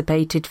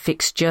anticipated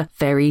fixture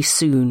very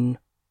soon.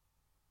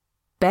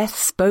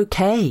 Beth's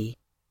bouquet.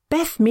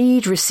 Beth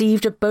Mead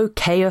received a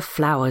bouquet of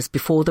flowers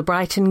before the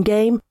Brighton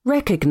game,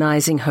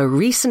 recognising her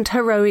recent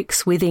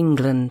heroics with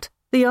England.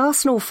 The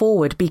Arsenal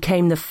forward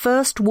became the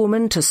first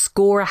woman to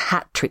score a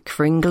hat-trick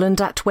for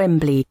England at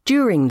Wembley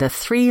during the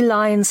Three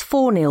Lions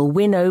 4-0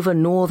 win over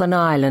Northern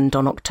Ireland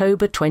on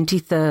October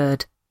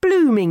 23rd.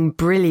 Blooming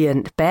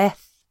brilliant,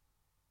 Beth!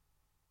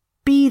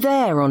 Be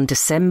there on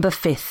December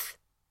 5th.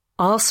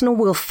 Arsenal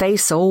will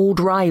face old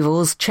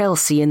rivals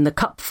Chelsea in the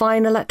cup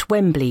final at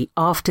Wembley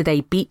after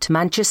they beat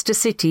Manchester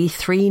City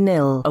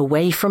 3-0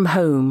 away from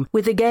home,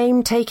 with the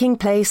game taking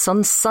place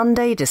on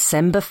Sunday,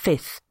 December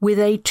 5th, with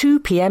a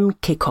 2 p.m.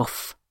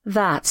 kickoff.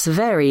 That's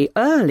very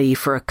early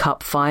for a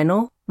cup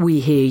final,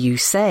 we hear you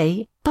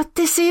say, but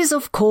this is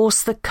of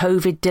course the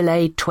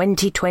COVID-delayed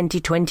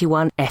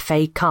 2020-21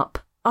 FA Cup.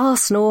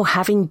 Arsenal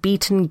having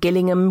beaten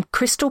Gillingham,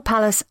 Crystal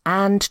Palace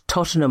and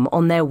Tottenham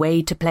on their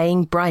way to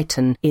playing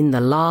Brighton in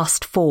the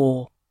last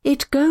 4.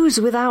 It goes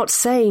without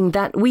saying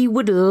that we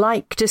would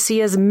like to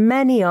see as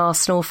many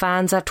Arsenal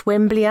fans at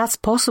Wembley as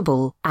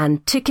possible,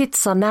 and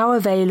tickets are now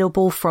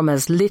available from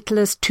as little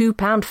as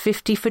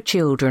 £2.50 for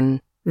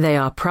children. They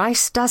are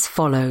priced as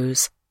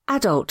follows.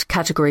 Adult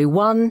Category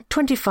 1,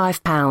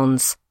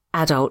 £25.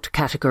 Adult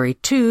Category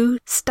 2,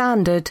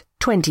 Standard,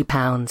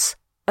 £20.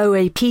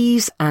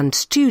 OAPs and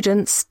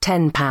students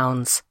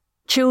 £10.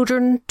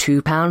 Children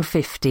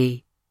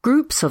 £2.50.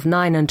 Groups of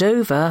 9 and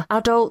over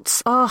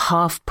adults are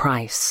half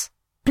price.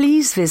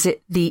 Please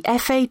visit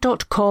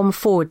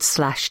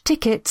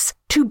thefa.com/tickets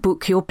to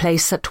book your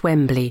place at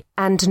Wembley,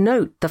 and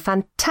note the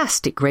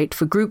fantastic rate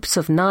for groups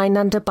of 9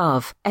 and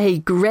above. A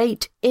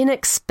great,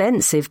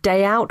 inexpensive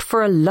day out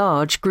for a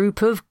large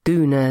group of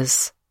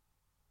gooners.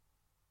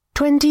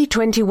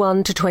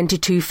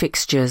 2021-22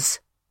 fixtures.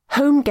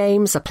 Home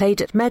games are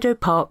played at Meadow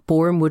Park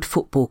Borehamwood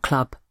Football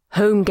Club.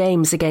 Home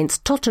games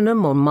against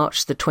Tottenham on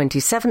March the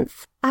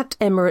 27th at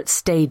Emirates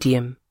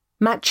Stadium.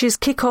 Matches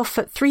kick off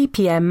at 3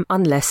 p.m.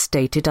 unless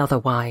stated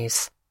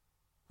otherwise.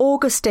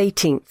 August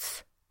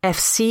 18th,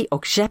 FC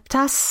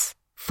Ogjeptas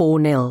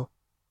 4-0.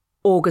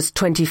 August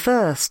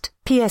 21st,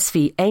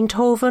 PSV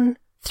Eindhoven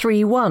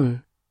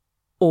 3-1.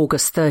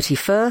 August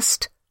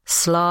 31st,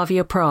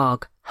 Slavia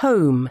Prague,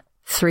 home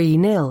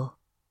 3-0.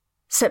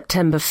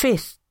 September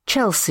 5th,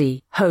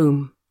 Chelsea,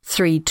 home,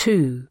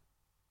 3-2.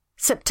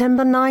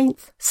 September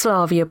 9th,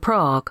 Slavia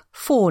Prague,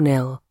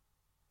 4-0.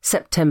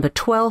 September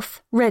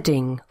 12th,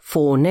 Reading,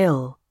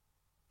 4-0.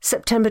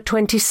 September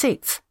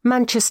 26th,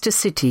 Manchester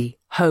City,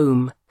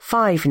 home,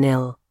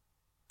 5-0.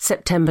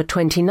 September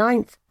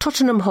 29th,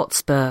 Tottenham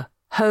Hotspur,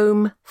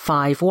 home,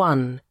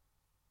 5-1.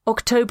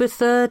 October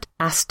 3rd,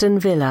 Aston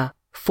Villa,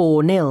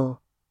 4-0.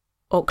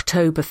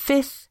 October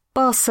 5th,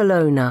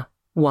 Barcelona,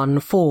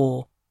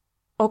 1-4.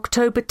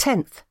 October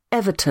 10th,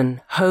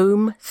 Everton,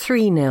 home,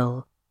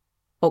 3-0.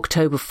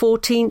 October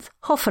 14th,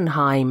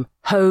 Hoffenheim,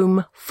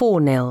 home,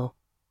 4-0.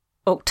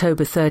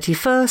 October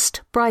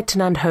 31st,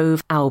 Brighton and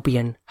Hove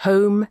Albion,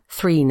 home,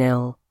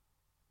 3-0.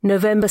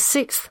 November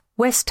 6th,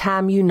 West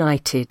Ham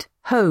United,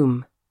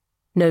 home.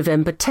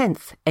 November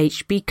 10th,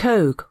 HB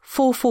Cogue,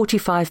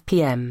 4:45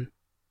 p.m.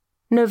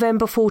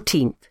 November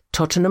 14th,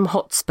 Tottenham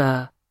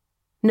Hotspur.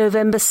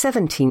 November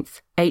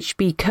 17th,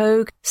 HB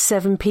Cogue,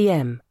 7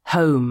 p.m,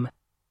 home.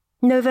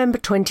 November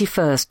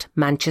 21st,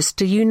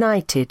 Manchester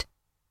United.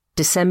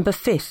 December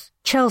 5th,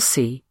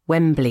 Chelsea,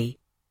 Wembley.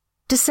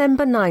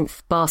 December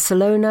 9th,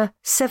 Barcelona,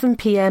 7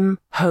 p.m,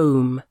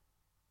 home.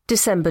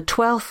 December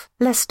 12th,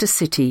 Leicester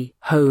City,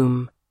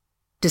 home.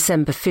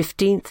 December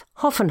 15th,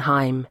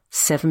 Hoffenheim,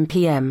 7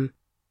 p.m.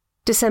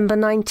 December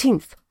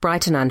 19th,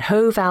 Brighton and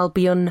Hove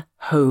Albion,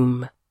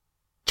 home.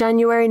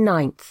 January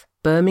 9th,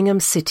 Birmingham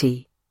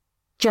City.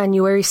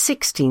 January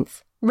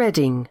 16th,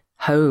 Reading,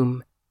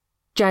 home.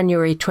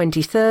 January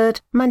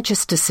 23rd,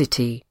 Manchester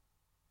City.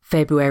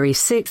 February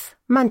 6th,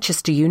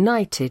 Manchester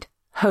United,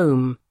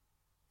 home.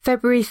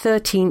 February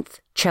 13th,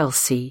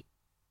 Chelsea.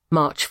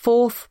 March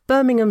 4th,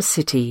 Birmingham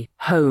City,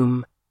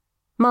 home.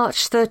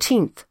 March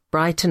 13th,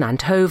 Brighton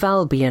and Hove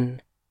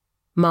Albion.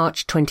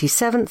 March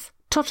 27th,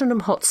 Tottenham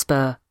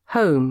Hotspur,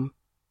 home.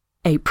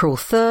 April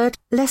 3rd,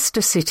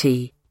 Leicester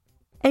City.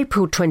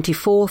 April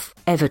 24th,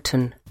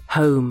 Everton,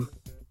 home.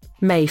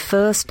 May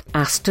 1st,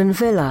 Aston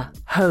Villa,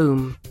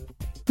 home.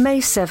 May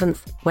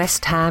 7th,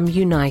 West Ham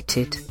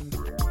United.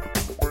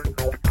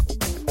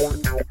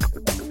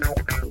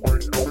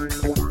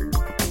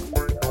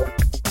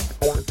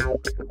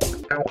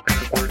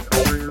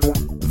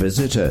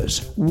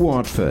 Visitors,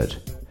 Watford,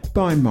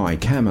 by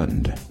Mike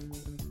Hammond.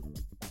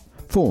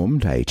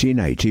 Formed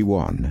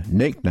 1881,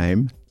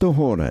 nickname The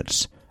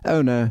Hornets,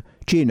 owner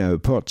Gino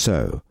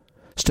Pozzo.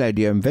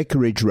 Stadium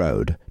Vicarage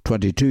Road,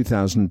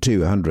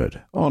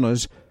 22,200.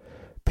 Honours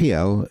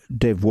PL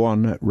Div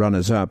 1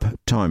 runners-up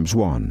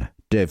 ×1,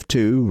 Div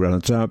 2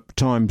 runners-up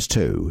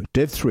 ×2,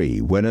 Div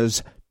 3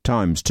 winners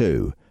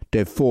 ×2,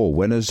 Div 4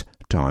 winners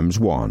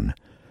 ×1,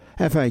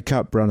 FA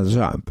Cup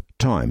runners-up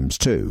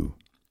 ×2.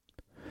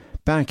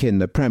 Back in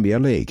the Premier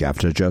League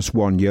after just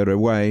 1 year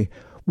away,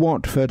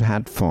 Watford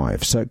had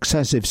 5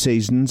 successive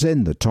seasons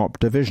in the top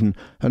division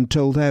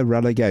until their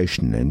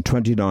relegation in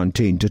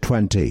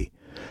 2019-20.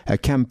 A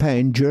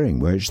campaign during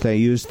which they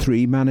used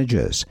 3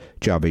 managers,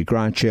 Javi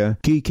Gracia,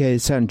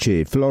 Quique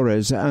Sanchez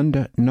Flores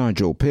and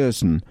Nigel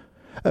Pearson,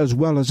 as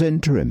well as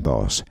interim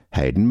boss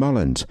Hayden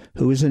Mullins,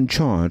 who was in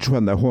charge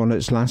when the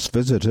Hornets last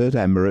visited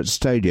Emirates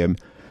Stadium,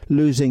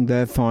 losing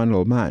their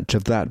final match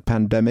of that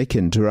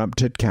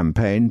pandemic-interrupted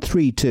campaign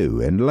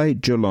 3-2 in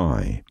late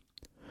July.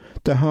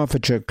 The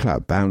Hertfordshire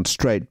club bounced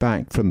straight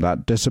back from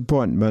that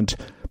disappointment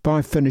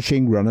by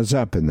finishing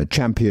runners-up in the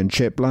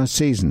Championship last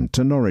season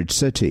to Norwich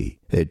City.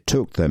 It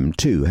took them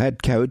 2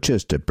 head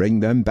coaches to bring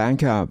them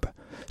back up.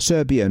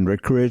 Serbian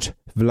recruit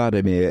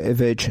Vladimir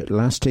Ivic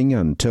lasting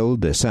until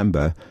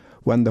December,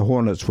 when the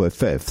Hornets were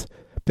 5th,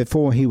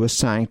 before he was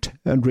sacked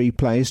and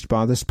replaced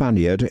by the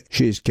Spaniard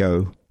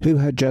Žižko, who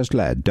had just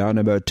led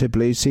Dynamo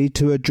Tbilisi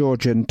to a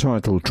Georgian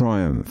title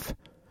triumph.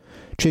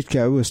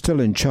 Žižko was still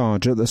in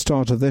charge at the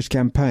start of this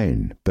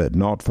campaign, but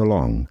not for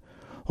long.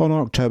 On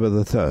October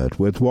the 3rd,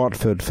 with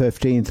Watford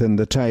 15th in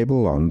the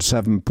table on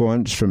 7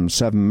 points from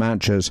 7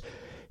 matches,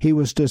 he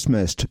was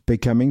dismissed,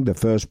 becoming the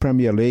first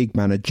Premier League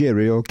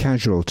managerial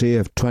casualty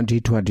of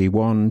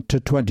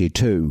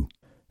 2021-22.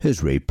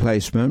 His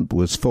replacement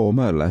was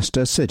former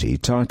Leicester City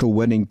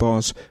title-winning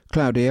boss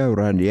Claudio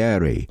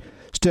Ranieri,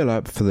 still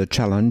up for the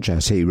challenge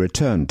as he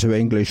returned to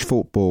English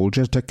football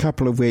just a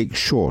couple of weeks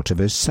short of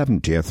his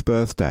 70th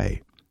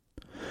birthday.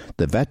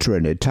 The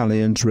veteran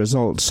Italian's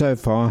results so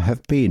far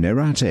have been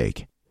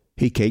erratic.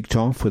 He kicked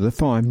off with a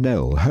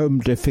 5-0 home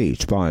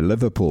defeat by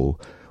Liverpool,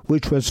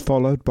 which was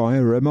followed by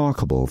a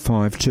remarkable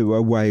 5-2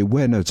 away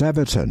win at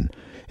Everton,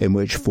 in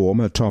which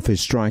former Toffee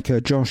striker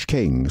Josh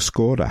King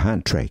scored a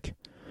hat-trick.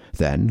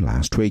 Then,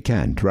 last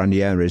weekend,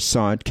 Ranieri's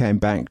side came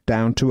back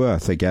down to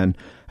earth again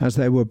as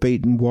they were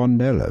beaten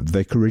 1-0 at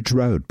Vicarage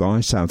Road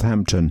by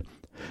Southampton,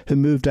 who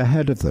moved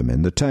ahead of them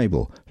in the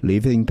table,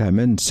 leaving them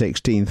in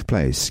 16th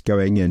place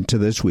going into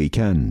this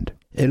weekend.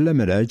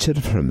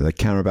 Eliminated from the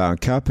Carabao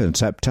Cup in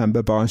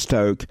September by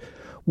Stoke,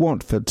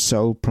 Watford's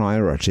sole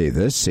priority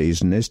this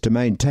season is to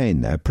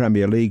maintain their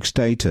Premier League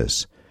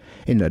status.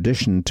 In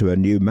addition to a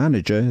new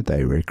manager,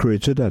 they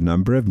recruited a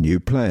number of new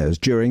players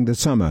during the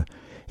summer,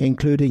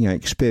 including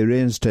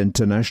experienced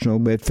international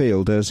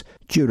midfielders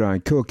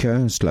Juraj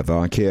Kuka,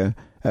 Slovakia,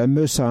 and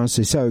Musa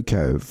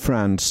Sissoko,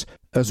 France,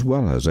 as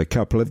well as a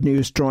couple of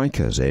new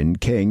strikers in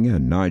King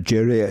and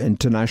Nigeria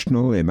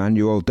international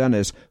Emmanuel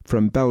Dennis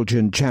from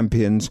Belgian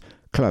champions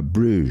Club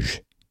Brugge.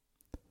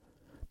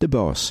 The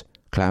boss,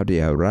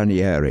 Claudio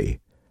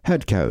Ranieri.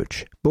 Head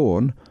coach,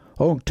 born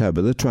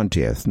October the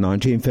 20th,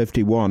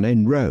 1951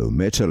 in Rome,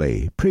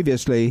 Italy.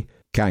 Previously,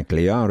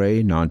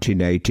 Cagliari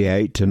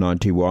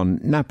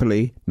 1988-91,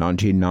 Napoli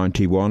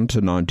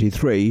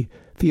 1991-93,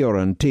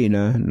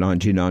 Fiorentina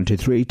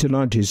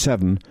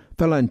 1993-97,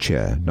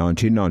 Valencia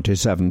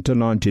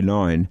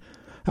 1997-99,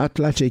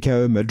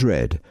 Atletico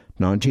Madrid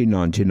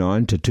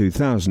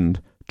 1999-2000,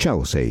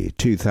 Chelsea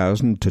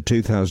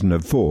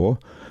 2000-2004,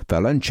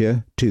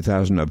 Valencia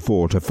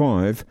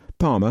 2004-5,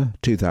 Parma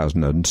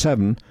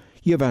 2007,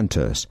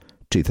 Juventus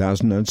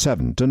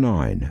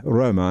 2007-9,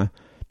 Roma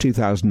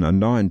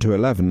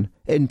 2009-11,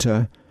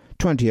 Inter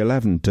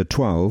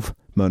 2011-12,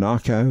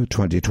 Monaco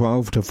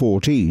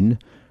 2012-14,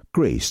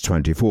 Greece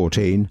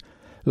 2014,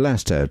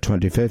 Leicester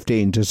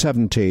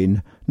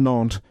 2015-17,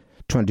 Nantes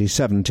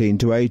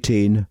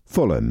 2017-18,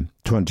 Fulham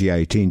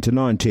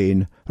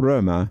 2018-19,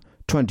 Roma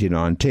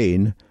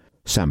 2019,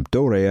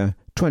 Sampdoria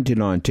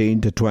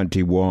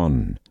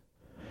 2019-21.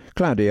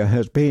 Claudio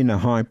has been a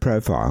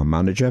high-profile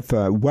manager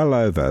for well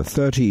over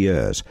 30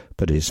 years,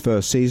 but his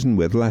first season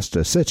with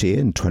Leicester City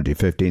in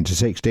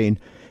 2015-16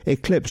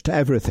 eclipsed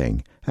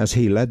everything as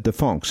he led the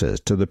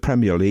Foxes to the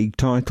Premier League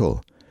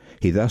title.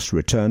 He thus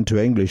returned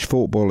to English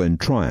football in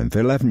triumph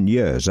 11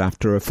 years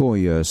after a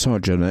 4-year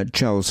sojourn at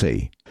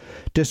Chelsea.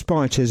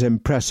 Despite his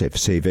impressive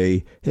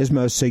CV, his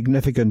most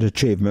significant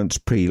achievements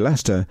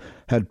pre-Leicester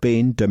had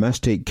been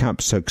domestic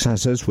cup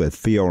successes with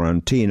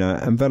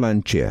Fiorentina and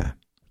Valencia.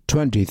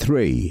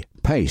 23.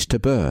 Pace to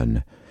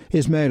burn.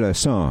 Ismaila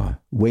Sarr,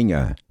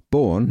 winger,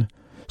 born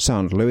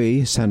St.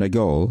 Louis,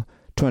 Senegal,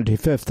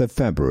 25th of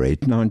February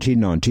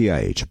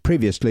 1998,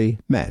 previously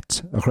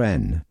Metz,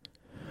 Rennes.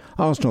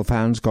 Arsenal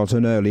fans got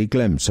an early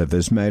glimpse of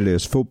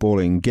Ismaila's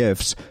footballing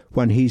gifts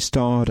when he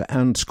starred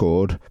and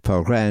scored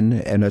for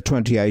Rennes in a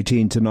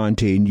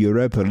 2018-19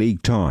 Europa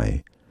League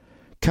tie.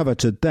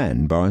 Coveted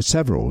then by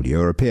several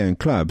European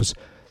clubs,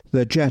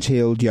 the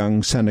jet-heeled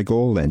young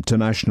Senegal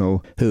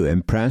international, who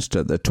impressed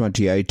at the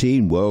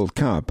 2018 World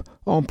Cup,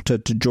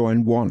 opted to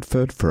join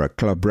Watford for a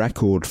club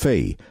record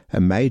fee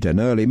and made an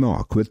early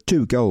mark with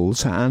 2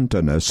 goals and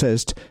an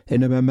assist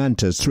in a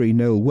momentous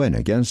 3-0 win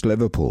against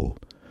Liverpool.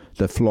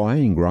 The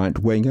flying right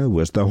winger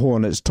was the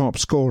Hornets' top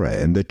scorer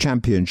in the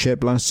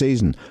Championship last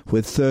season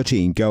with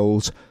 13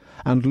 goals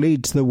and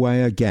leads the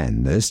way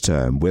again this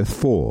term with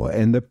 4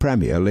 in the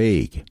Premier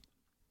League.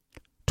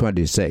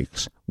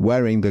 26.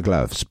 Wearing the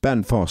gloves,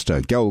 Ben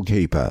Foster,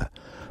 goalkeeper.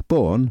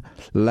 Born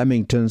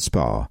Leamington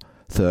Spa,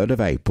 3rd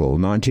of April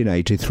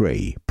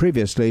 1983.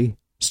 Previously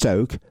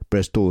Stoke,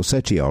 Bristol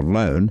City on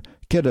loan,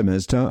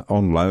 Kidderminster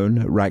on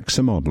loan,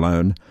 Wrexham on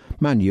loan,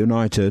 Man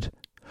United,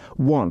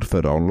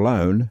 Watford on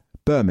loan,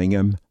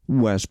 Birmingham,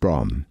 West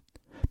Brom.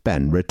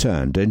 Ben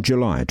returned in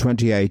July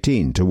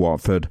 2018 to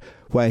Watford,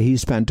 where he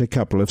spent a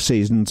couple of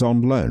seasons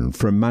on loan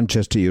from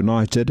Manchester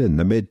United in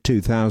the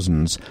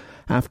mid-2000s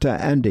after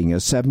ending a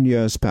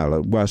 7-year spell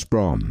at West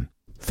Brom.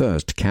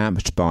 First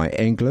capped by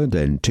England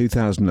in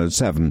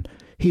 2007,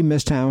 he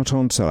missed out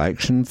on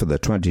selection for the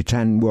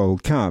 2010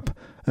 World Cup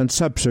and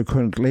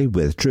subsequently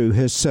withdrew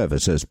his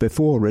services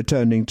before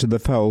returning to the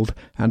fold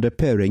and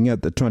appearing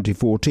at the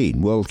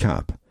 2014 World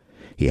Cup.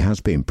 He has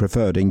been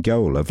preferred in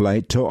goal of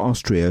late to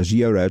Austria's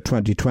Euro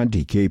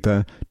 2020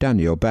 keeper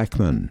Daniel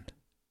Beckmann.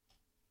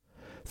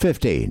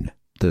 15.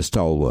 The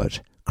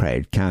stalwart,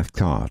 Craig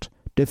Cathcart,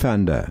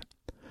 defender.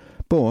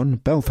 Born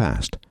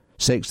Belfast,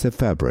 6th of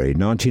February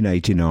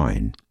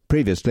 1989.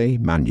 Previously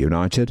Man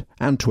United,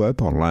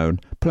 Antwerp on loan,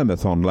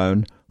 Plymouth on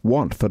loan,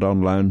 Watford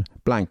on loan,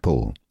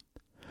 Blackpool.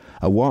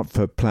 A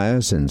Watford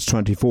player since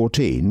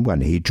 2014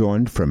 when he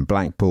joined from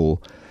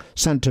Blackpool,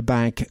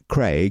 centre-back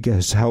Craig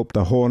has helped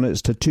the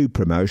Hornets to 2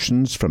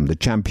 promotions from the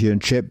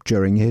Championship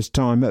during his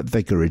time at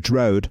Vicarage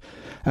Road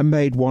and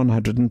made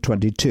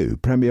 122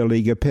 Premier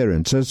League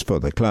appearances for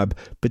the club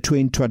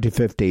between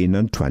 2015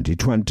 and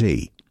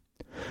 2020.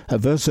 A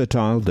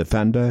versatile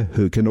defender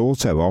who can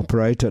also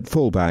operate at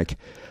fullback,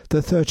 the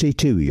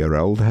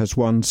 32-year-old has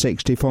won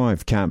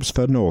 65 caps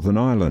for Northern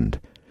Ireland.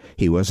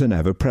 He was an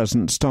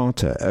ever-present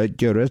starter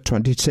at Euro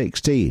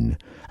 2016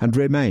 and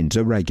remains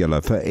a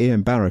regular for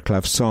Ian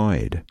Barraclough's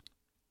side.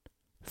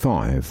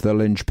 5. The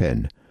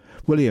linchpin,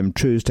 William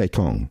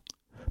Troostekong.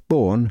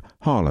 Born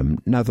Haarlem,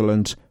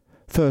 Netherlands,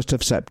 1st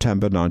of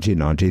September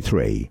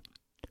 1993.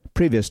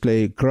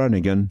 Previously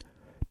Groningen,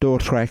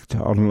 Dordrecht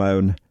on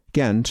loan,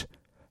 Ghent,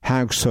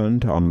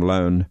 Haugesund on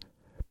loan,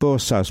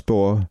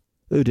 Bursaspor,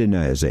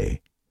 Udinese.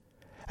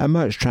 A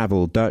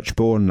much-travelled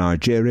Dutch-born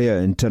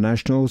Nigeria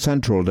international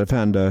central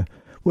defender,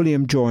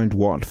 William joined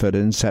Watford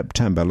in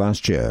September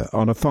last year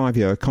on a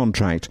 5-year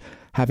contract,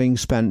 having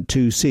spent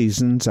 2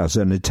 seasons as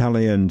an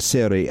Italian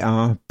Serie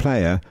A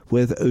player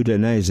with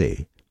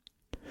Udinese.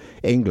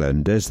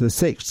 England is the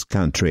 6th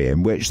country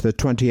in which the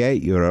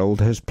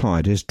 28-year-old has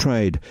plied his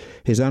trade,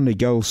 his only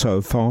goal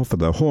so far for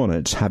the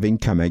Hornets having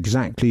come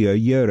exactly a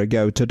year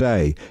ago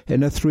today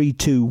in a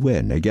 3-2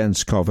 win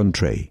against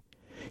Coventry.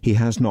 He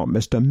has not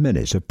missed a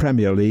minute of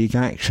Premier League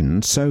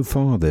action so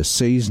far this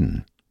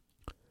season.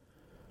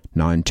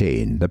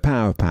 19. The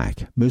Power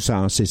Pack, Moussa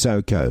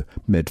Sissoko,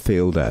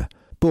 midfielder.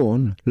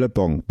 Born Le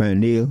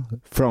Bon-Mesnil,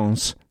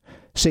 France,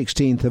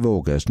 16th of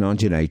August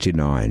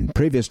 1989.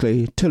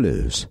 Previously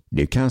Toulouse,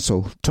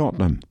 Newcastle,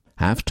 Tottenham.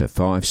 After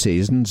 5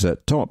 seasons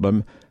at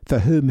Tottenham, for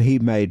whom he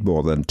made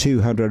more than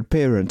 200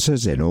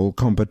 appearances in all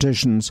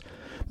competitions,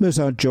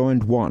 Moussa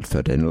joined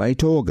Watford in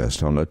late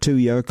August on a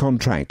 2-year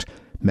contract,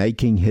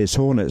 making his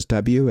Hornets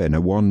debut in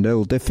a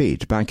 1-0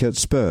 defeat back at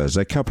Spurs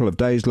a couple of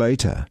days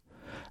later.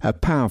 A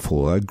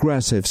powerful,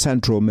 aggressive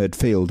central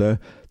midfielder,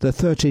 the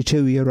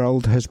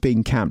 32-year-old has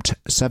been capped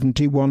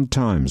 71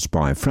 times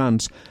by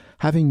France,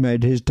 having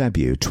made his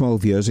debut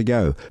 12 years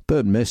ago,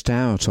 but missed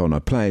out on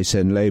a place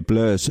in Les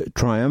Bleus'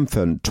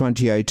 triumphant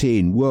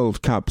 2018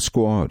 World Cup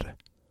squad.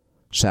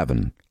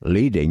 7.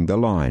 Leading the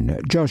line,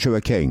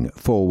 Joshua King,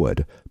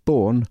 forward.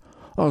 Born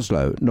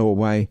Oslo,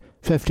 Norway,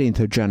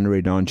 15th of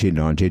January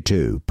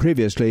 1992.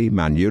 Previously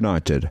Man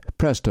United,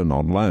 Preston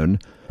on loan,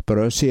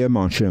 Borussia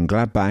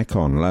Mönchengladbach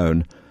on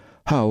loan,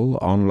 Hull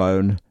on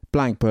loan,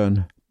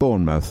 Blackburn,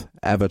 Bournemouth,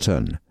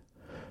 Everton.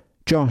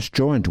 Josh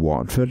joined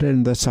Watford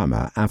in the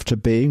summer after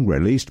being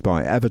released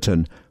by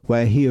Everton,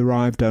 where he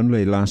arrived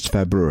only last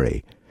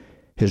February.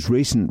 His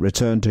recent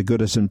return to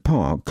Goodison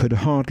Park could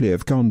hardly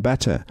have gone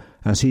better,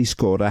 as he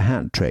scored a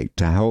hat-trick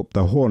to help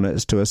the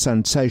Hornets to a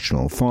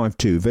sensational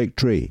 5-2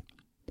 victory.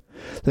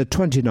 The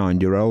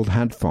 29-year-old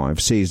had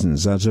 5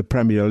 seasons as a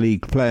Premier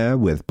League player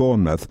with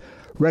Bournemouth,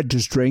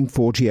 registering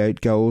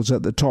 48 goals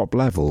at the top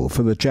level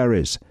for the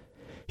Cherries.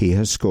 He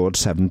has scored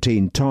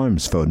 17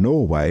 times for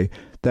Norway,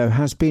 though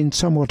has been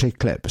somewhat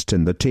eclipsed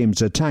in the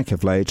team's attack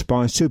of late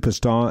by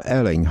superstar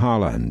Erling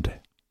Haaland.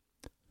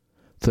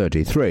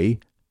 33.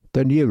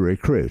 The new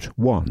recruit,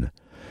 1.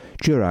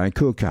 Juraj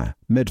Kuka,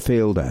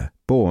 midfielder,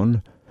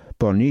 born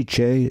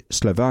Bornice,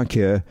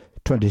 Slovakia,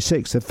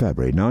 26th of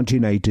February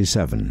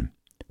 1987.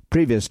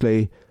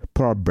 Previously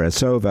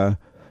Pobresova,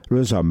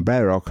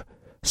 Rosenberok,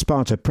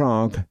 Sparta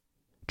Prague,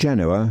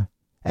 Genoa,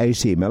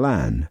 AC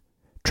Milan,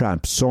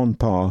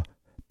 Trabzonspor,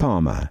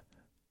 Parma.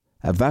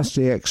 A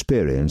vastly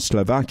experienced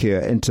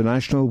Slovakia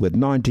international with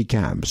 90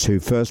 caps who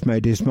first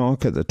made his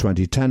mark at the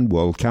 2010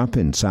 World Cup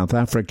in South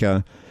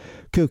Africa,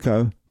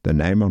 Kuko, the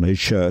name on his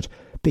shirt,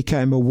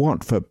 became a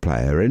Watford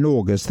player in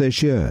August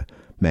this year,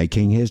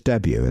 making his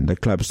debut in the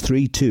club's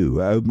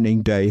 3-2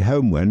 opening day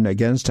home win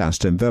against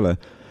Aston Villa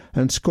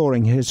and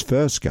scoring his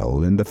first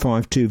goal in the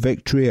 5-2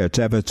 victory at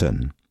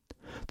Everton.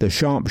 The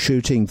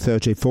sharp-shooting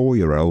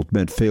 34-year-old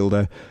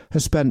midfielder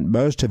has spent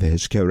most of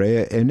his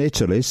career in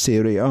Italy's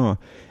Serie A,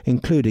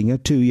 including a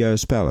 2-year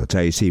spell at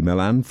AC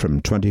Milan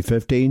from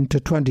 2015 to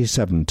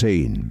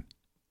 2017.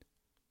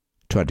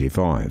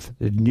 25.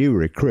 The new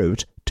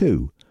recruit,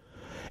 2.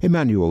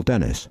 Emmanuel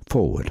Dennis,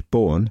 forward,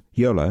 born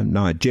Yola,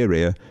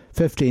 Nigeria,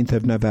 15th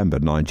of November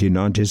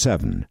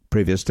 1997.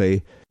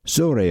 Previously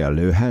Zoria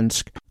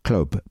Luhansk,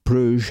 Club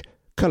Bruges,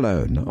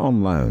 Cologne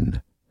on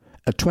loan.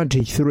 a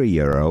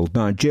 23-year-old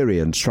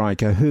Nigerian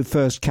striker who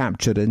first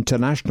captured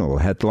international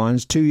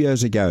headlines 2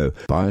 years ago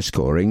by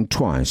scoring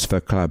twice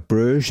for Club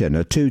Brugge in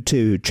a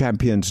 2-2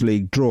 Champions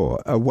League draw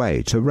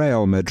away to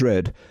Real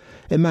Madrid.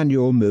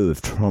 Emmanuel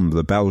moved from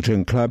the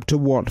Belgian club to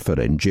Watford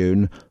in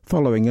June,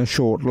 following a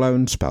short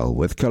loan spell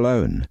with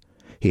Cologne.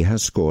 He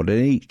has scored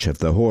in each of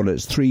the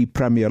Hornets' 3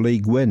 Premier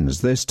League wins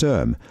this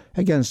term,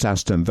 against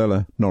Aston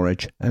Villa,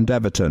 Norwich and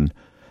Everton,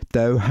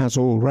 though has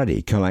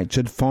already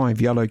collected 5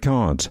 yellow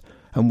cards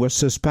and was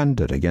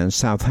suspended against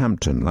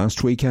Southampton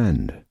last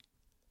weekend.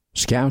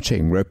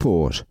 Scouting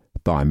report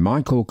by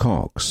Michael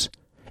Cox.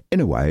 In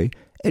a way,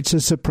 it's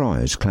a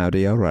surprise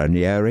Claudio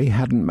Ranieri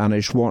hadn't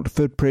managed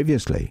Watford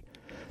previously.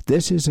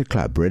 This is a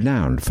club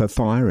renowned for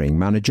firing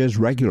managers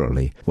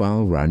regularly,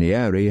 while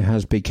Ranieri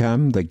has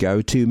become the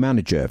go-to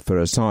manager for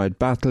a side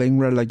battling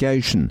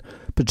relegation,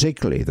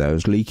 particularly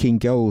those leaking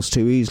goals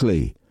too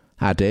easily.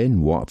 Add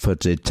in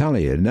Watford's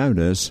Italian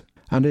owners,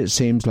 and it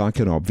seems like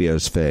an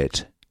obvious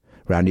fit.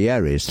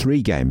 Ranieri's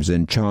 3 games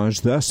in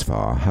charge thus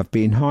far have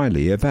been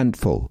highly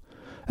eventful.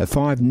 A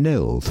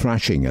 5-0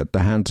 thrashing at the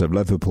hands of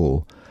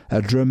Liverpool,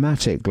 a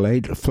dramatic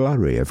late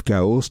flurry of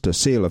goals to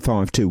seal a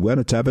 5-2 win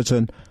at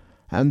Everton,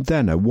 and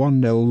then a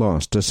 1-0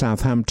 loss to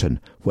Southampton,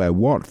 where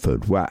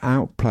Watford were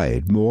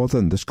outplayed more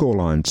than the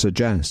scoreline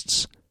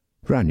suggests.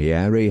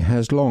 Ranieri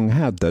has long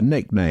had the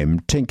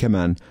nickname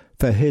Tinkerman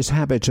for his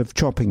habit of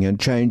chopping and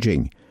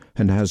changing,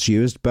 and has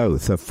used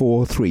both a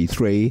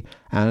 4-3-3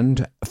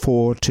 and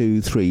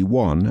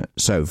 4-2-3-1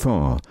 so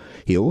far.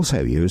 He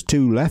also used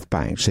 2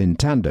 left-backs in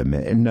tandem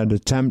in an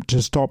attempt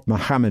to stop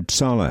Mohamed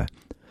Salah,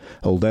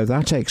 although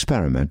that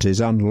experiment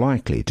is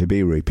unlikely to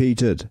be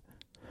repeated.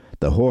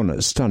 The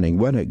Hornets' stunning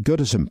win at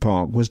Goodison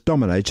Park was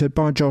dominated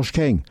by Josh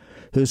King,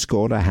 who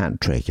scored a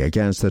hat-trick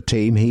against the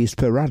team he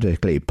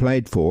sporadically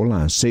played for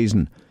last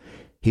season.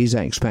 He's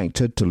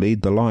expected to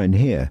lead the line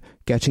here,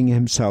 getting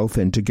himself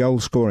into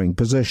goal-scoring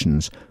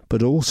positions,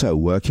 but also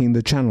working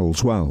the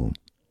channels well.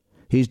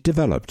 He's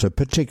developed a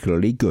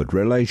particularly good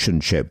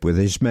relationship with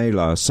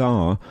Ismaila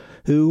Sarr,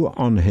 who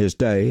on his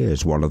day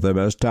is one of the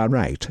most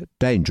direct,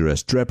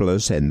 dangerous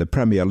dribblers in the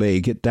Premier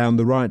League down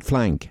the right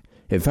flank.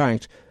 In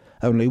fact,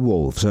 only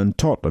Wolves and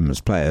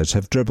Tottenham's players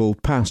have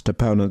dribbled past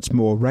opponents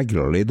more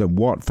regularly than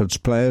Watford's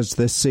players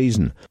this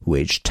season,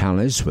 which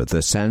tallies with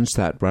the sense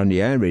that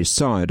Ranieri's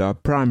side are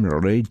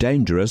primarily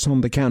dangerous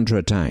on the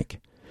counter-attack.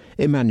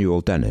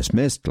 Emmanuel Dennis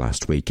missed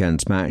last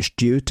weekend's match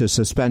due to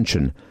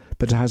suspension,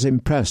 but has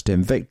impressed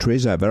in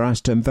victories over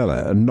Aston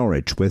Villa and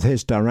Norwich with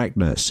his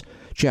directness.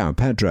 João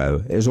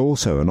Pedro is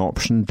also an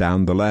option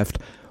down the left,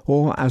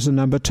 or as a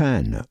number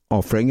 10,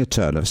 offering a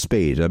turn of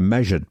speed and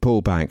measured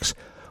pullbacks,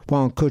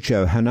 while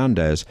Cucho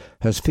Hernandez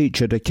has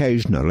featured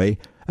occasionally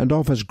and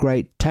offers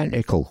great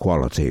technical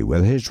quality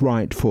with his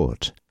right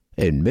foot.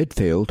 In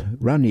midfield,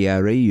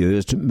 Ranieri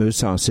used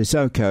Moussa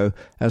Sissoko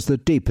as the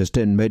deepest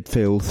in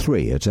midfield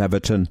 3 at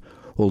Everton,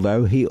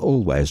 although he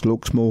always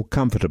looks more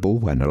comfortable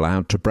when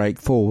allowed to break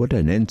forward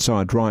in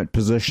inside right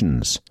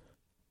positions.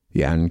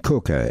 Jan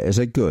Kuka is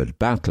a good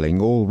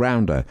battling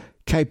all-rounder,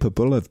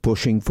 capable of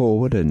pushing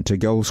forward into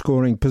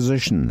goal-scoring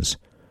positions.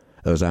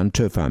 Ozan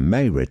Tufan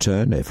may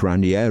return if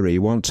Ranieri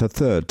wants a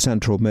third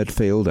central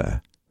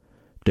midfielder.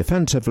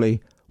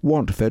 Defensively,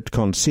 Watford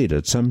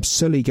conceded some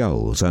silly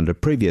goals under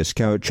previous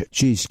coach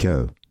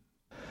Gisco.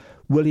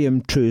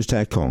 William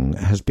Truls-Ekong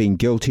has been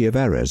guilty of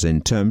errors in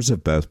terms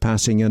of both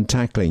passing and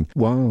tackling,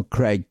 while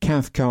Craig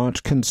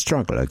Cathcart can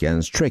struggle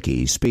against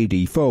tricky,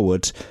 speedy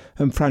forwards,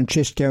 and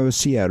Francisco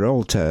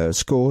Sierralta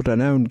scored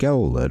an own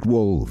goal at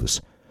Wolves.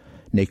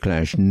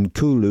 Niklas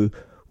Nkulu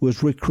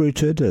was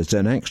recruited as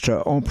an extra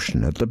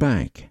option at the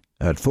back.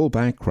 At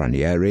fullback,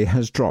 Ranieri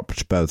has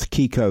dropped both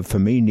Kiko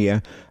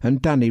Firmino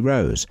and Danny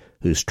Rose,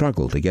 who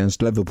struggled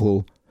against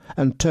Liverpool,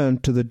 and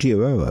turned to the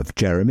duo of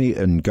Jeremy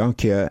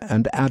Ngakia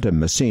and Adam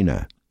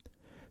Messina.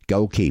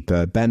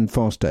 Goalkeeper Ben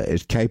Foster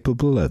is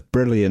capable of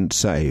brilliant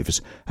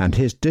saves, and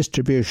his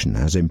distribution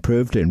has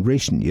improved in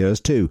recent years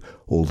too,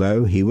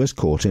 although he was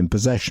caught in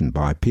possession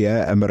by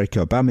Pierre-Emerick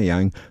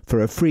Aubameyang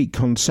for a free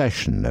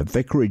concession at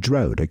Vicarage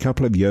Road a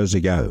couple of years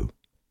ago.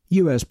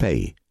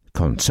 USP,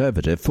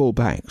 conservative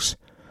fullbacks.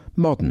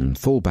 Modern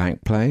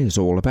fullback play is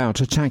all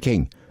about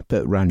attacking,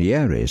 but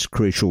Ranieri's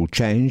crucial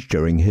change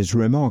during his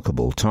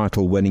remarkable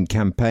title-winning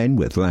campaign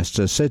with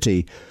Leicester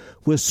City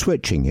was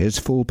switching his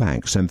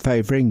fullbacks and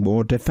favouring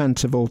more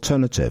defensive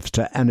alternatives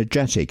to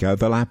energetic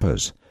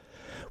overlappers.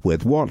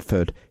 With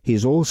Watford,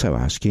 he's also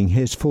asking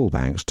his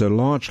fullbacks to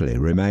largely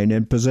remain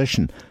in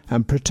position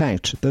and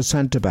protect the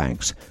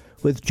centre-backs,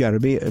 with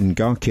Jeremy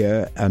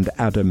Ngakia and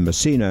Adam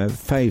Messina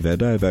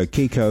favoured over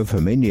Kiko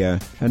Firmino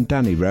and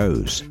Danny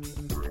Rose.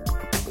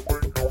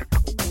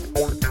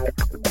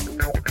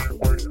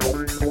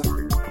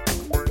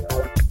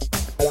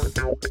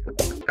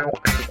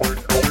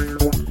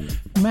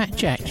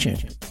 Match action.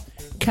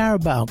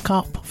 Carabao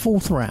Cup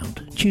 4th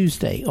round,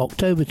 Tuesday,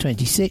 October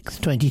 26,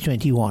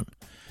 2021,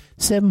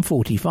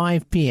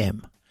 7:45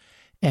 p.m.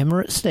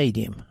 Emirates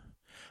Stadium.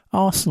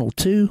 Arsenal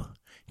 2,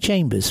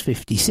 Chambers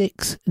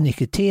 56,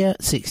 Nicotia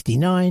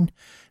 69,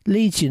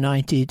 Leeds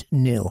United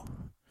 0.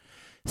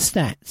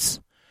 Stats: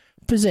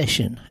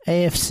 possession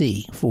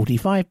AFC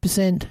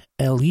 45%,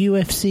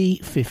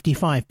 LUFC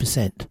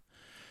 55%.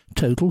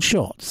 Total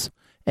shots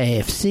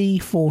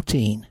AFC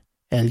 14,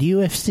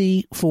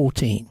 LUFC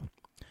 14.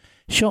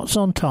 Shots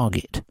on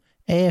target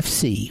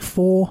AFC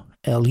 4,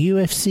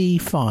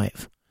 LUFC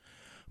 5.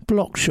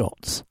 Block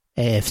shots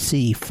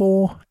AFC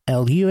 4,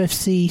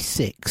 LUFC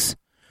 6.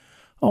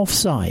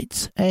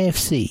 Offsides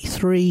AFC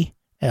 3,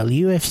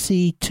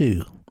 LUFC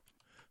 2.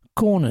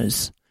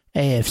 Corners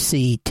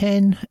AFC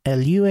 10,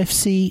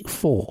 LUFC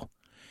 4.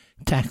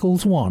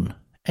 Tackles 1,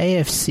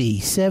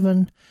 AFC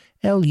 7,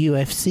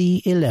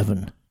 LUFC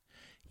 11.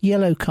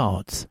 Yellow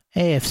cards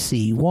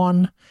AFC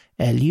 1,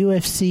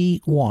 LUFC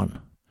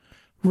 1.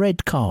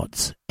 Red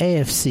cards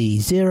AFC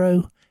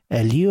 0,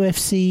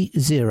 LUFC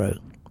 0.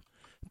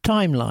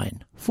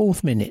 Timeline: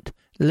 4th minute,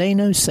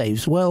 Leno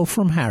saves well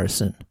from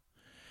Harrison.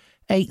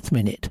 8th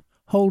minute,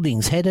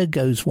 Holding's header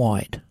goes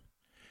wide.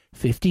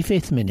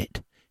 55th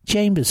minute,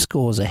 Chambers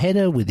scores a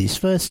header with his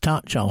first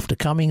touch after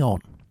coming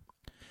on.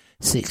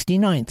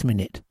 69th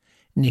minute,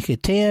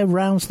 Nketiah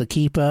rounds the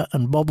keeper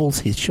and bobbles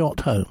his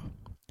shot home.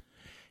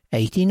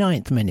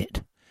 89th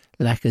minute,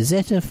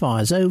 Lacazette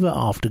fires over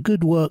after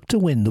good work to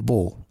win the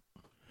ball.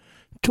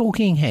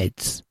 Talking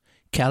heads: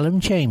 Callum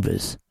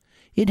Chambers.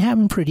 It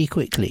happened pretty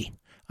quickly.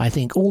 I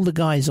think all the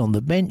guys on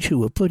the bench who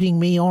were putting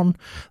me on,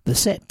 the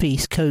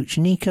set-piece coach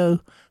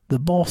Nico, the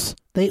boss,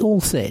 they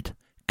all said,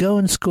 go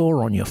and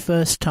score on your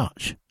first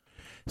touch.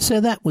 So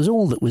that was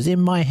all that was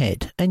in my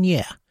head, and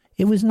yeah,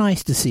 it was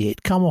nice to see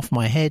it come off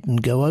my head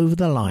and go over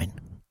the line.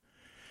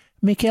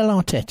 Mikel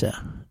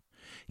Arteta.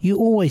 You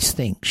always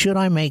think, should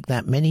I make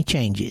that many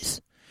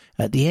changes?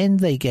 At the end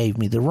they gave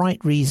me the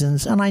right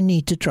reasons and I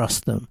need to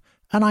trust them,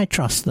 and I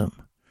trust them.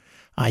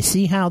 I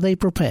see how they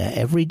prepare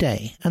every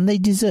day, and they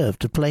deserve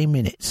to play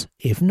minutes.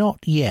 If not,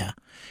 yeah,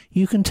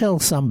 you can tell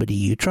somebody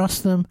you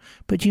trust them,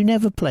 but you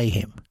never play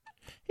him.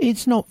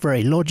 It's not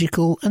very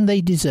logical, and they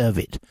deserve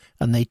it,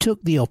 and they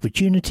took the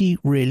opportunity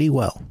really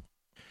well.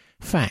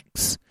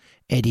 Facts: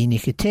 Eddie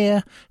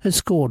Nketiah has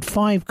scored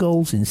 5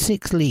 goals in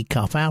 6 League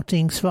Cup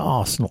outings for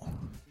Arsenal.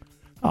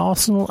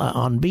 Arsenal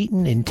are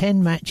unbeaten in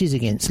 10 matches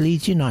against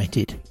Leeds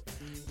United.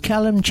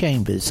 Callum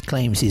Chambers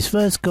claims his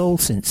first goal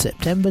since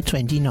September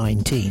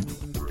 2019.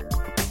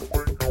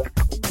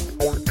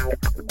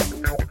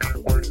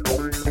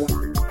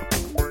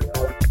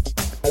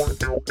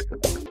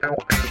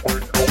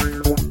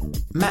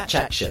 Match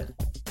action: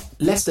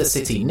 Leicester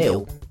City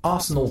 0,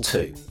 Arsenal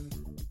 2.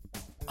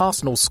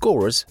 Arsenal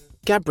scorers: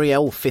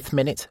 Gabriel 5th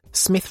minute,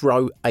 Smith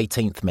Rowe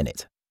 18th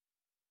minute.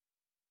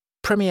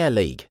 Premier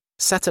League,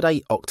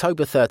 Saturday,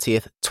 October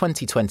 30th,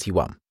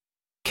 2021.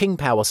 King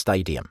Power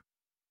Stadium.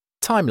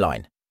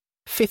 Timeline: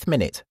 5th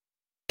minute,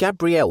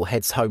 Gabriel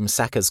heads home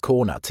Saka's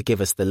corner to give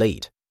us the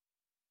lead.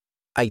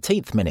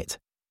 18th minute,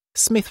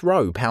 Smith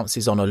Rowe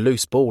pounces on a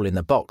loose ball in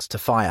the box to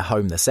fire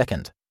home the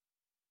second.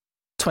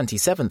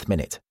 27th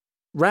minute,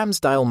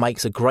 Ramsdale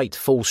makes a great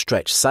full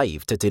stretch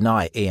save to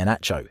deny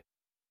Iheanacho.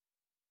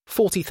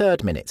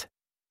 43rd minute,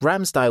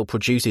 Ramsdale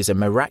produces a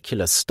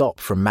miraculous stop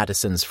from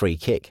Maddison's free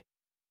kick.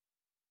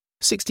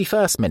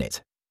 61st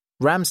minute,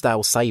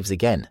 Ramsdale saves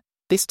again,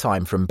 this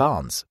time from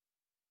Barnes.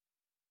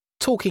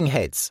 Talking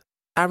heads: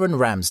 Aaron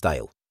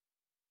Ramsdale.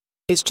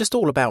 It's just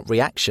all about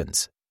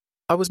reactions.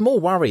 I was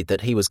more worried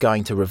that he was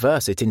going to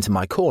reverse it into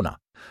my corner,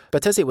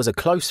 but as it was a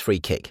close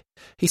free kick,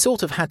 he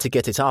sort of had to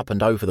get it up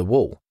and over the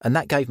wall, and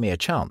that gave me a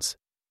chance.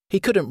 He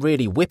couldn't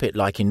really whip it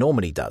like he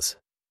normally does.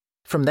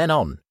 From then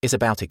on, it's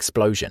about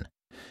explosion.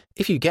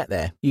 If you get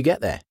there, you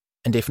get there,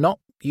 and if not,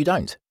 you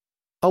don't.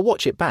 I'll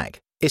watch it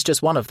back. It's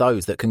just one of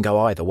those that can go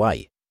either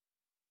way.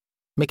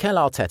 Mikel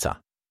Arteta.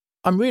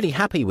 I'm really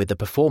happy with the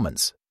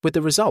performance, with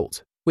the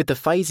result, with the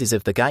phases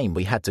of the game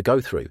we had to go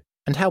through,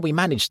 and how we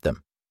managed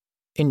them.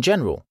 In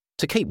general,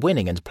 to keep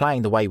winning and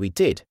playing the way we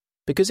did,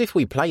 because if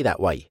we play that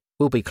way,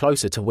 we'll be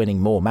closer to winning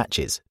more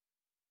matches.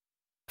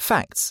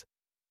 Facts: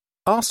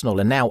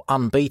 Arsenal are now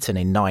unbeaten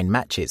in 9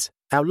 matches,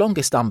 our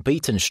longest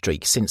unbeaten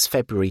streak since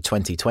February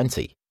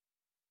 2020.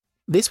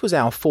 This was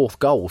our 4th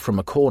goal from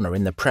a corner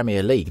in the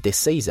Premier League this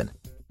season,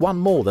 one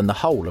more than the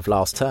whole of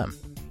last term.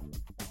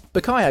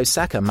 Bukayo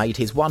Saka made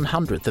his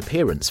 100th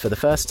appearance for the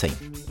first team.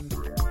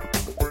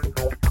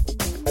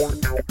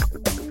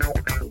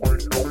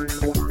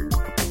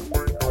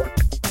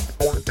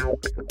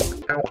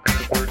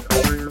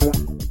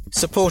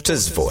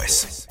 Supporters'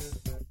 Voice.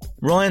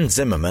 Ryan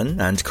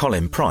Zimmerman and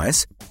Colin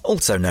Price,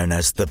 also known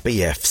as the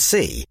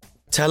BFC,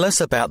 tell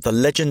us about the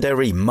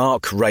legendary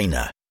Mark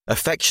Rayner,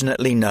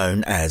 affectionately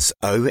known as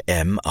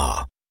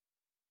OMR.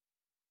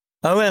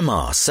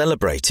 OMR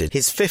celebrated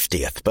his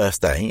 50th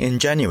birthday in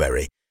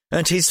January,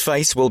 and his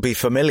face will be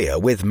familiar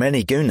with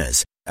many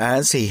Gooners,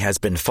 as he has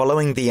been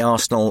following the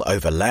Arsenal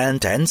over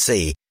land and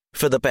sea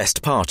for the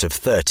best part of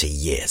 30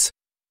 years.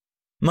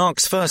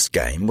 Mark's first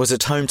game was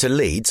at home to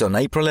Leeds on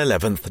April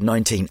 11th,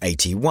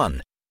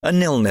 1981, a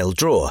 0-0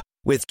 draw,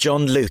 with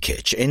John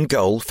Lukic in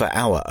goal for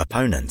our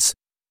opponents.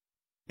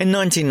 In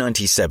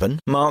 1997,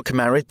 Mark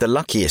married the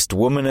luckiest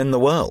woman in the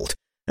world,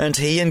 and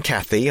he and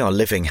Kathy are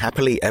living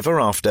happily ever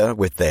after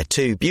with their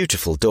 2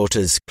 beautiful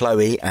daughters,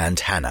 Chloe and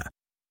Hannah.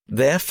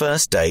 Their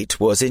first date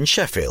was in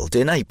Sheffield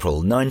in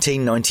April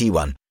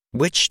 1991,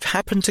 which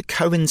happened to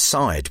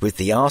coincide with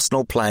the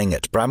Arsenal playing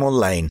at Bramall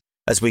Lane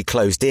as we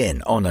closed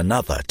in on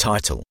another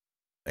title.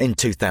 In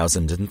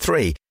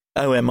 2003,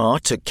 OMR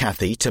took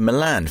Kathy to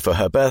Milan for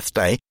her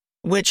birthday,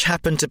 which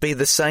happened to be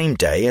the same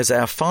day as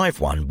our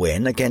 5-1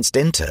 win against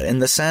Inter in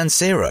the San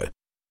Siro.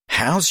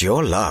 How's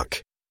your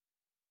luck?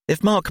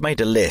 If Mark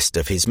made a list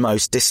of his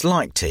most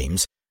disliked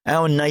teams,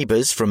 our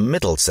neighbours from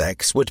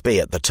Middlesex would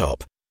be at the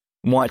top.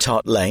 White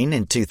Hart Lane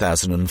in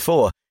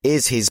 2004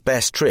 is his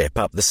best trip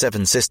up the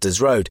Seven Sisters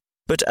Road,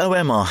 but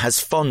OMR has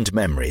fond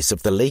memories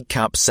of the League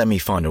Cup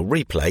semi-final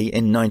replay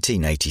in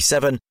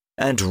 1987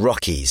 and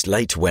Rocky's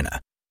late winner.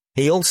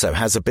 He also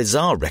has a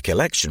bizarre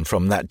recollection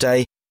from that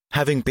day,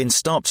 having been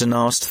stopped and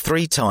asked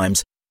 3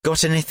 times,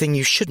 "Got anything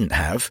you shouldn't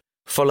have?"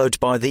 followed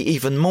by the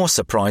even more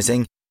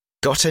surprising,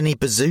 "Got any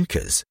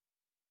bazookas?"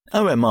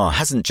 OMR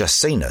hasn't just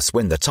seen us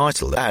win the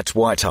title at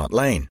White Hart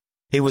Lane.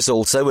 He was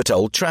also at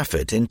Old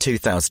Trafford in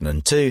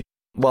 2002,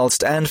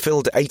 whilst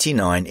Anfield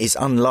 89 is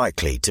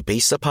unlikely to be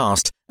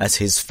surpassed as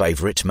his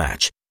favourite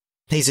match.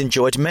 He's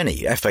enjoyed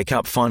many FA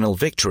Cup final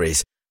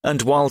victories,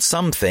 and while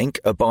some think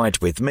Abide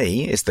With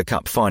Me is the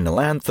Cup final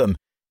anthem,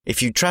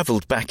 if you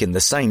travelled back in the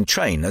same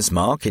train as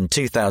Mark in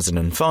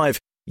 2005,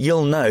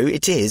 you'll know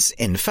it is,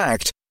 in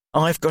fact,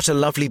 I've Got a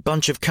Lovely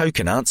Bunch of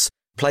Coconuts,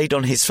 played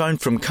on his phone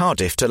from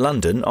Cardiff to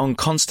London on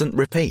constant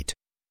repeat.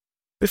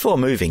 Before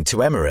moving to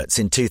Emirates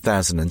in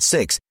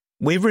 2006,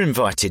 we were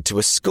invited to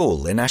a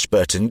school in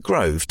Ashburton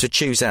Grove to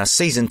choose our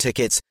season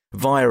tickets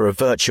via a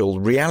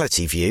virtual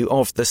reality view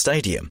of the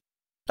stadium.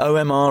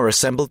 OMR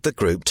assembled the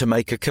group to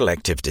make a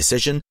collective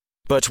decision,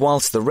 but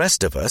whilst the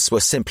rest of us were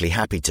simply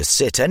happy to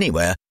sit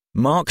anywhere,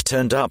 Mark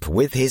turned up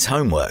with his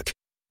homework.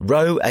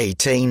 Row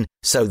 18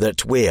 so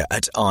that we're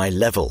at eye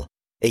level.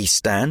 East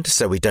stand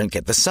so we don't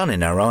get the sun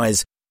in our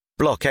eyes.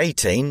 Block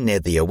 18 near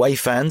the away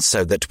fans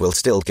so that we'll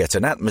still get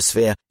an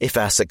atmosphere if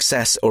our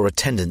success or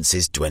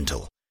attendances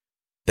dwindle.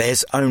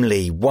 There's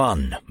only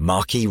one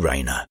Marky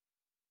Rayner.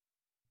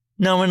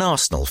 Know an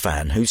Arsenal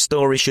fan whose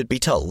story should be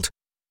told?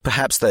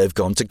 Perhaps they have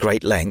gone to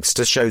great lengths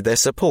to show their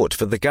support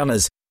for the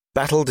Gunners,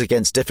 battled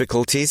against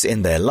difficulties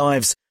in their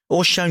lives,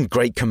 or shown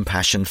great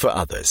compassion for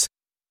others.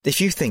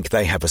 If you think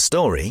they have a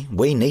story,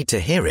 we need to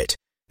hear it.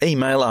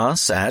 Email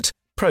us at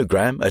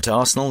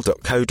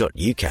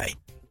programme@arsenal.co.uk.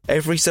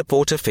 Every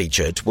supporter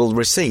featured will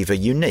receive a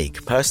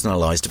unique,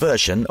 personalised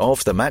version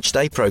of the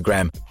Matchday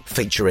programme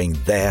featuring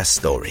their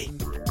story.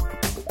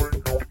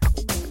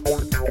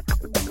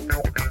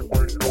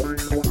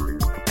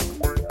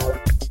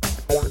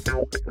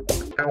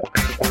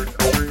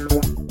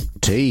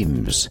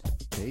 Teams.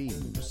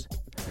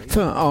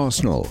 For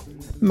Arsenal,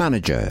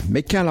 manager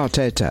Mikel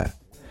Arteta.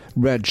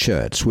 Red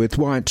shirts with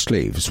white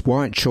sleeves,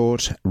 white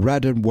shorts,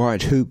 red and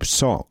white hoop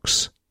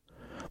socks.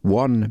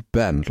 1.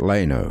 Ben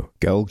Leno,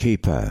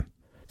 goalkeeper.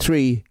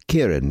 3.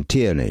 Kieran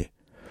Tierney.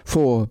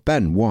 4.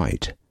 Ben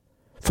White.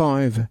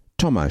 5.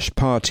 Tomasz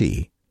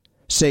Partey.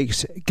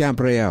 6.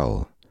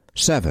 Gabriel.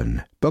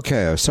 7.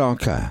 Bukayo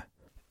Saka.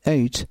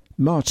 8.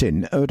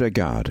 Martin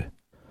Odegaard.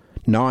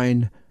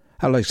 9.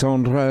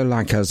 Alexandre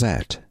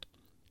Lacazette.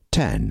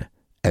 10.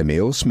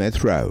 Emile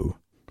Smith-Rowe.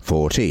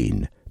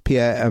 14.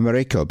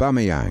 Pierre-Emerick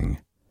Aubameyang.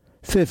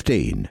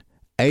 15.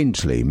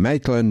 Ainsley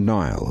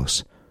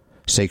Maitland-Niles.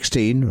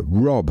 16.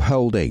 Rob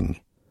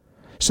Holding.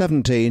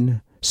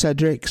 17.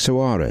 Cedric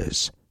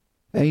Soares.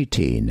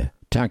 18.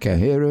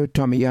 Takahiro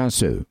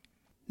Tomiyasu.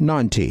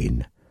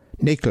 19.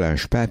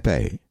 Nicolas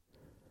Pepe.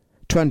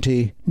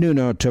 20.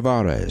 Nuno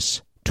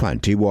Tavares.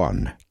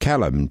 21.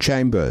 Callum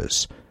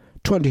Chambers.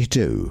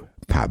 22.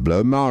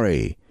 Pablo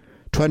Mari.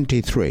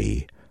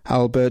 23.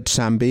 Albert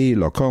Sambi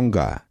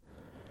Lokonga.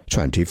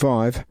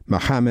 25.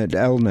 Mohamed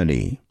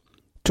Elneny.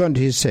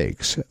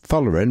 26.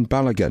 Folarin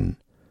Balogun.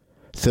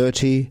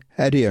 30.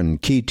 Edion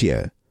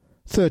Ketia.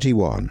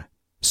 31.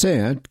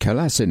 Sead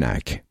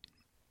Kolasinac.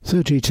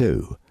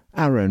 32.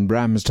 Aaron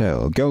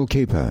Ramsdale,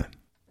 goalkeeper.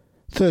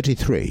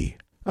 33.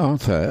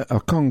 Arthur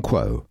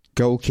Okonkwo,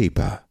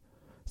 goalkeeper.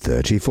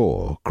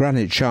 34.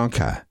 Granit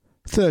Xhaka.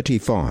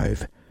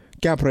 35.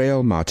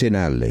 Gabriel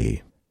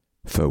Martinelli.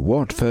 For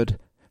Watford,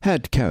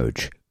 head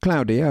coach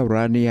Claudio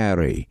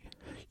Ranieri.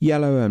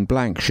 Yellow and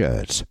black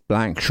shirts,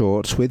 black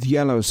shorts with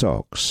yellow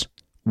socks.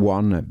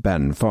 1.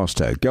 Ben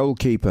Foster,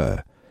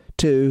 goalkeeper.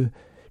 2.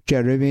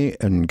 Jeremy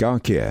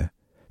Ngakia.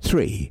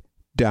 3.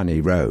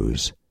 Danny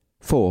Rose.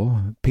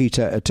 4.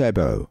 Peter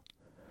Atebo.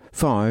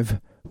 5.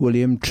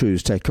 William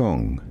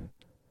Troost-Ekong.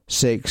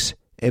 6.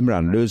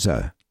 Imran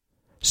Louza.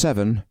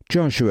 7.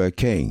 Joshua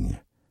King.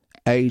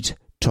 8.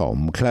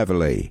 Tom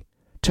Cleverley.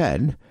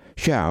 10.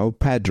 João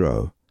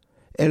Pedro.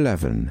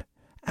 11.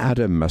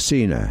 Adam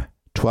Messina.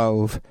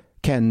 12.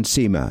 Ken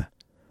Sema.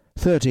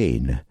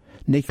 13.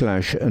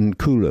 Nicolas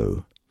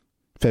Nkulu.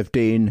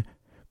 15.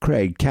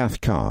 Craig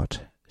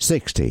Cathcart.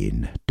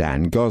 16.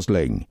 Dan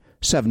Gosling.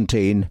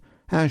 17.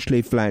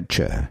 Ashley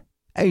Fletcher.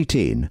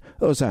 18.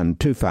 Ozan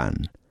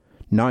Tufan.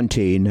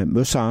 19,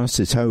 Musa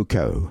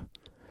Sissoko.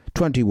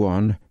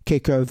 21,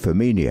 Kiko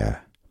Firmino.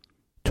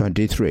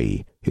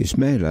 23,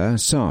 Ismaila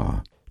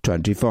Sarr.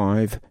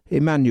 25,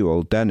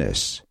 Emmanuel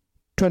Dennis.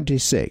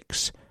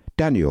 26,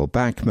 Daniel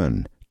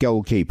Bachmann,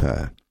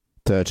 goalkeeper.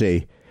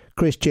 30,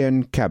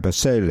 Christian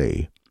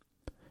Kabasele.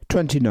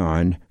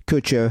 29,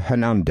 Cucho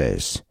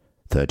Hernandez.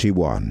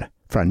 31,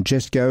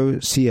 Francisco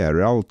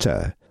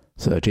Sierralta.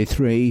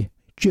 33,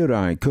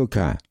 Jirai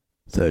Kuka.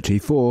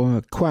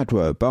 34,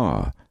 Kwadwo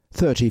Bar.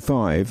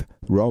 35,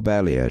 Rob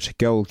Elliott,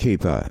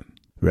 goalkeeper.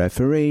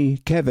 Referee,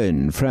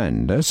 Kevin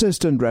Friend.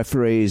 Assistant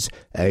referees,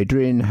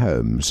 Adrian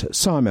Holmes,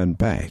 Simon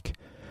Beck.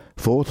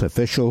 Fourth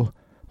official,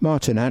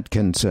 Martin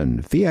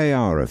Atkinson.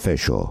 VAR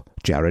official,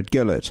 Jared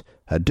Gillett.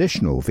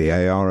 Additional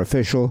VAR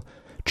official,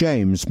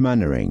 James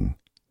Mannering.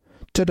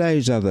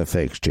 Today's other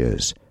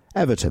fixtures: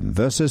 Everton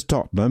vs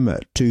Tottenham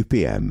at 2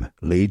 p.m.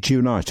 Leeds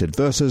United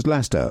vs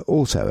Leicester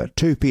also at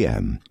 2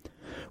 p.m.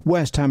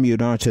 West Ham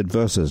United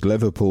vs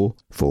Liverpool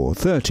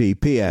 4:30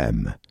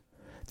 p.m.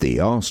 The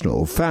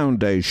Arsenal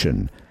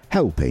Foundation,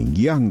 helping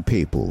young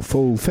people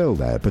fulfil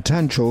their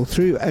potential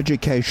through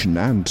education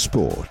and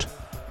sport.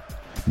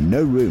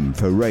 No room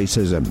for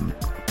racism.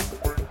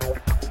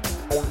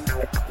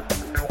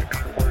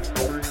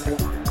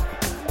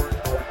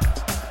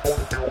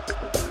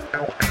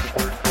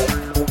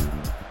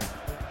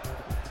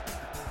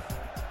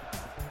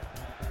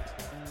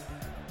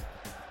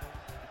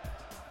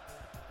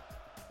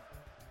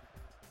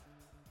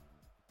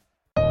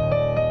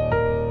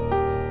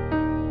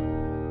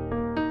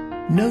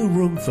 No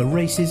room for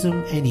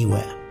racism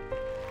anywhere.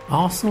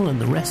 Arsenal and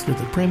the rest of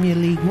the Premier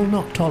League will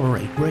not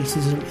tolerate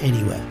racism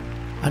anywhere,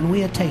 and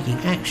we are taking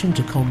action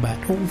to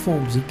combat all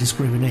forms of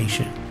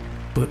discrimination.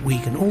 But we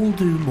can all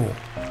do more.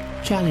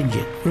 Challenge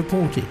it,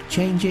 report it,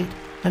 change it,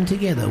 and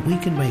together we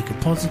can make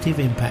a positive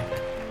impact.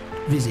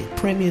 Visit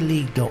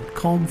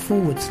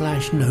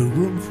premierleague.com/no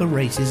room for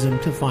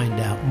racism to find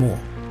out more.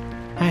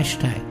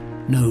 Hashtag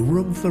no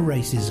room for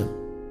racism.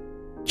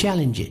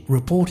 Challenge it,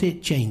 report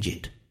it, change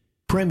it.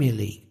 Premier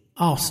League.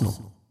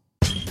 Arsenal.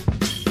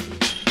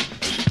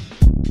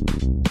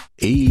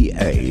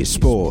 EA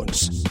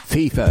Sports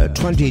FIFA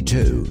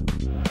 22.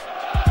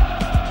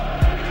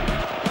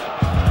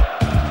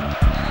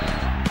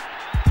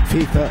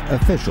 FIFA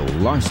official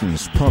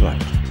licensed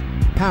product.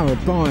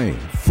 Powered by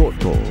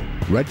Football.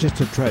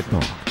 Registered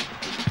trademark.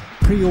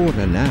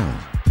 Pre-order now.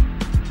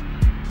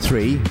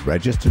 3.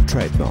 Registered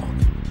trademark.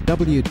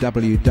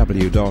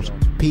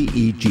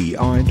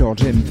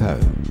 www.pegi.info.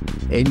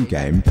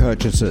 In-game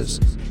purchases.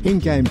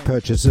 In-game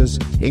purchases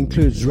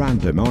includes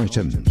random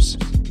items.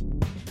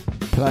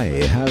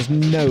 Play has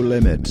no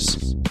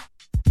limits.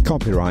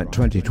 Copyright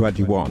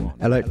 2021.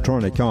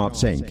 Electronic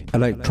Arts Inc.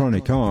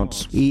 Electronic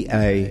Arts,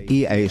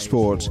 EA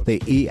Sports,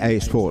 the EA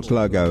Sports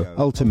logo,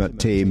 Ultimate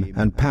Team,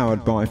 and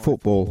Powered by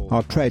Football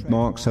are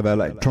trademarks of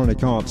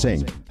Electronic Arts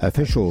Inc.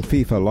 Official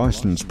FIFA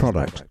licensed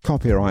product.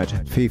 Copyright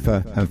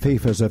FIFA and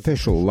FIFA's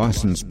official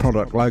licensed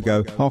product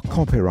logo are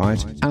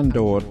copyright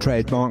and/or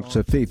trademarks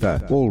of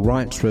FIFA. All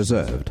rights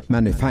reserved.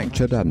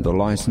 Manufactured under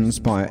license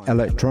by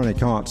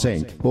Electronic Arts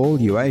Inc. All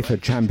UEFA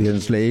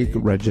Champions League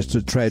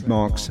registered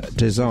trademarks,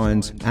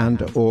 designs,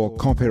 and/or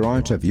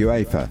copyright of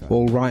UEFA.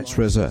 All rights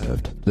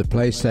reserved. The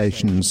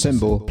PlayStation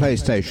symbol,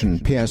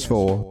 PlayStation,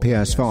 PS4,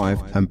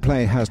 PS5, and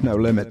Play Has No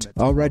Limit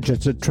are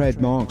registered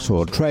trademarks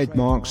or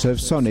trademarks of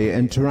Sony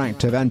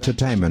Interactive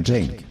Entertainment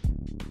Inc.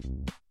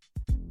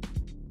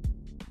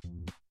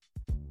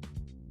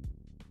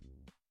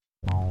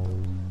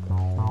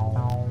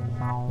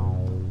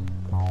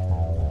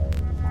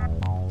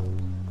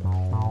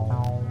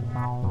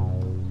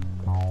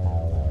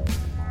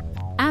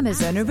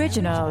 Amazon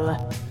Original.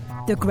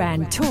 The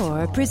Grand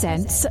Tour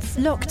presents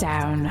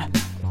Lockdown.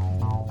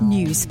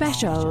 New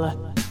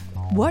special.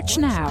 Watch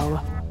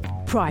now.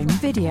 Prime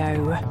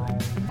Video.